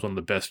to go down as one of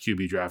the best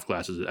QB draft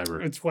classes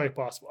ever. It's quite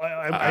possible.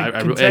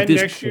 At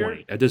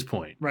this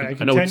point. Right, I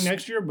contend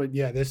next year, but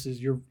yeah,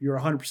 you're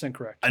 100%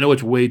 correct. I know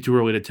it's way too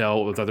early to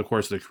tell with the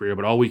course of the career,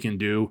 but all we can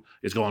do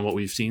is go on what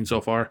we've seen so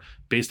far.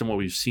 Based on what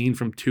we've seen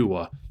from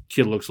Tua,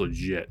 kid looks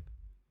legit.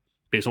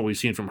 Based on what we've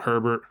seen from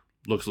Herbert,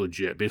 looks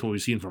legit. Based on what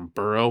we've seen from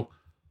Burrow,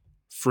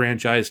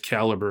 franchise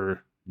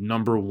caliber,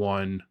 number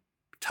 1,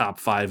 top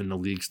 5 in the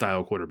league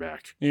style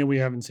quarterback. And we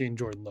haven't seen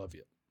Jordan Love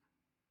yet.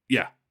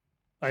 Yeah.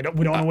 We don't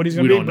know what he's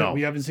going to be, but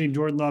we haven't seen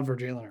Jordan Love or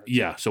Jalen Hurts.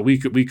 Yeah, so we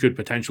could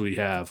potentially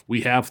have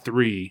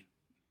 3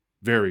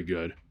 very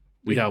good.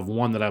 We have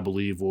 1 that I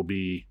believe will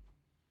be,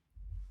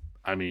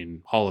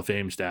 Hall of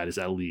Fame status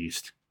at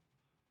least.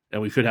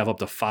 And we could have up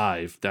to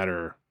 5 that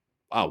are,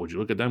 wow, would you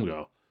look at them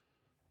go?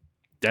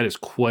 That is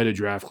quite a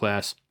draft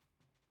class.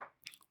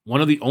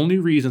 One of the only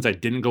reasons I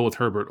didn't go with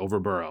Herbert over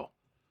Burrow.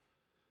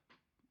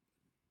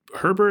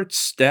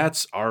 Herbert's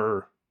stats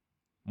are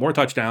more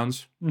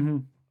touchdowns. Mm-hmm.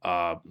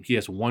 He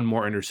has 1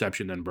 more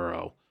interception than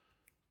Burrow.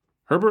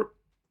 Herbert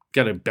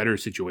got a better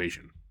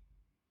situation.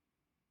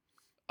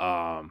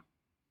 I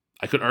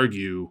could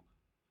argue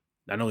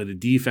not only the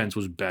defense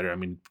was better.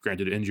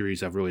 Granted,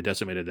 injuries have really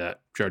decimated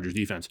that Chargers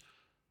defense.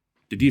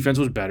 The defense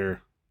was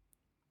better.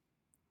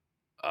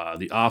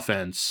 The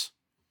offense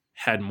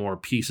had more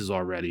pieces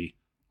already.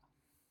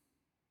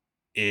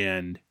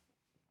 And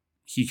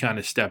he kind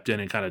of stepped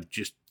in and kind of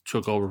just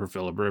took over for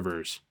Phillip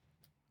Rivers.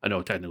 I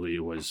know technically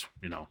it was,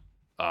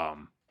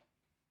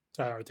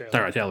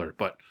 Tyrod Taylor,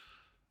 but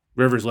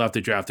Rivers left. They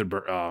drafted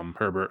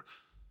Herbert.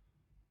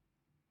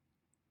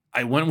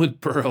 I went with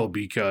Burrow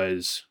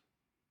because,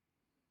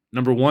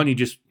 number 1,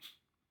 there's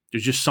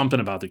just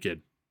something about the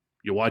kid.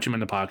 You watch him in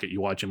the pocket,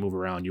 you watch him move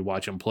around, you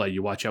watch him play,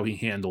 you watch how he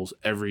handles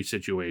every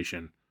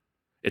situation.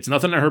 It's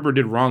nothing that Herbert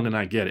did wrong to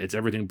not get it. It's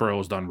everything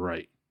Burrow's done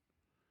right.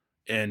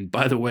 And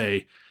by the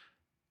way,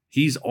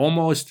 he's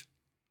almost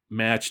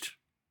matched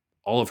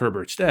all of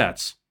Herbert's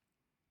stats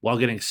while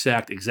getting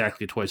sacked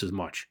exactly twice as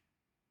much.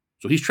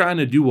 So he's trying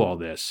to do all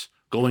this,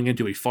 going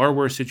into a far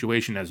worse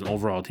situation as an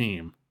overall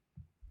team,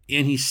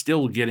 and he's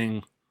still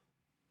getting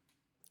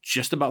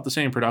just about the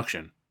same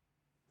production.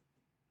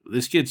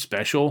 This kid's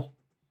special,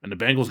 and the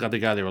Bengals got the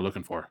guy they were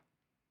looking for.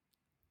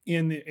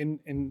 And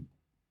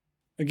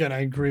again, I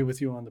agree with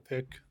you on the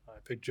pick. I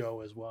picked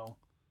Joe as well.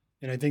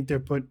 And I think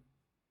they're put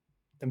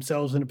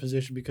themselves in a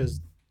position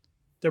because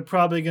they're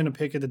probably going to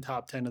pick at the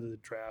top 10 of the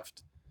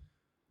draft.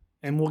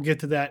 And we'll get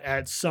to that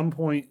at some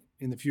point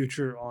in the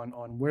future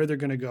on where they're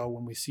going to go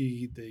when we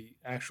see the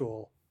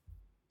actual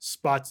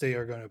spots they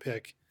are going to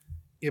pick.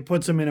 It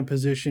puts them in a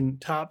position,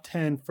 top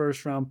 10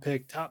 first-round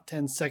pick, top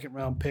 10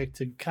 second-round pick,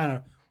 to kind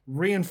of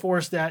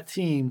reinforce that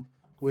team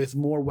with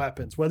more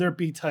weapons, whether it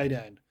be tight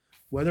end,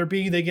 whether it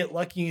be they get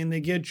lucky and they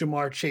get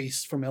Jamar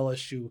Chase from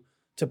LSU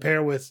to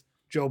pair with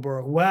Joe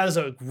Burrow, who has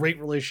a great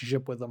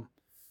relationship with them,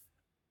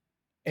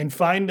 and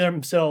find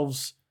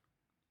themselves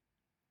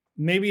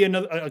maybe a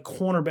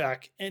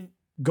cornerback and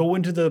go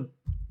into the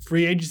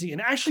free agency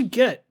and actually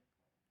get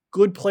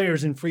good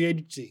players in free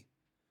agency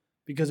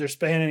because they're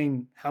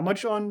spending how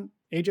much on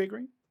AJ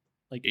Green?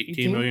 Like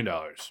 $18 million.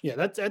 Yeah,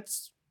 that's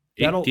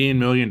 $18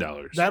 million.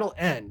 That'll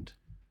end.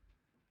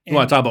 You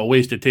want to talk about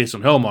wasted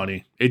Taysom Hill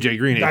money? AJ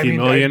Green, $18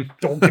 million.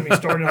 Don't get me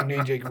started on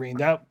AJ Green.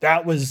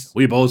 That was.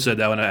 We both said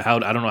that when I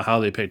don't know how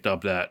they picked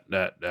up that.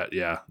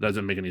 Yeah,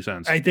 doesn't make any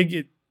sense. I think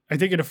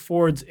it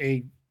affords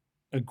a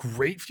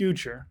great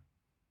future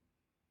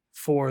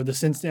for the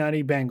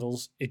Cincinnati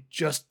Bengals. It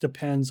just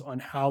depends on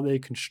how they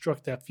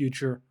construct that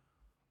future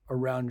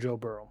around Joe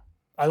Burrow.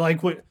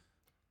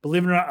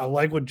 Believe it or not, I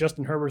like what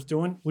Justin Herbert's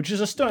doing, which is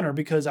a stunner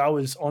because I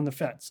was on the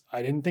fence.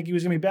 I didn't think he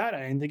was going to be bad.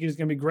 I didn't think he was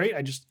going to be great.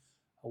 I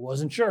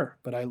wasn't sure,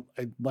 but I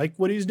like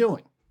what he's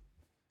doing.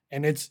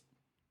 And it's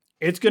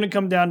going to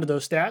come down to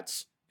those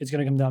stats. It's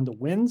going to come down to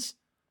wins.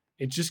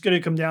 It's just going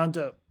to come down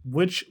to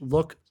which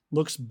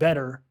looks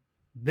better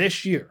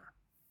this year.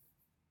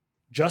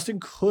 Justin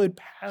could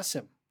pass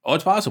him. Oh,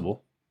 it's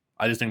possible.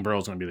 I just think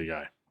Burrow's going to be the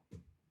guy.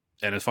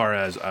 And as far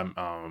as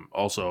I'm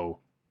also,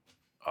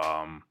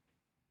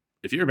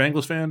 if you're a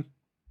Bengals fan,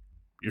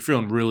 you're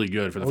feeling really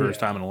good for the first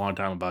time in a long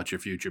time about your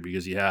future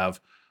because you have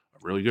a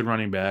really good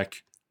running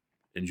back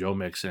in Joe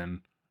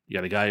Mixon. You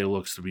got a guy who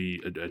looks to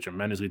be a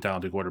tremendously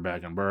talented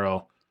quarterback in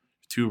Burrow.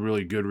 2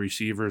 really good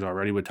receivers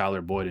already with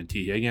Tyler Boyd and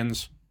T.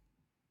 Higgins.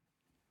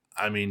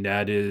 I mean,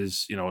 that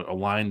is, a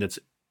line that's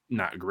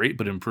not great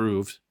but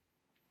improved.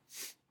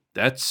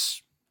 You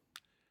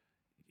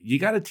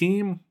got a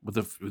team with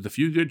a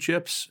few good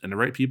chips and the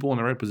right people in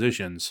the right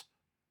positions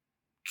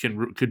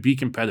could be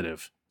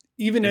competitive.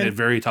 Even in a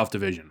very tough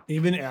division.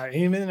 Even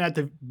at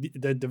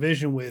the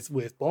division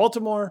with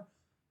Baltimore,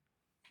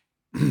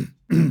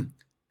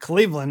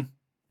 Cleveland.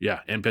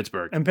 Yeah, and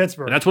Pittsburgh. And that's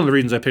one of the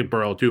reasons I picked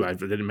Burrow, too. I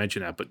didn't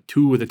mention that. But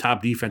 2 of the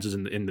top defenses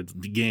in the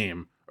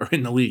game or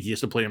in the league. He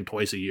has to play them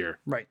twice a year.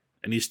 Right.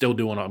 And he's still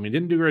doing – he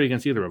didn't do great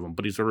against either of them,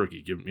 but he's a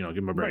rookie. Give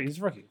him a break. Right, he's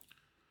a rookie.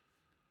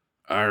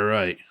 All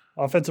right.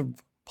 Offensive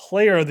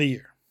Player of the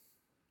Year.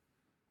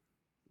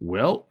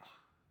 Well,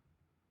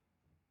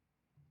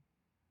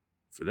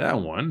 for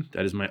that one,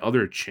 that is my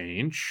other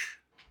change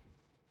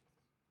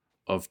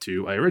of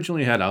 2. I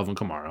originally had Alvin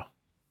Kamara.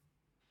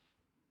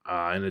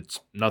 And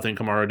it's nothing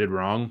Kamara did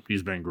wrong.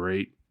 He's been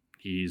great.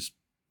 He's,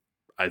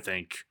 I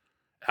think,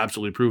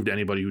 absolutely proved to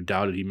anybody who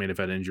doubted he may have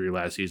had injury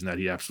last season that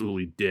he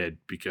absolutely did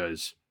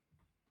because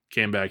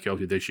came back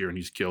healthy this year and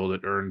he's killed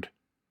it.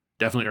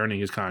 Definitely earning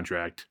his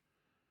contract.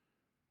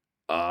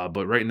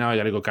 But right now I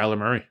got to go Kyler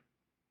Murray.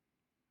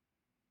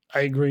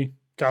 I agree.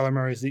 Kyler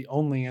Murray is the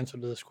only answer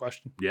to this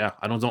question. Yeah,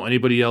 I don't know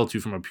anybody else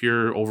who, from a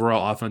pure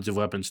overall offensive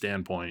weapon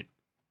standpoint,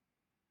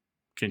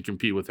 can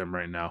compete with him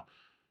right now.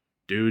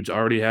 Dude's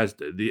already has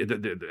the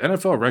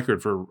NFL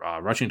record for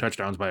rushing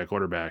touchdowns by a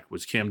quarterback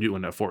was Cam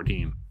Newton at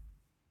 14.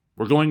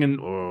 We're going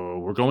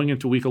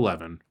into week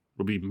 11.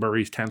 Will be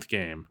Murray's 10th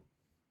game.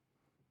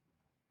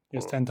 He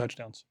has 10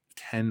 touchdowns.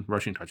 10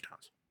 rushing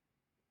touchdowns.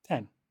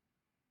 10.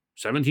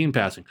 17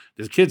 passing.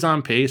 This kid's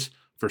on pace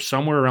for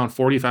somewhere around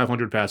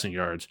 4,500 passing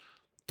yards,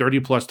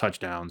 30-plus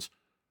touchdowns.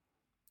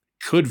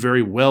 Could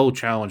very well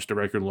challenge the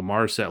record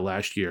Lamar set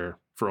last year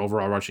for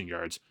overall rushing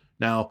yards.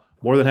 Now,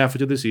 more than halfway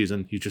through the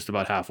season, he's just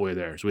about halfway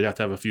there. So we'd have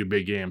to have a few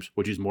big games,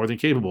 which he's more than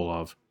capable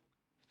of.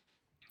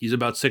 He's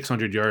about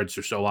 600 yards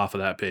or so off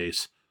of that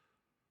pace.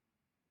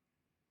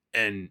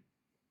 And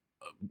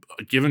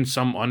given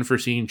some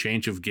unforeseen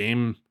change of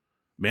game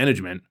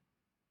management,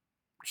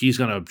 he's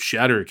going to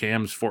shatter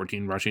Cam's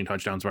 14 rushing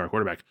touchdowns by our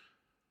quarterback.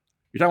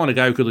 You're talking about a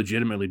guy who could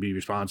legitimately be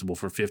responsible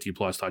for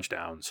 50-plus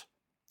touchdowns.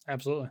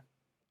 Absolutely.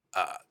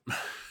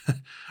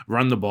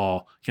 Run the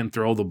ball, can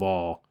throw the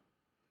ball,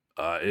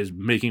 is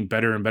making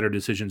better and better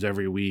decisions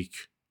every week.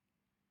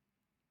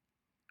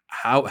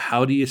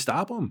 How do you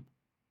stop him?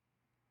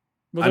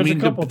 Well, there's a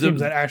couple teams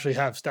that actually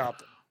have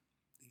stopped him.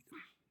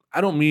 I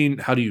don't mean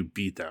how do you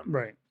beat them.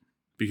 Right.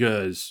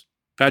 Because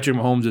Patrick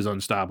Mahomes is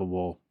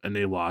unstoppable, and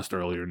they lost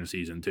earlier in the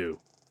season too.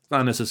 It's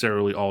not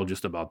necessarily all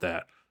just about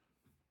that.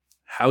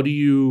 How do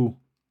you...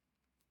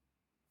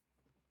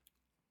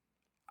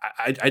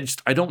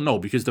 I don't know,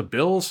 because the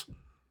Bills,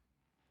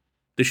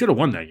 they should have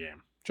won that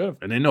game. Should have.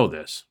 And they know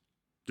this.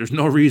 There's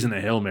no reason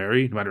a Hail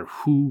Mary, no matter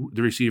who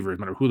the receiver is,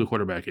 no matter who the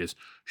quarterback is,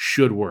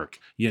 should work.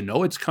 You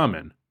know it's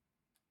coming,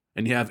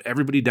 and you have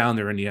everybody down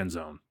there in the end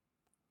zone.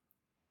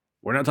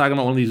 We're not talking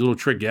about one of these little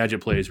trick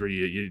gadget plays where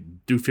you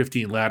do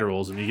 15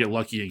 laterals and you get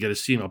lucky and get a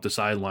seam up the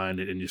sideline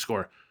and you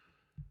score.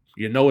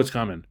 You know it's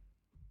coming.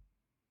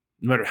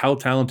 No matter how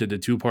talented the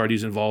 2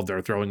 parties involved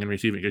are throwing and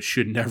receiving, it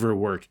should never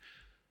work.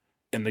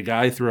 And the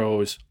guy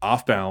throws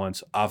off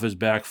balance, off his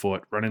back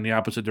foot, running the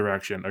opposite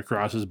direction,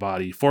 across his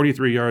body,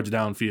 43 yards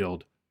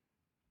downfield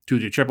to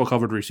the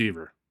triple-covered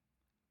receiver.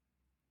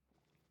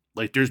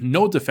 Like, there's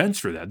no defense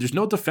for that. There's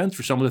no defense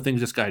for some of the things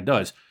this guy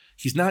does.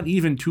 He's not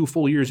even 2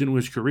 full years into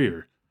his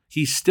career.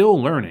 He's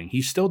still learning.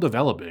 He's still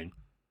developing.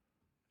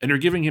 And they're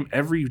giving him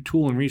every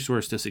tool and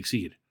resource to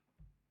succeed.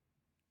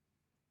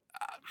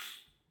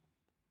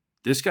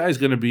 This guy's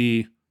going to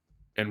be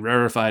in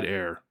rarefied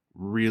air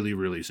really,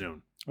 really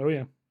soon. Oh,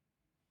 yeah.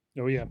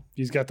 Oh, yeah.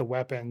 He's got the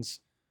weapons.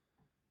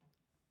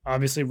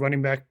 Obviously,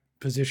 running back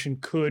position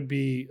could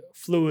be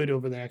fluid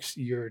over the next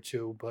year or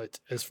two, but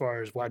as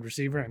far as wide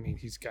receiver, I mean,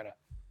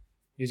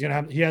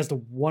 he has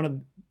one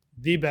of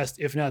the best,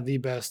 if not the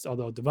best,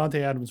 although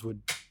Devontae Adams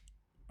would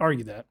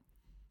argue that.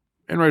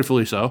 And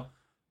rightfully so.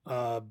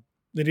 That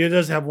he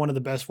does have one of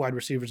the best wide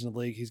receivers in the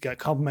league. He's got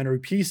complementary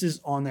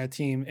pieces on that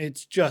team.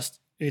 It's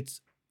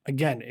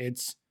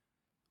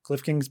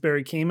Cliff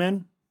Kingsbury came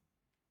in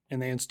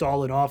and they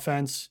installed an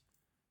offense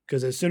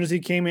because as soon as he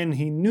came in,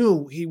 he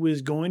knew he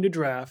was going to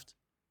draft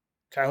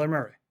Kyler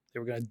Murray. They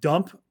were going to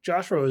dump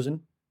Josh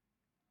Rosen.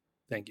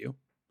 Thank you.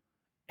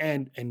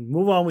 And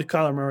move on with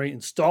Kyler Murray,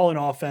 install an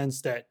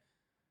offense that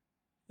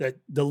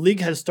the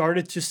league has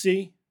started to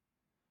see,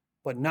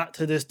 but not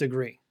to this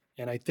degree.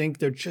 And I think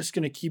they're just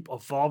going to keep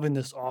evolving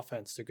this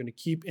offense. They're going to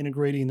keep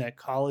integrating that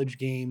college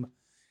game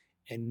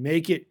and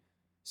make it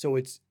so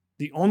it's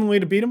the only way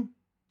to beat them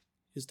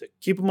is to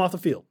keep them off the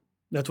field.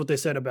 That's what they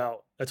say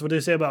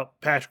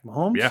about Patrick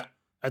Mahomes. Yeah.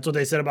 That's what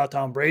they said about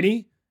Tom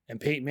Brady and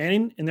Peyton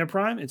Manning in their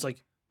prime. It's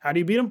like, how do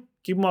you beat them?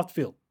 Keep them off the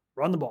field.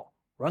 Run the ball.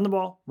 Run the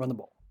ball. Run the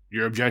ball.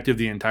 Your objective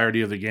the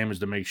entirety of the game is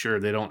to make sure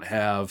they're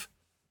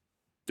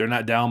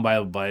not down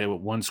by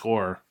one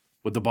score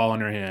with the ball in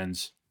their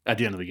hands at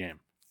the end of the game.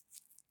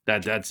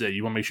 That's it.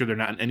 You want to make sure they're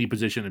not in any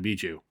position to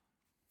beat you.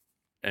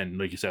 And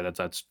like you said,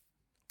 that's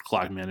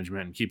clock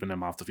management and keeping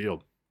them off the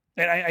field.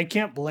 And I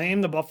can't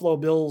blame the Buffalo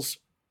Bills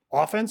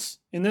offense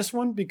in this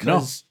one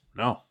because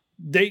No.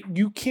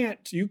 you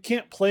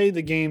can't play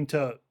the game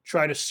to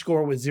try to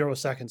score with 0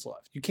 seconds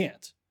left. You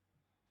can't.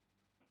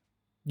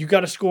 You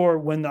got to score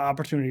when the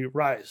opportunity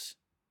arises.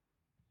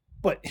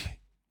 But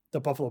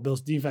the Buffalo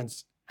Bills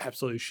defense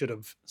absolutely should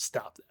have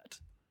stopped that.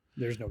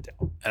 There's no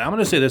doubt. And I'm going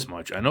to say this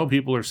much. I know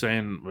people are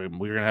saying we're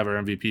going to have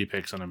our MVP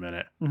picks in a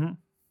minute. Mm-hmm.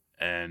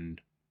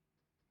 And,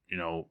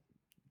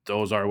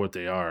 those are what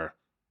they are.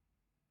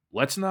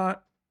 Let's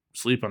not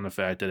sleep on the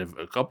fact that if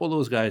a couple of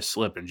those guys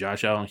slip and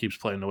Josh Allen keeps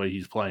playing the way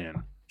he's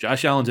playing,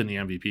 Josh Allen's in the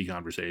MVP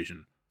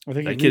conversation. I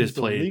think that kid has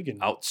played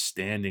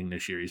outstanding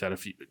this year. He's had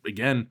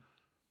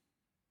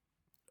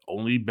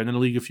only been in the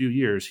league a few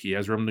years. He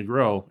has room to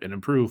grow and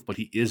improve, but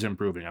he is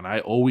improving. And I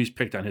always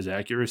picked on his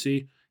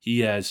accuracy.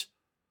 He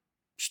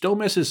still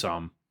misses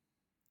some,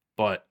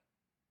 but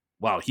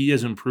wow, he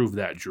has improved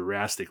that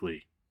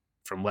drastically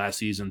from last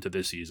season to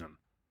this season.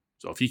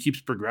 So if he keeps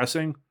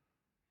progressing,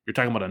 you're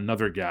talking about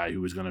another guy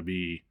who is going to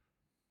be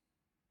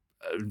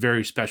a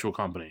very special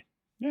company.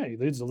 Yeah, he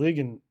leads the league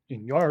in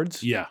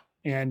yards. Yeah.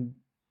 And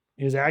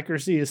his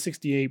accuracy is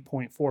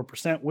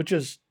 68.4%, which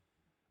is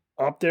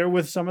up there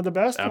with some of the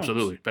best.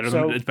 Absolutely.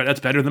 That's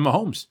better than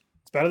Mahomes.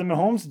 It's better than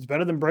Mahomes. It's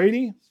better than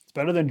Brady. It's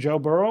better than Joe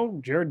Burrow,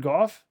 Jared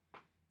Goff.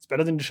 It's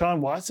better than Deshaun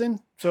Watson.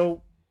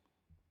 So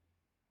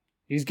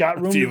he's got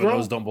room to grow. A few of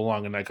those don't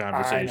belong in that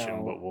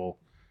conversation,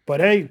 But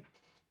hey,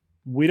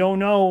 we don't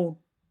know.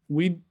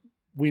 We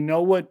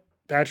know what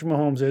Patrick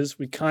Mahomes is.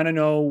 We kind of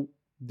know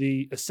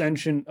the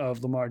ascension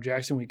of Lamar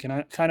Jackson. We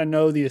can kind of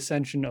know the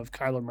ascension of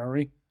Kyler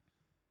Murray.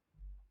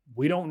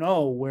 We don't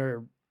know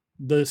where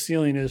the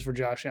ceiling is for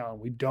Josh Allen.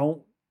 We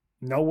don't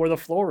know where the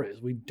floor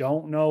is. We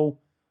don't know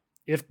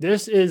if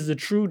this is the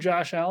true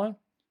Josh Allen.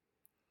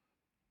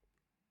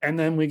 And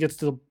then we get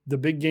to the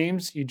big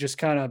games, he just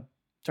kind of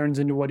turns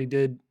into what he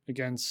did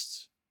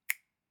against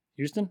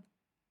Houston.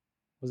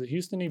 Was it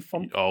Houston he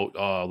fumbled?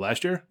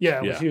 Last year?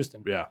 Yeah, it was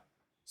Houston. Yeah.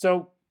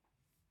 So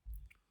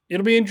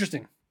it'll be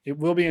interesting. It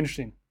will be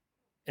interesting.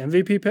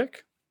 MVP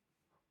pick?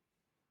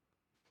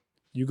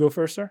 You go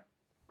first, sir.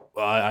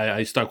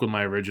 I stuck with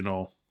my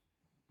original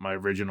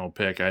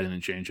pick. I didn't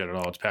change that at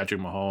all. It's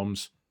Patrick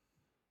Mahomes.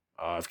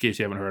 In case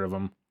you haven't heard of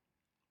him.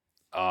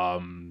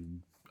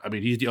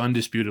 He's the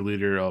undisputed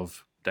leader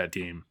of that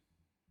team,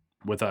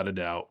 without a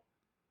doubt.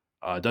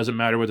 It doesn't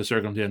matter what the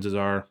circumstances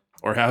are,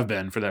 or have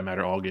been for that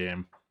matter, all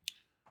game.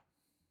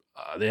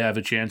 They have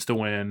a chance to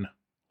win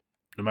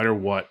no matter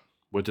what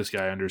with this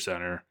guy under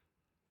center.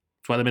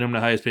 That's why they made him the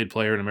highest paid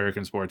player in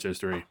American sports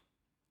history.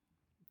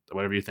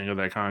 Whatever you think of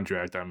that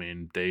contract,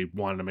 they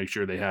wanted to make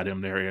sure they had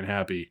him there and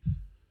happy.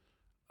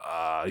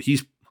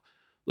 He's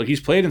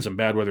played in some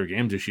bad weather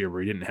games this year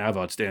where he didn't have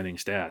outstanding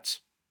stats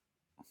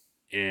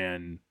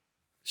and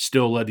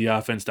still led the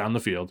offense down the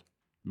field,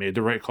 made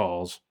the right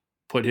calls,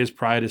 put his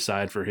pride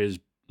aside for his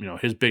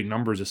big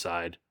numbers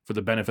aside for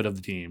the benefit of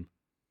the team.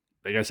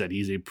 Like I said,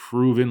 he's a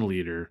proven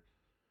leader.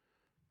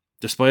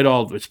 Despite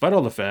all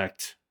the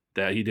fact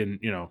that he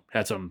didn't,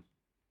 had some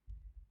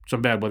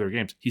bad weather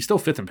games, he's still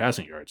fifth in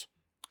passing yards,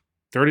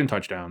 third in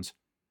touchdowns,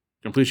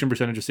 completion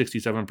percentage of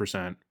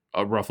 67%,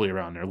 roughly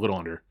around there, a little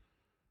under.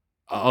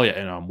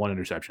 And one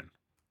interception,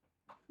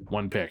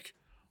 one pick,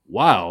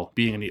 while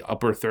being in the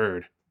upper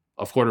third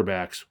of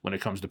quarterbacks when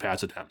it comes to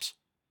pass attempts.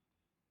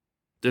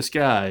 This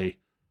guy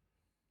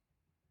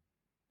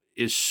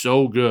is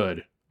so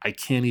good, I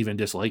can't even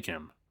dislike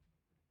him.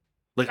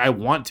 I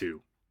want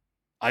to.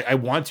 I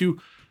want to.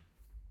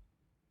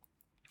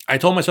 I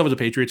told myself as a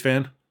Patriots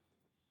fan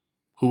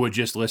who would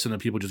just listen to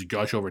people just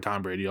gush over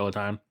Tom Brady all the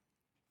time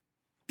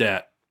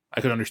that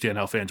I could understand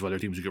how fans of other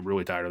teams would get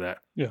really tired of that.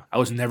 Yeah. I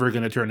was never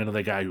going to turn into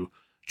the guy who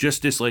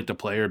just disliked the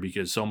player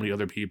because so many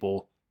other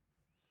people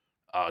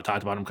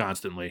talked about him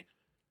constantly.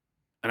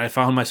 And I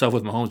found myself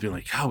with Mahomes being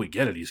like, oh, we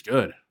get it. He's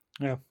good.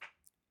 Yeah.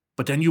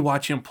 But then you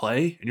watch him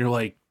play and you're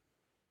like,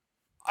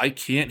 I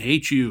can't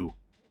hate you.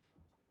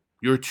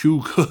 You're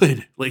too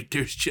good.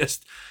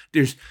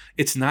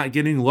 It's not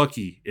getting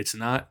lucky. It's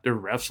not the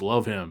refs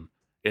love him.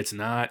 It's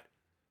not,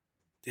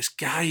 this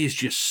guy is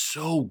just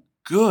so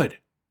good.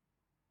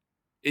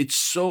 It's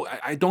so,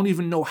 I don't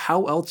even know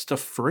how else to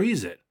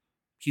phrase it.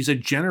 He's a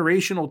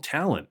generational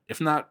talent, if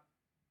not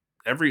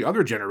every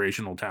other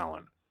generational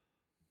talent.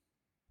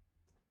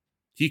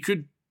 He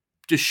could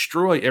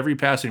destroy every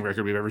passing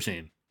record we've ever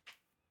seen.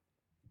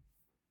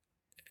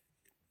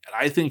 And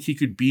I think he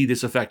could be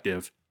this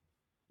effective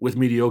with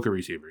mediocre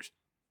receivers.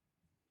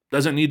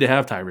 Doesn't need to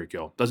have Tyreek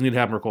Hill. Doesn't need to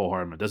have Mecole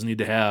Hardman. Doesn't need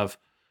to have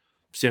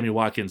Sammy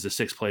Watkins the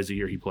 6 plays a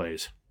year he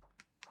plays.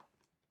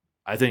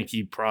 I think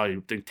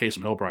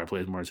Taysom Hill probably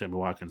plays more than Sammy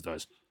Watkins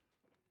does.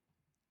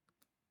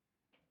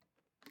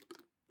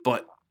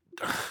 But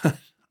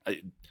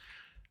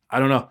I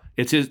don't know.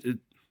 It's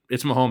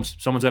Mahomes.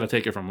 Someone's got to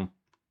take it from him.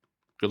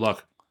 Good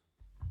luck.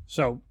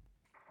 So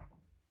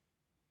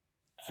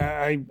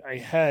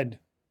I had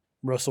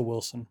Russell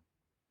Wilson,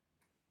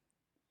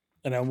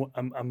 and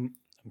I'm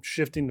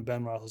shifting to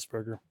Ben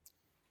Roethlisberger.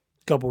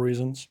 Couple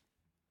reasons.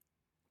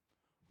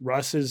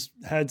 Russ has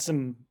had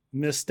some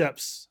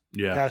missteps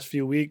the past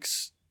few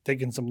weeks,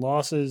 taking some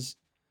losses,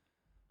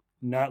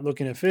 not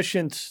looking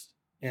efficient,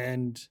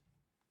 and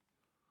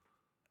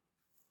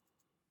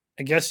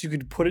I guess you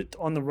could put it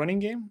on the running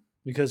game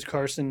because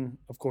Carson,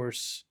 of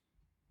course,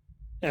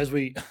 as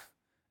we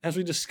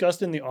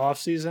discussed in the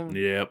offseason,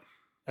 yep,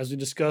 as we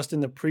discussed in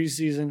the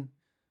preseason,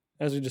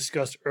 as we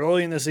discussed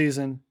early in the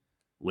season,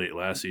 late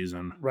last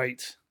season,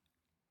 right?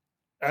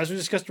 As we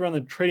discussed around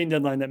the trading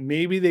deadline, that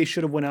maybe they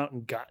should have went out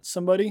and got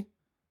somebody.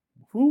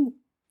 Who?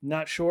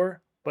 Not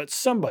sure, but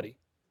somebody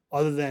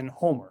other than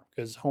Homer,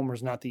 because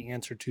Homer's not the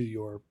answer to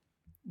your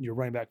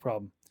running back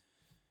problem.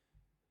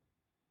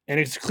 And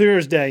it's clear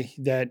as day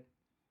that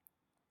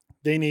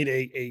they need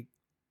a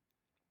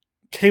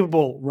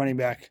capable running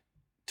back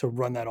to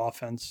run that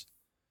offense.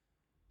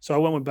 So I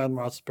went with Ben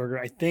Roethlisberger.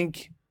 I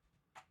think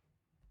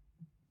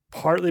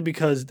partly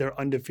because they're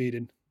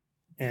undefeated,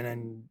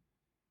 and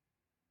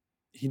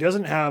he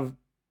doesn't have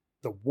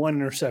the one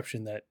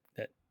interception that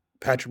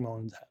Patrick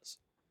Mahomes has.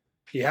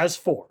 He has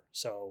 4,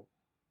 so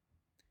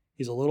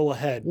he's a little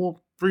ahead.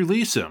 Well,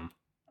 release him.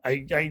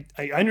 I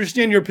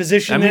understand your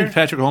position. That means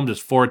Patrick Mahomes is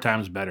 4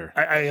 times better.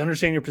 I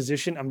understand your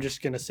position. I'm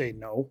just gonna say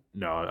no.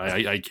 No,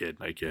 I kid.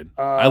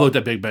 I looked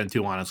at Big Ben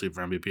too, honestly,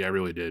 for MVP. I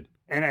really did.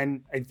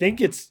 And I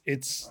think it's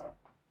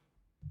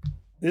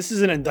this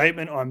is an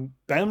indictment on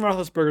Ben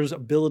Roethlisberger's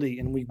ability,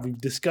 and we've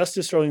discussed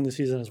this early in the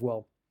season as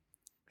well.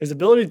 His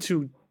ability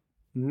to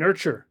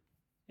nurture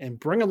and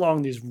bring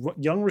along these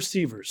young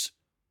receivers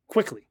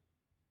quickly.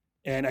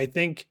 And I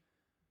think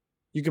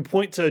you could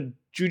point to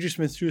Juju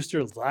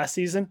Smith-Schuster last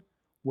season,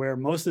 where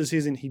most of the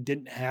season he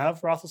didn't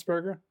have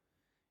Roethlisberger,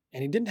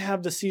 and he didn't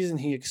have the season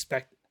he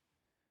expected.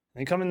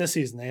 And they come in this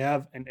season, they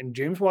have, and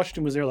James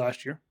Washington was there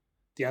last year.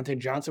 Deontay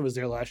Johnson was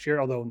there last year,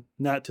 although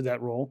not to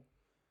that role.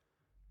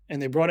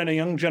 And they brought in a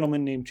young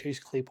gentleman named Chase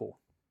Claypool,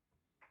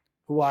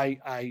 who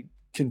I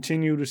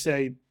continue to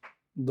say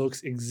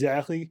looks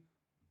exactly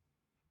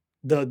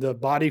the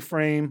body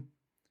frame,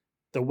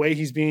 the way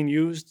he's being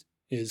used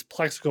is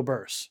Plexico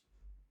Burress.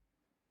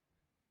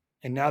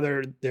 And now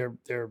they're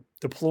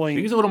deploying.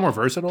 He's a little more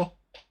versatile.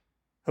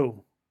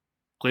 Who?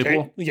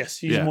 Claypool? Yes,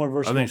 he's more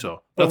versatile. I think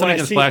so. Nothing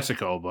against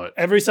Plexico, but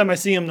every time I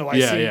see him, though,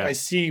 I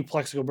see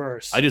Plexico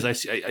Burress. I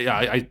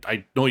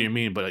know what you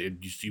mean, but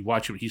you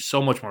watch him; he's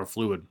so much more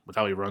fluid with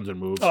how he runs and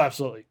moves. Oh,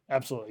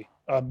 absolutely.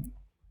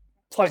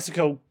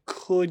 Plexico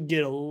could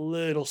get a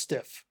little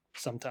stiff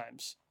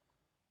sometimes,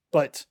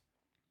 but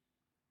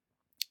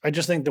I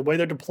just think the way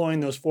they're deploying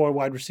those 4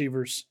 wide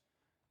receivers,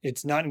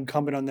 it's not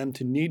incumbent on them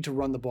to need to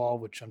run the ball,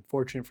 which,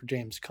 unfortunate for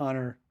James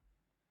Conner,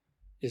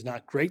 is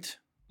not great.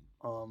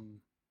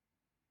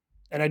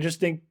 And I just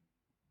think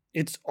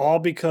it's all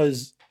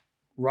because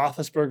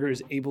Roethlisberger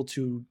is able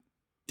to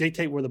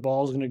dictate where the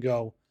ball is going to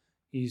go.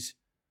 He's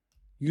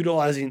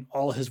utilizing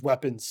all his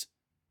weapons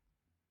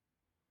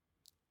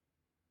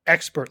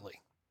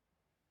expertly.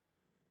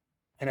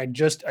 And I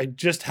just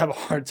have a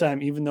hard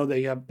time, even though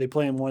they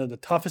play in one of the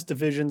toughest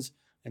divisions,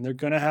 and they're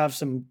going to have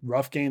some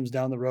rough games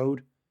down the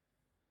road.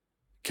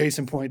 Case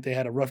in point, they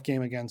had a rough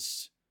game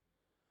against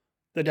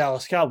the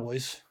Dallas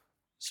Cowboys,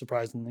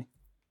 surprisingly.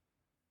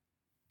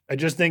 I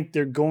just think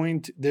they're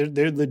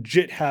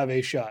legit have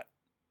a shot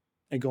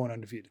at going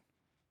undefeated.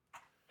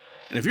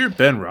 And if you're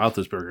Ben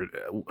Roethlisberger,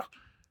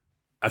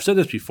 I've said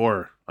this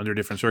before under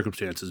different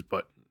circumstances,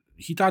 but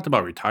he talked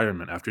about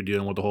retirement after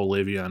dealing with the whole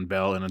Le'Veon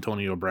Bell and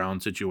Antonio Brown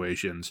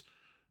situations.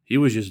 He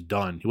was just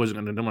done. He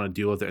didn't want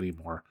to deal with it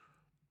anymore.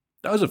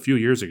 That was a few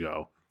years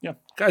ago. Yeah,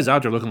 guy's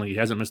out there looking like he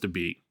hasn't missed a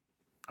beat.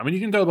 I mean, you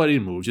can tell by he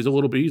moves. He's a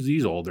little bit.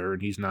 He's older,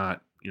 and he's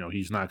not.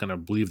 He's not going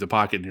to leave the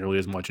pocket nearly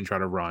as much and try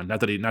to run. Not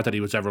that he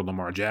was ever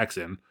Lamar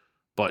Jackson,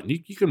 but he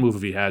can move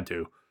if he had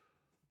to.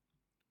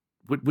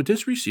 With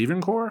this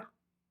receiving core,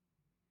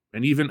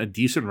 and even a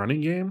decent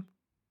running game,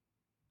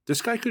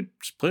 this guy could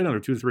play another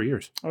 2 to 3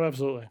 years. Oh,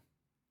 absolutely.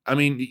 I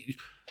mean,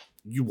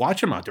 you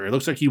watch him out there; it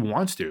looks like he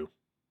wants to.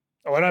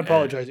 Oh, and I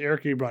apologize.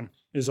 Eric Ebron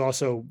is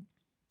also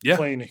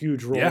playing a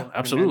huge role. Yeah,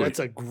 absolutely. That's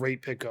a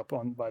great pickup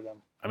by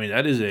them. I mean,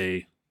 that is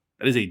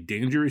a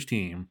dangerous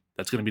team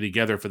that's going to be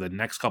together for the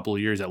next couple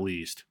of years at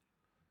least.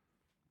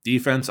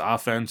 Defense,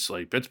 offense,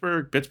 like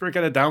Pittsburgh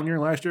had a down year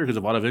last year because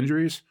of a lot of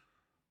injuries.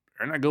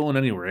 They're not going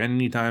anywhere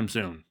anytime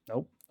soon.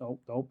 Nope.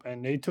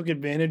 And they took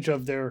advantage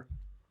of their,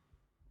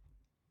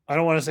 I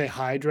don't want to say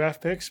high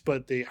draft picks,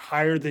 but the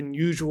higher than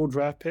usual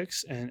draft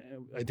picks. And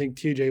I think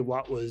TJ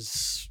Watt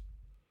was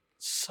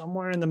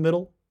somewhere in the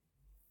middle,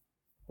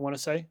 I want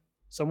to say.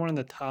 Somewhere in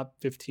the top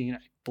 15, I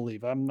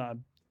believe. I'm not,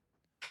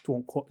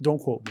 don't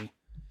quote me.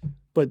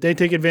 But they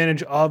take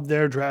advantage of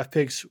their draft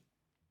picks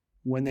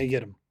when they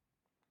get them.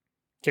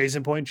 Case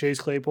in point, Chase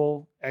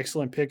Claypool,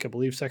 excellent pick, I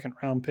believe, second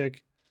round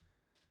pick.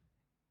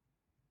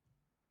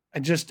 I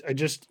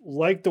just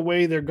like the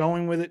way they're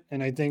going with it,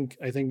 and I think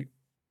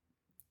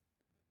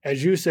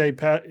as you say,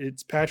 Pat,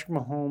 it's Patrick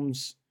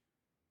Mahomes'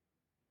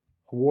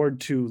 award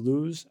to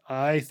lose.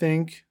 I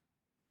think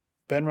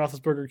Ben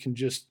Roethlisberger can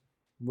just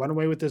run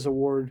away with this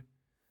award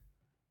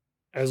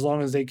as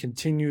long as they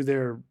continue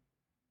their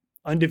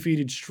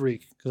undefeated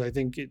streak, because I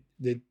think it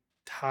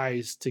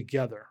ties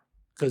together,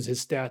 because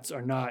his stats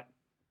are not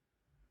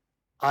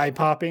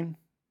eye-popping,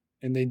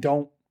 and they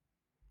don't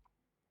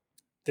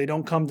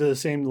come to the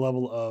same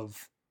level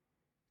of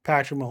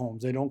Patrick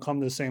Mahomes. They don't come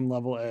to the same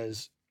level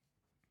as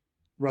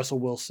Russell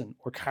Wilson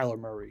or Kyler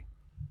Murray.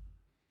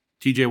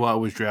 TJ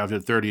Watt was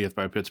drafted 30th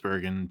by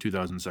Pittsburgh in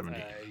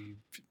 2017. I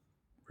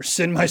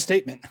rescind my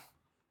statement.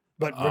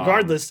 But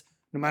regardless,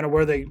 no matter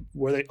where they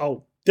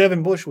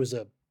Devin Bush was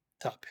a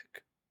top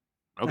pick.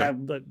 Okay.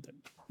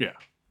 Yeah.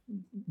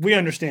 We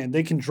understand.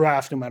 They can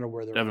draft no matter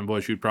where they're Devin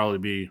Bush would probably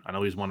be on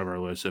at least one of our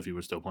lists if he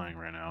was still playing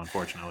right now,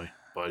 unfortunately.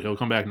 But he'll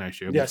come back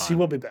next year. Yes, he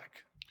will be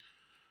back.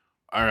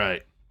 All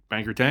right.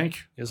 Banker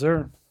Tank? Yes,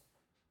 sir.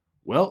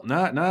 Well,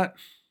 not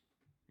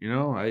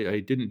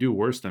I didn't do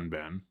worse than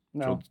Ben.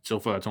 No. So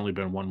far, it's only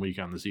been 1 week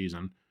on the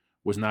season.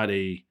 Was not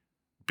a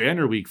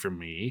banner week for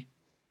me.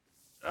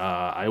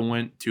 I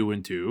went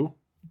 2-2,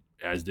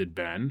 as did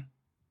Ben,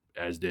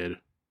 as did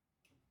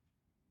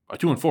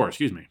 2-4.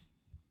 Excuse me.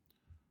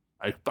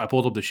 I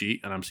pulled up the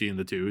sheet and I'm seeing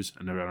the twos,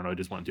 and I don't know. I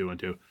just went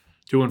 2-2,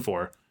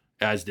 2-4,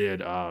 as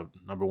did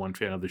number one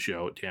fan of the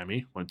show,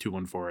 Tammy, went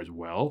 2-4 as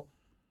well.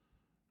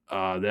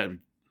 That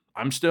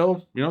I'm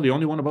still, the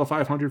only one above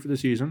 500 for the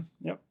season.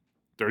 Yep.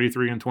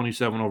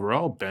 33-27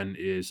 overall. Ben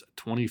is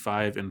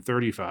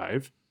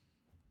 25-35,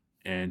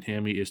 and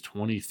Hammy is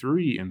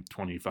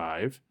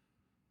 23-25.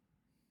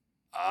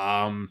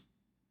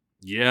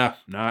 Yeah,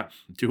 not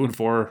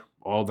 2-4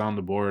 all down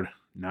the board.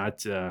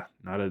 Not a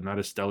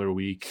stellar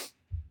week.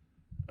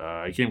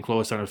 I came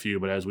close on a few,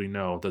 but as we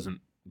know, it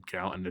doesn't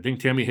count. And I think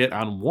Tammy hit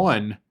on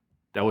one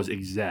that was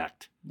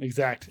exact.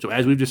 Exact. So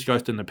as we've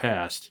discussed in the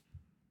past,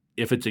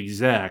 if it's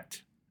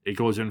exact, it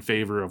goes in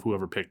favor of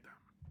whoever picked them.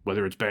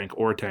 Whether it's bank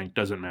or tank,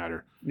 doesn't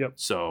matter. Yep.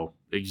 So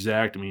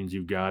exact means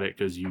you've got it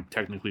because you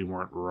technically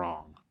weren't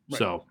wrong. Right.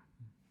 So,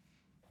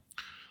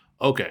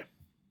 okay.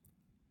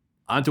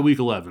 On to week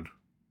 11.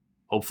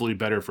 Hopefully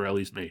better for at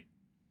least me.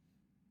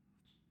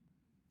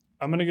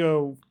 I'm going to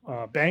go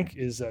bank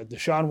is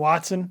Deshaun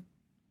Watson,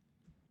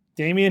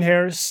 Damian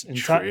Harris, and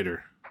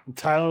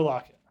Tyler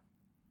Lockett.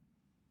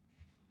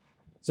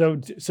 So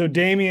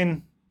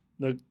Damian,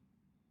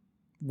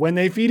 when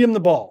they feed him the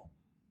ball,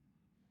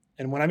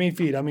 and when I mean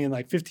feed, I mean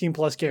like 15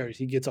 plus carries,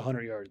 he gets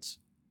 100 yards.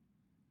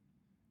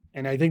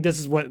 And I think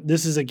this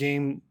is a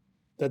game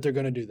that they're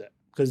going to do that,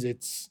 because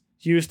it's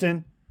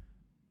Houston.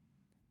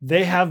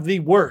 They have the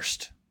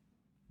worst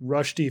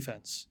rush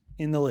defense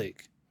in the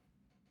league.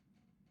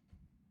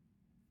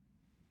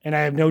 And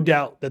I have no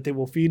doubt that they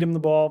will feed him the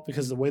ball,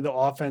 because the way the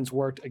offense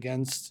worked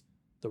against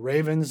the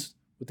Ravens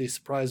with the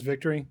surprise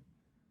victory,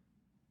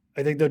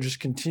 I think they'll just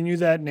continue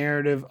that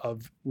narrative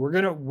of we're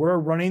a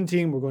running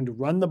team. We're going to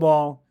run the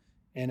ball.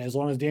 And as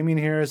long as Damian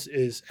Harris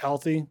is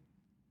healthy,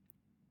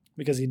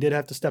 because he did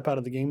have to step out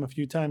of the game a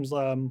few times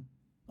on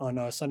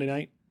Sunday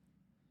night,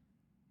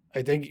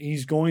 I think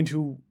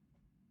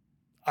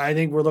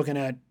we're looking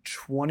at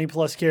 20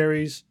 plus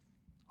carries,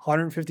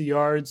 150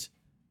 yards,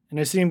 and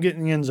I see him get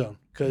in the end zone.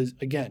 Because,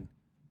 again,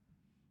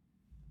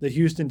 the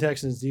Houston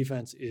Texans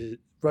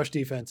rush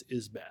defense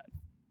is bad.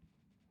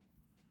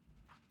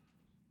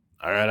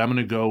 All right, I'm going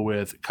to go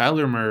with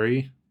Kyler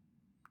Murray,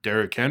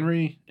 Derrick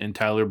Henry, and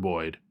Tyler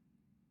Boyd.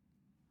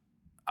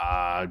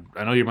 I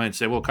know you might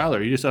say, well,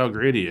 Kyler, you just said how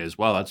great he is.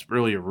 Wow, that's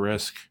really a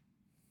risk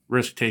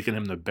taking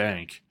him to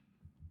bank.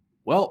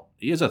 Well,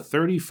 he has a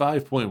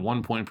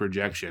 35.1 point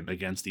projection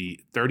against the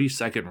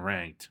 32nd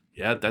ranked.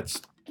 Yeah,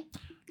 there's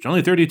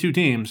only 32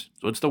 teams,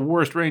 so it's the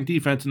worst ranked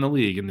defense in the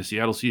league in the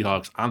Seattle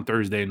Seahawks on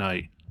Thursday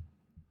night.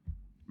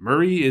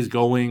 Murray is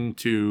going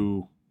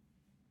to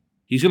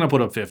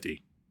put up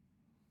 50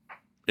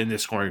 in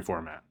this scoring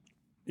format.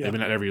 Yeah. Maybe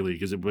not every league,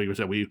 because like we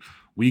said,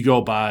 we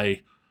go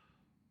by,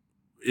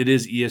 it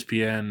is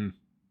ESPN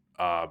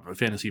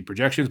fantasy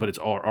projections, but it's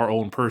our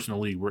own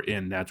personal league we're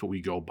in. That's what we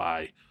go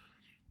by.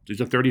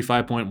 There's a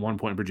 35.1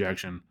 point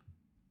projection.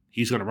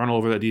 He's going to run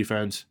over that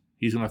defense.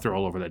 He's going to throw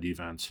all over that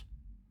defense.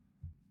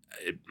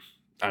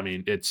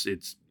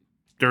 It's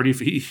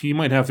 30. He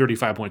might have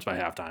 35 points by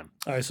halftime.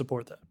 I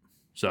support that.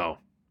 So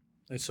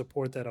I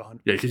support that 100%.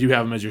 Yeah, because you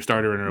have him as your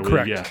starter in our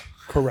Correct. league. Yeah,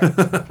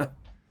 correct.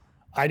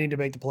 I need to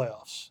make the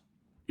playoffs.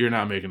 You're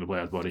not making the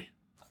playoffs, buddy.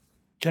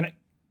 Can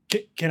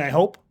I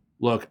hope?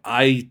 Look,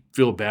 I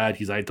feel bad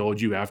because I told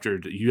you after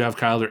you have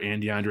Kyler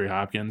and DeAndre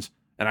Hopkins,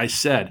 and I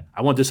said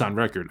I want this on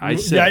record. I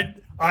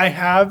said I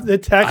have the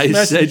text message.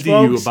 I said to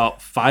folks. you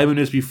about 5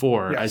 minutes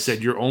before. Yes. I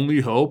said your only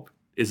hope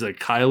is a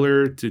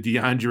Kyler to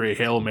DeAndre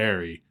Hail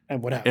Mary.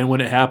 And what happened? And when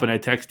it happened, I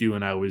texted you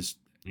and I was,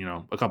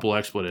 a couple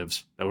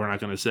expletives that we're not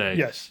going to say.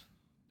 Yes.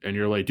 And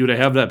you're like, dude, I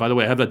have that. By the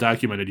way, I have that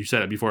documented. You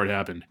said it before it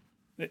happened.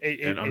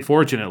 And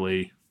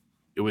unfortunately,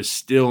 it was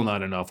still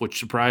not enough, which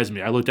surprised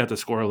me. I looked at the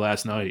score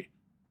last night,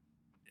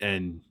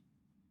 and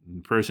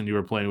the person you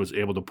were playing was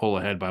able to pull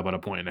ahead by about a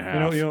point and a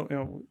half.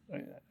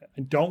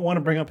 I don't want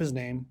to bring up his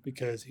name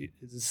because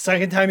it's the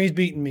second time he's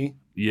beaten me.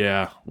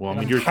 Yeah, well, I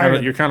mean, I'm you're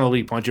tired of kind of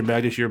elite punching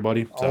bag this year,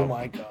 buddy. So. Oh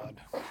my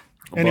god.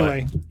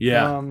 Anyway,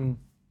 yeah,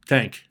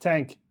 Tank.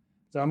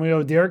 So I'm gonna go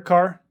with Derek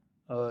Carr,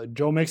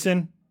 Joe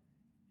Mixon,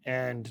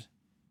 and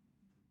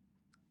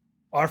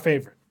our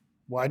favorite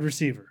wide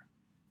receiver,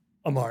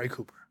 Amari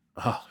Cooper.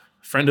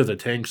 Friend of the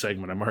Tank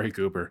segment, Amari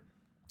Cooper.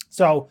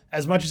 So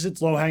as much as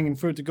it's low hanging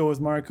fruit to go with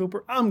Amari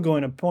Cooper, I'm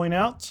going to point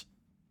out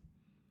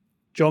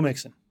Joe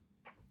Mixon.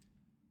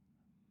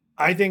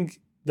 I think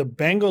the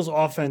Bengals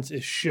offense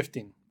is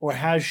shifting or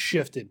has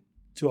shifted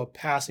to a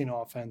passing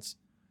offense,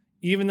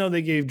 even though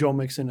they gave Joe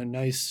Mixon a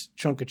nice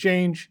chunk of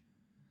change,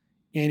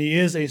 and he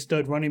is a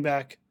stud running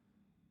back.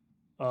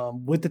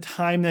 With the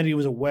time that he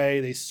was away,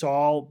 they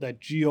saw that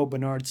Gio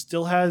Bernard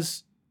still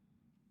has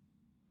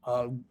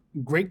a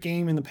great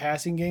game in the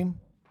passing game,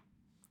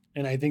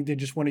 and I think they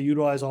just want to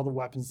utilize all the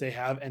weapons they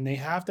have, and they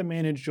have to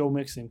manage Joe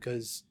Mixon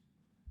because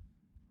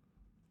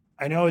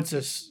I know it's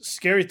a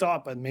scary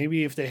thought, but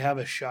maybe if they have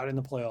a shot in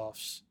the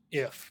playoffs,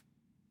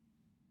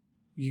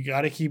 you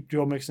got to keep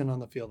Joe Mixon on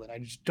the field. And I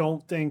just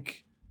don't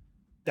think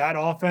that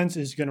offense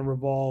is going to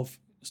revolve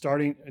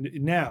starting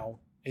now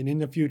and in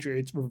the future.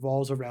 It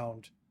revolves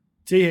around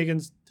T.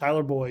 Higgins,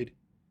 Tyler Boyd,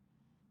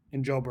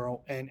 and Joe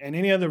Burrow, and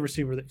any other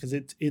receiver because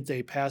it's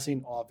a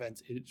passing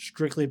offense. It's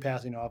strictly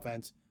passing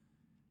offense.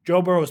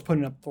 Joe Burrow is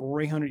putting up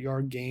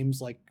 300-yard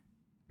games like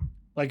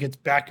it's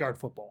backyard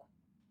football.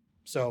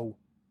 So,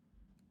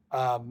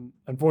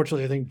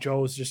 unfortunately, I think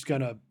Joe's just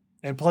gonna.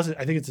 And plus,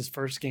 I think it's his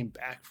first game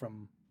back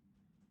from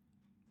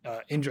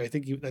injury. I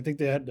think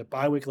they had the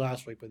bye week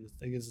last week, but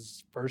I think it's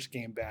his first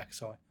game back.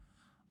 So,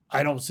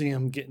 I don't see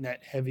him getting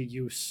that heavy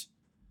use.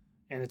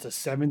 And it's a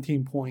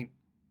 17-point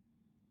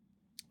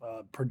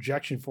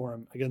projection for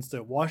him against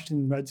the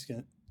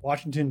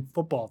Washington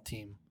football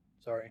team.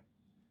 Sorry.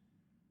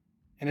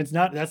 And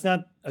that's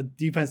not a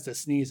defense to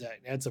sneeze at.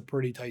 That's a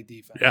pretty tight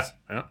defense.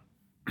 Yeah.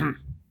 What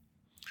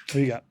do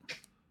you got?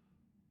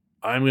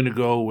 I'm going to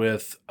go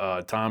with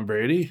Tom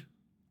Brady,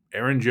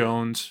 Aaron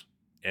Jones,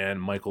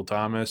 and Michael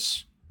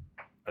Thomas.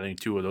 I think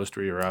two of those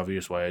three are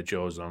obvious why I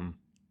chose them.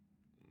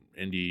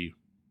 Indy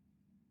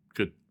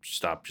could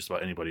stop just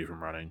about anybody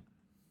from running.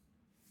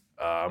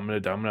 I'm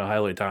gonna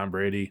highlight Tom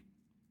Brady.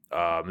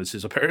 This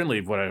is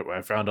apparently what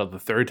I found out the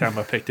third time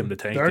I picked him to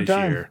tank this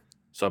year.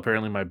 So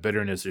apparently my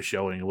bitterness is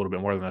showing a little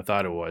bit more than I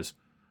thought it was.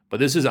 But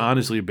this is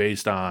honestly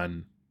based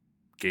on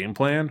game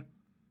plan.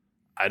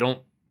 I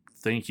don't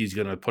think he's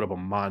going to put up a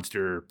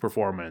monster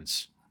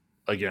performance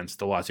against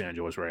the Los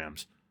Angeles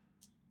Rams.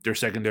 Their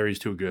secondary is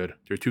too good.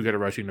 They're too good at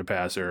rushing the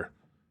passer.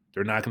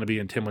 They're not going to be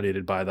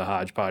intimidated by the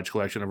hodgepodge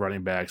collection of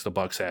running backs the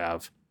Bucs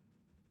have.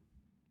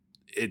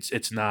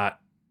 It's not.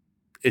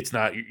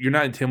 You're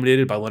not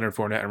intimidated by Leonard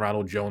Fournette and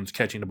Ronald Jones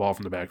catching the ball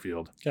from the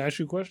backfield. Can I ask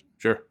you a question?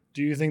 Sure.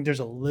 Do you think there's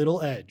a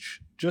little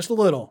edge, just a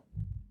little,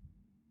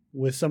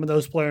 with some of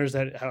those players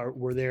that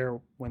were there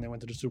when they went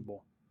to the Super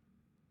Bowl?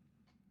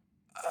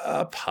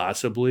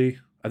 Possibly.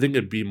 I think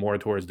it'd be more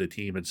towards the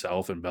team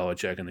itself and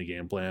Belichick and the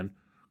game plan.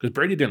 Because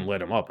Brady didn't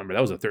let him up. I mean,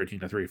 that was a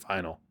 13-3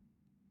 final.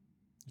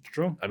 It's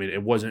true. I mean,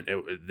 it wasn't.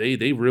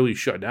 They really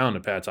shut down the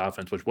Pats'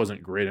 offense, which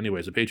wasn't great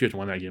anyways. The Patriots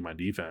won that game on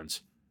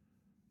defense.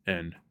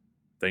 And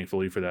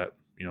thankfully for that,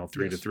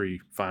 3-3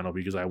 final,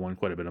 because I won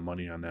quite a bit of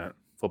money on that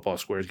Football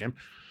Squares game.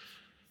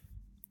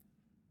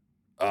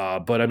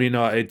 But I mean,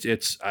 I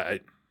just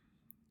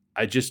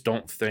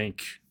don't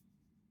think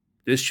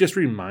this just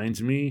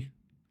reminds me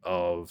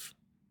of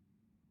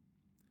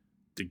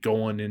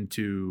going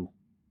into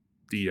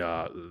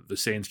the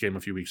Saints game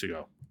a few weeks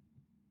ago.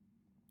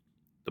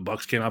 The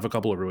Bucs came off a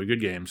couple of really good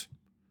games,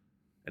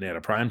 and they had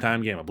a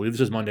primetime game. I believe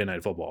this is Monday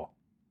Night Football.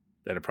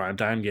 They had a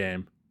primetime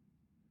game,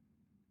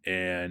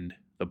 and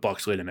the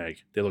Bucs laid an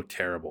egg. They look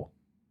terrible.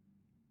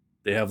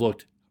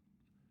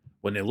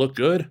 When they look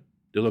good,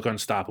 they look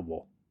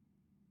unstoppable.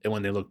 And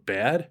when they look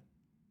bad,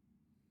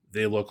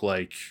 they look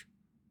like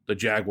the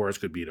Jaguars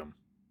could beat them.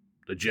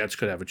 The Jets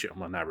could have a chance.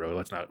 Well, not really.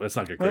 Let's not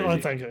get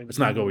crazy. Let's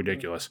not go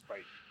ridiculous.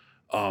 Right.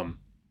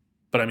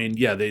 But I mean,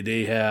 yeah,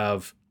 they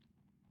have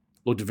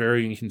looked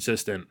very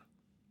inconsistent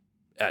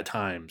at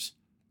times.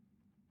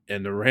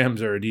 And the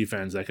Rams are a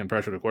defense that can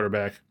pressure the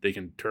quarterback. They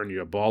can turn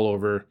your ball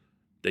over.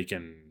 They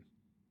can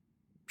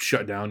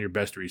shut down your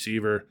best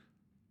receiver.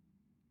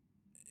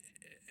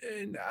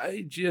 And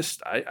I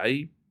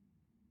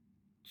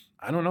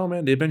don't know,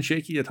 man. They've been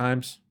shaky at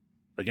times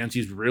against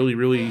these really,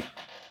 really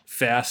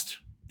fast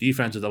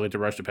defenses that like to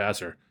rush the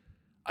passer.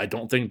 I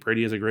don't think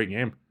Brady has a great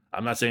game.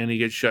 I'm not saying he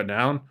gets shut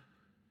down,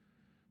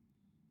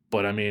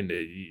 but I mean,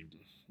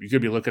 you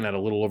could be looking at a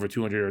little over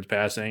 200 yards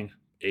passing,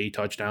 a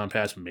touchdown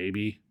pass,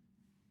 maybe,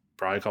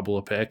 probably a couple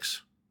of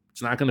picks.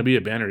 It's not going to be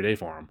a banner day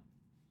for him.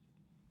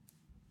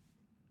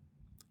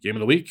 Game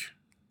of the week?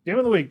 Game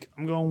of the week.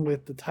 I'm going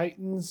with the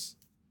Titans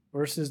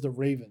versus the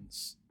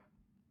Ravens.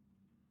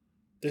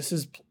 This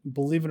is,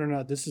 believe it or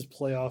not, this is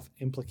playoff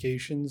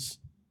implications.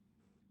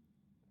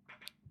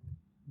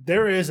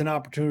 There is an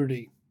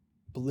opportunity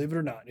believe it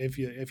or not, if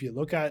you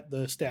look at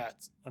the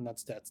stats, not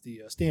stats,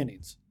 the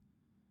standings,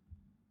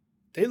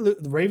 the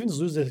Ravens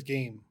lose this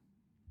game,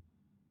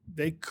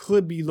 they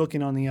could be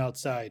looking on the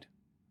outside,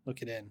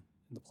 looking in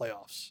the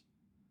playoffs.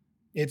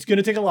 It's going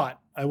to take a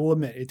lot. I will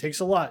admit, it takes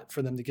a lot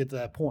for them to get to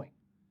that point.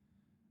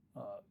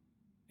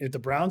 If the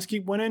Browns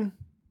keep winning,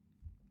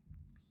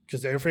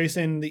 because they're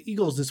facing the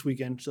Eagles this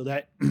weekend, so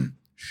that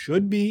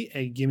should be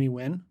a gimme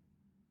win.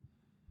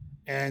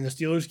 And the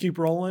Steelers keep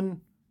rolling,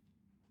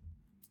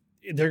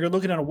 they're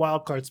looking at a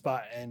wild card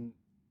spot. And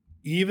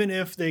even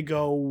if they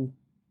go,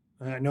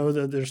 I know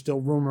that there's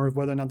still rumor of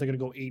whether or not they're going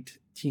to go 8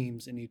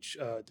 teams in each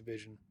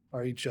division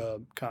or each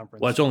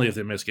conference. Well, it's only if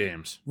they miss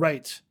games.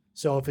 Right.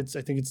 So if it's,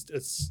 I think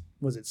it's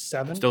was it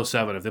 7? Still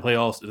 7. If they play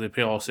all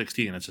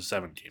 16, it's a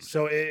 7 team.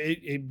 So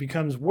it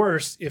becomes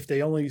worse if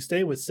they only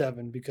stay with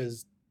 7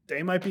 because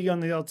they might be on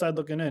the outside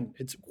looking in.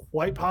 It's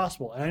quite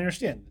possible. And I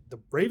understand the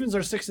Ravens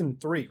are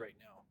 6-3 right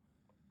now.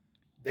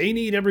 They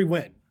need every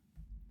win.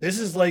 This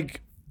is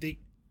like the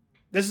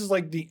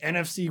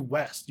NFC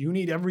West. You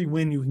need every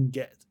win you can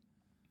get.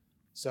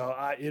 So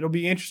it'll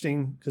be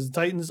interesting because the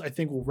Titans, I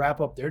think, will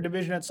wrap up their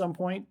division at some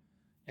point,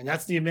 and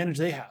that's the advantage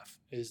they have.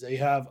 Is they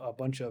have a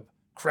bunch of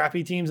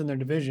crappy teams in their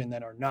division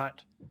that are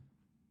not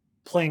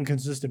playing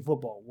consistent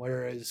football,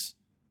 whereas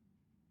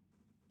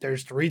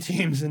there's 3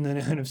 teams in the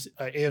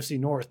AFC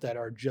North that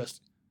are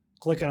just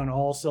clicking on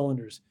all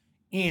cylinders.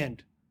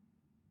 And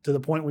to the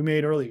point we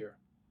made earlier,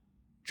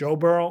 Joe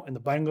Burrow and the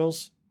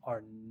Bengals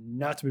are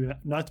not to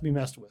be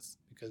messed with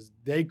because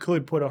they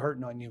could put a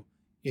hurting on you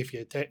if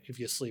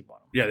you sleep on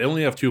them. Yeah, they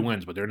only have 2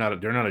 wins, but they're not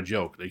a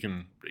joke. They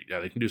can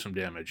do some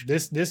damage.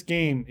 This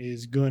game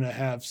is gonna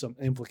have some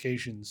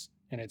implications,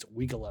 and it's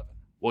week 11.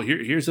 Well,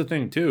 here's the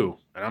thing too,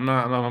 and I'm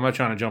not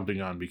trying to jump the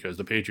gun because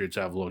the Patriots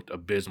have looked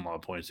abysmal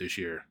at points this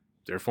year.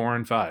 They're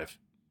 4-5.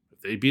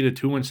 If they beat a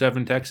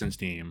 2-7 Texans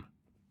team,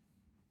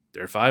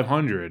 they're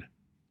 500.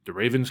 The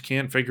Ravens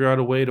can't figure out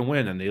a way to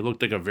win, and they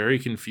looked like a very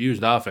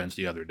confused offense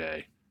the other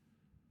day.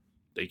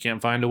 They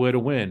can't find a way to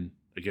win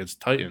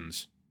against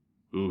Titans,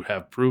 who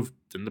have proved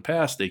in the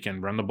past they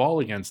can run the ball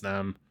against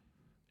them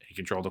and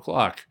control the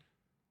clock.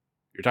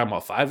 You're talking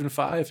about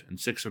 5-5 and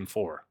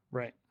 6-4.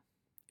 Right.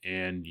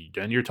 And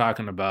then you're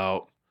talking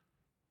about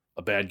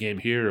a bad game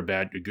here,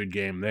 a good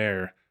game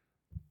there.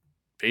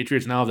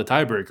 Patriots now have the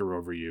tiebreaker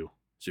over you.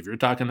 So if you're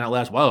talking that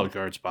last wild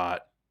card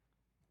spot,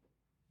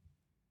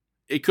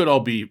 this could all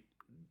be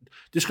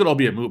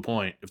a moot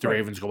point if the Right.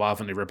 Ravens go off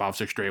and they rip off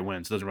 6 straight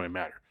wins. It doesn't really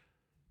matter.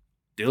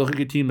 They look like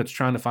a team that's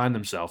trying to find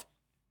themselves.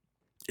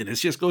 And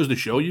this just goes to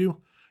show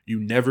you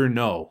never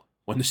know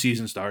when the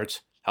season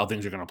starts how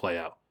things are going to play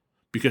out.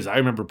 Because I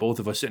remember both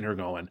of us sitting here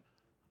going,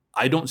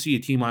 I don't see a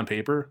team on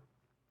paper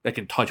that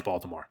can touch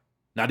Baltimore.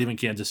 Not even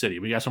Kansas City.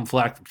 We got some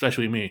flack,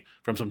 especially me,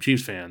 from some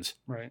Chiefs fans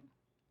Right.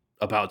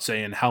 about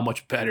saying how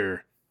much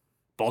better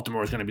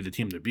Baltimore is going to be the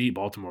team to beat.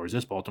 Baltimore is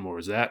this, Baltimore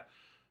is that.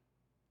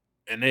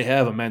 And they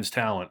have immense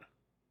talent.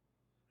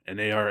 And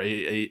they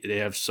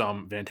have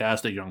some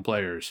fantastic young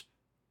players.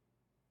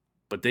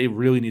 But they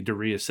really need to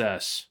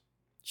reassess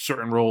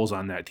certain roles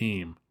on that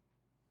team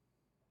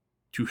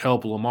to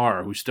help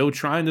Lamar, who's still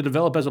trying to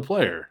develop as a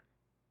player,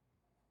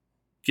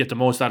 get the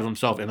most out of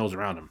himself and those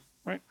around him.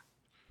 Right.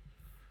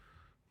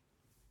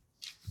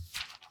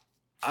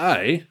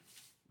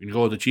 We can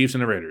go with the Chiefs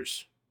and the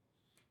Raiders.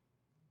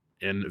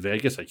 In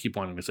Vegas, I keep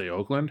wanting to say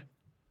Oakland.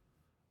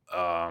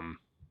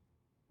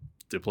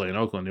 They play in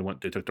Oakland.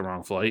 They took the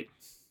wrong flight.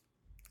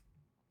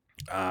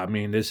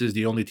 This is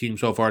the only team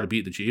so far to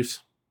beat the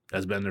Chiefs.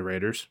 Has been the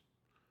Raiders.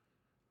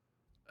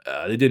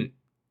 They didn't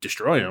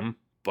destroy them,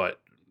 but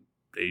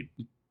they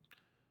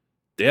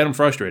had them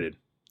frustrated.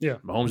 Yeah.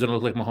 Mahomes didn't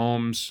look like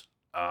Mahomes.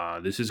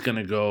 This is going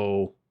to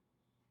go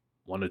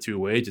one of 2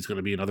 ways. It's going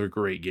to be another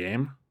great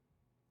game,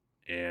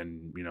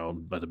 and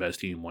let the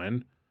best team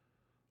win,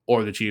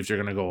 or the Chiefs are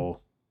going to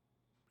go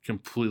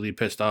completely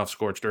pissed off,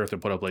 scorched earth,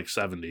 and put up like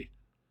 70.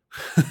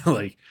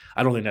 I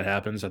don't think that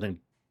happens. I think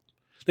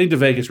the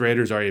Vegas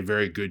Raiders are a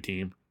very good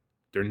team.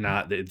 They're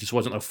not. It just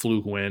wasn't a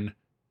fluke win.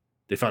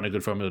 They found a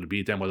good formula to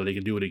beat them. Whether they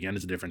can do it again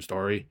is a different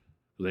story.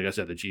 Like I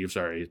said, the Chiefs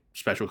are a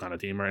special kind of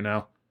team right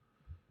now.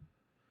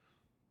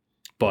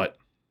 But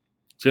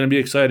it's going to be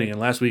exciting. And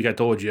last week I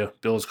told you,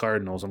 Bills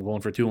Cardinals. I'm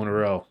going for 2 in a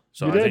row.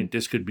 So I think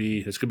this could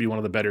be one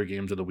of the better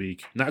games of the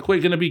week. Not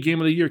quite going to be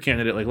game of the year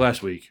candidate like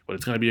last week, but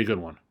it's going to be a good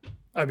one.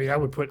 I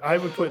would put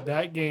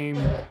that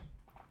game.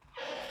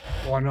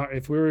 Well, not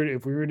if we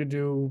were to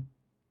do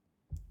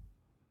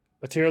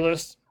a tier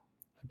list,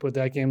 I'd put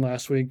that game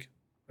last week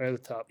right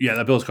at the top. Yeah,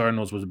 that Bills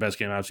Cardinals was the best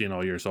game I've seen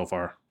all year so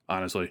far,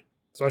 honestly.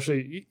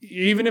 Especially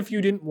even if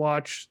you didn't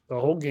watch the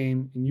whole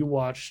game and you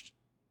watched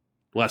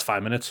the last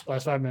 5 minutes,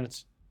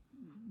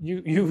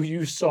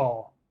 you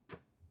saw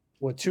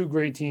what 2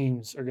 great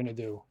teams are going to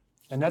do,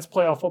 and that's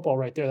playoff football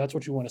right there. That's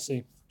what you want to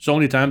see. So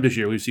many times this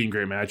year we've seen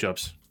great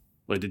matchups,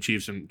 like the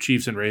Chiefs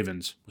and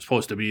Ravens was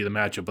supposed to be the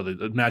matchup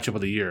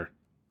of the year,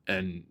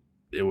 and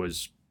it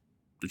was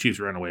the Chiefs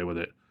ran away with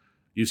it.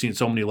 You've seen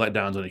so many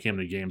letdowns when it came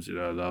to games.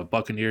 The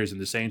Buccaneers and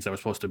the Saints that were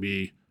supposed to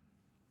be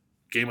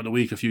game of the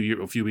week a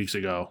few weeks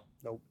ago.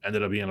 Nope.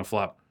 Ended up being a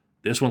flop.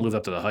 This one lived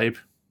up to the hype.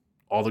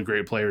 All the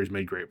great players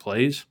made great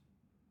plays.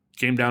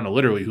 Came down to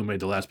literally who made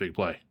the last big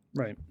play.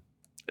 Right.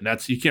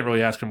 And you can't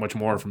really ask for much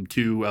more from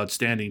two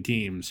outstanding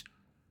teams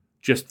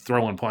just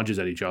throwing punches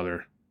at each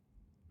other.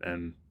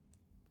 And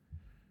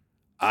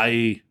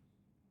I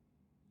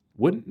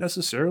wouldn't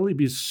necessarily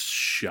be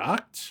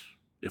shocked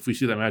if we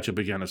see that matchup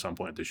again at some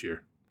point this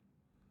year.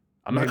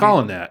 I'm not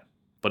calling that,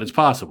 but it's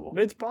possible.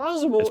 It's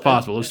possible. It's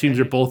possible. Those teams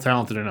are both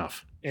talented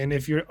enough. And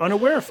if you're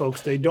unaware,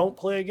 folks, they don't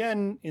play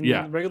again in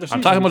the regular season.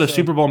 I'm talking about a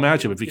Super Bowl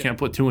matchup if you can't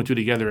put 2 and 2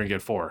 together and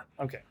get 4.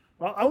 Okay.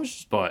 Well, I was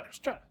just trying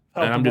to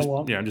and I'm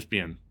help I'm just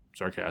being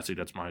sarcastic.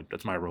 That's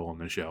my role on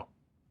this show.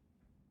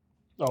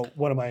 Oh,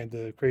 what am I,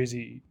 the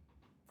crazy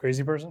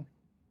person?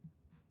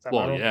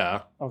 Well,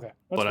 yeah. Okay.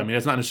 But I mean,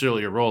 it's not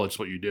necessarily your role. It's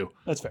what you do.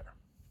 That's fair.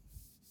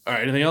 All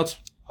right. Anything else?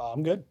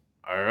 I'm good.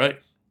 All right.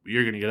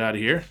 You're going to get out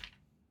of here.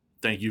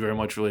 Thank you very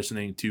much for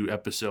listening to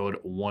episode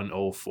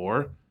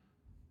 104.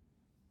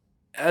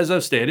 As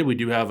I've stated, we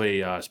do have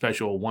a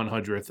special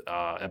 100th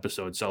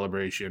episode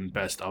celebration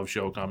best of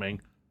show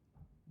coming.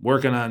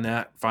 Working on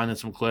that, finding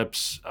some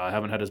clips. I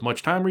haven't had as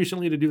much time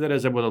recently to do that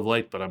as I would have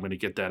liked, but I'm going to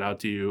get that out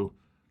to you.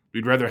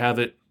 We'd rather have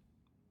it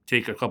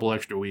take a couple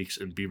extra weeks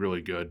and be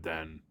really good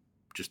than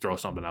just throw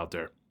something out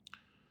there.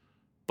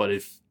 But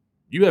if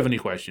you have any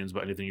questions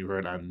about anything you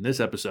heard on this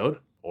episode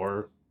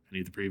or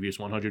any of the previous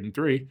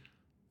 103,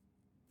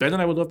 Ben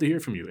and I would love to hear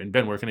from you. And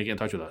Ben, where can I get in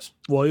touch with us?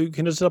 Well, you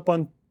can hit us up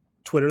on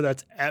Twitter.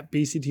 That's at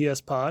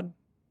BCTS Pod.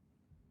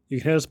 You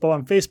can hit us up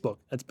on Facebook.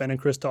 That's Ben and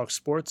Chris Talk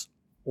Sports.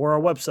 Or our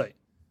website,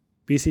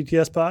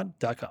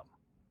 bctspod.com.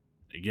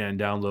 Again,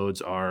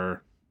 downloads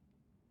are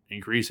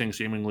increasing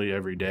seemingly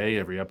every day,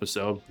 every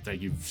episode.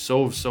 Thank you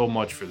so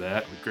much for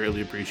that. We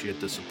greatly appreciate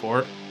the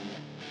support.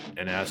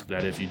 And ask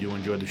that if you do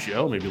enjoy the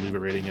show, maybe leave a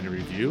rating and a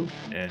review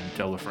and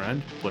tell a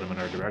friend, put them in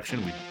our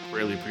direction. We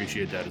greatly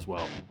appreciate that as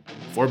well.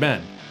 For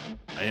Ben,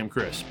 I am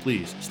Chris.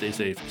 Please stay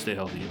safe, stay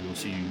healthy, and we'll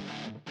see you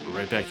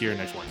right back here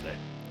next Wednesday.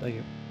 Thank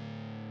you.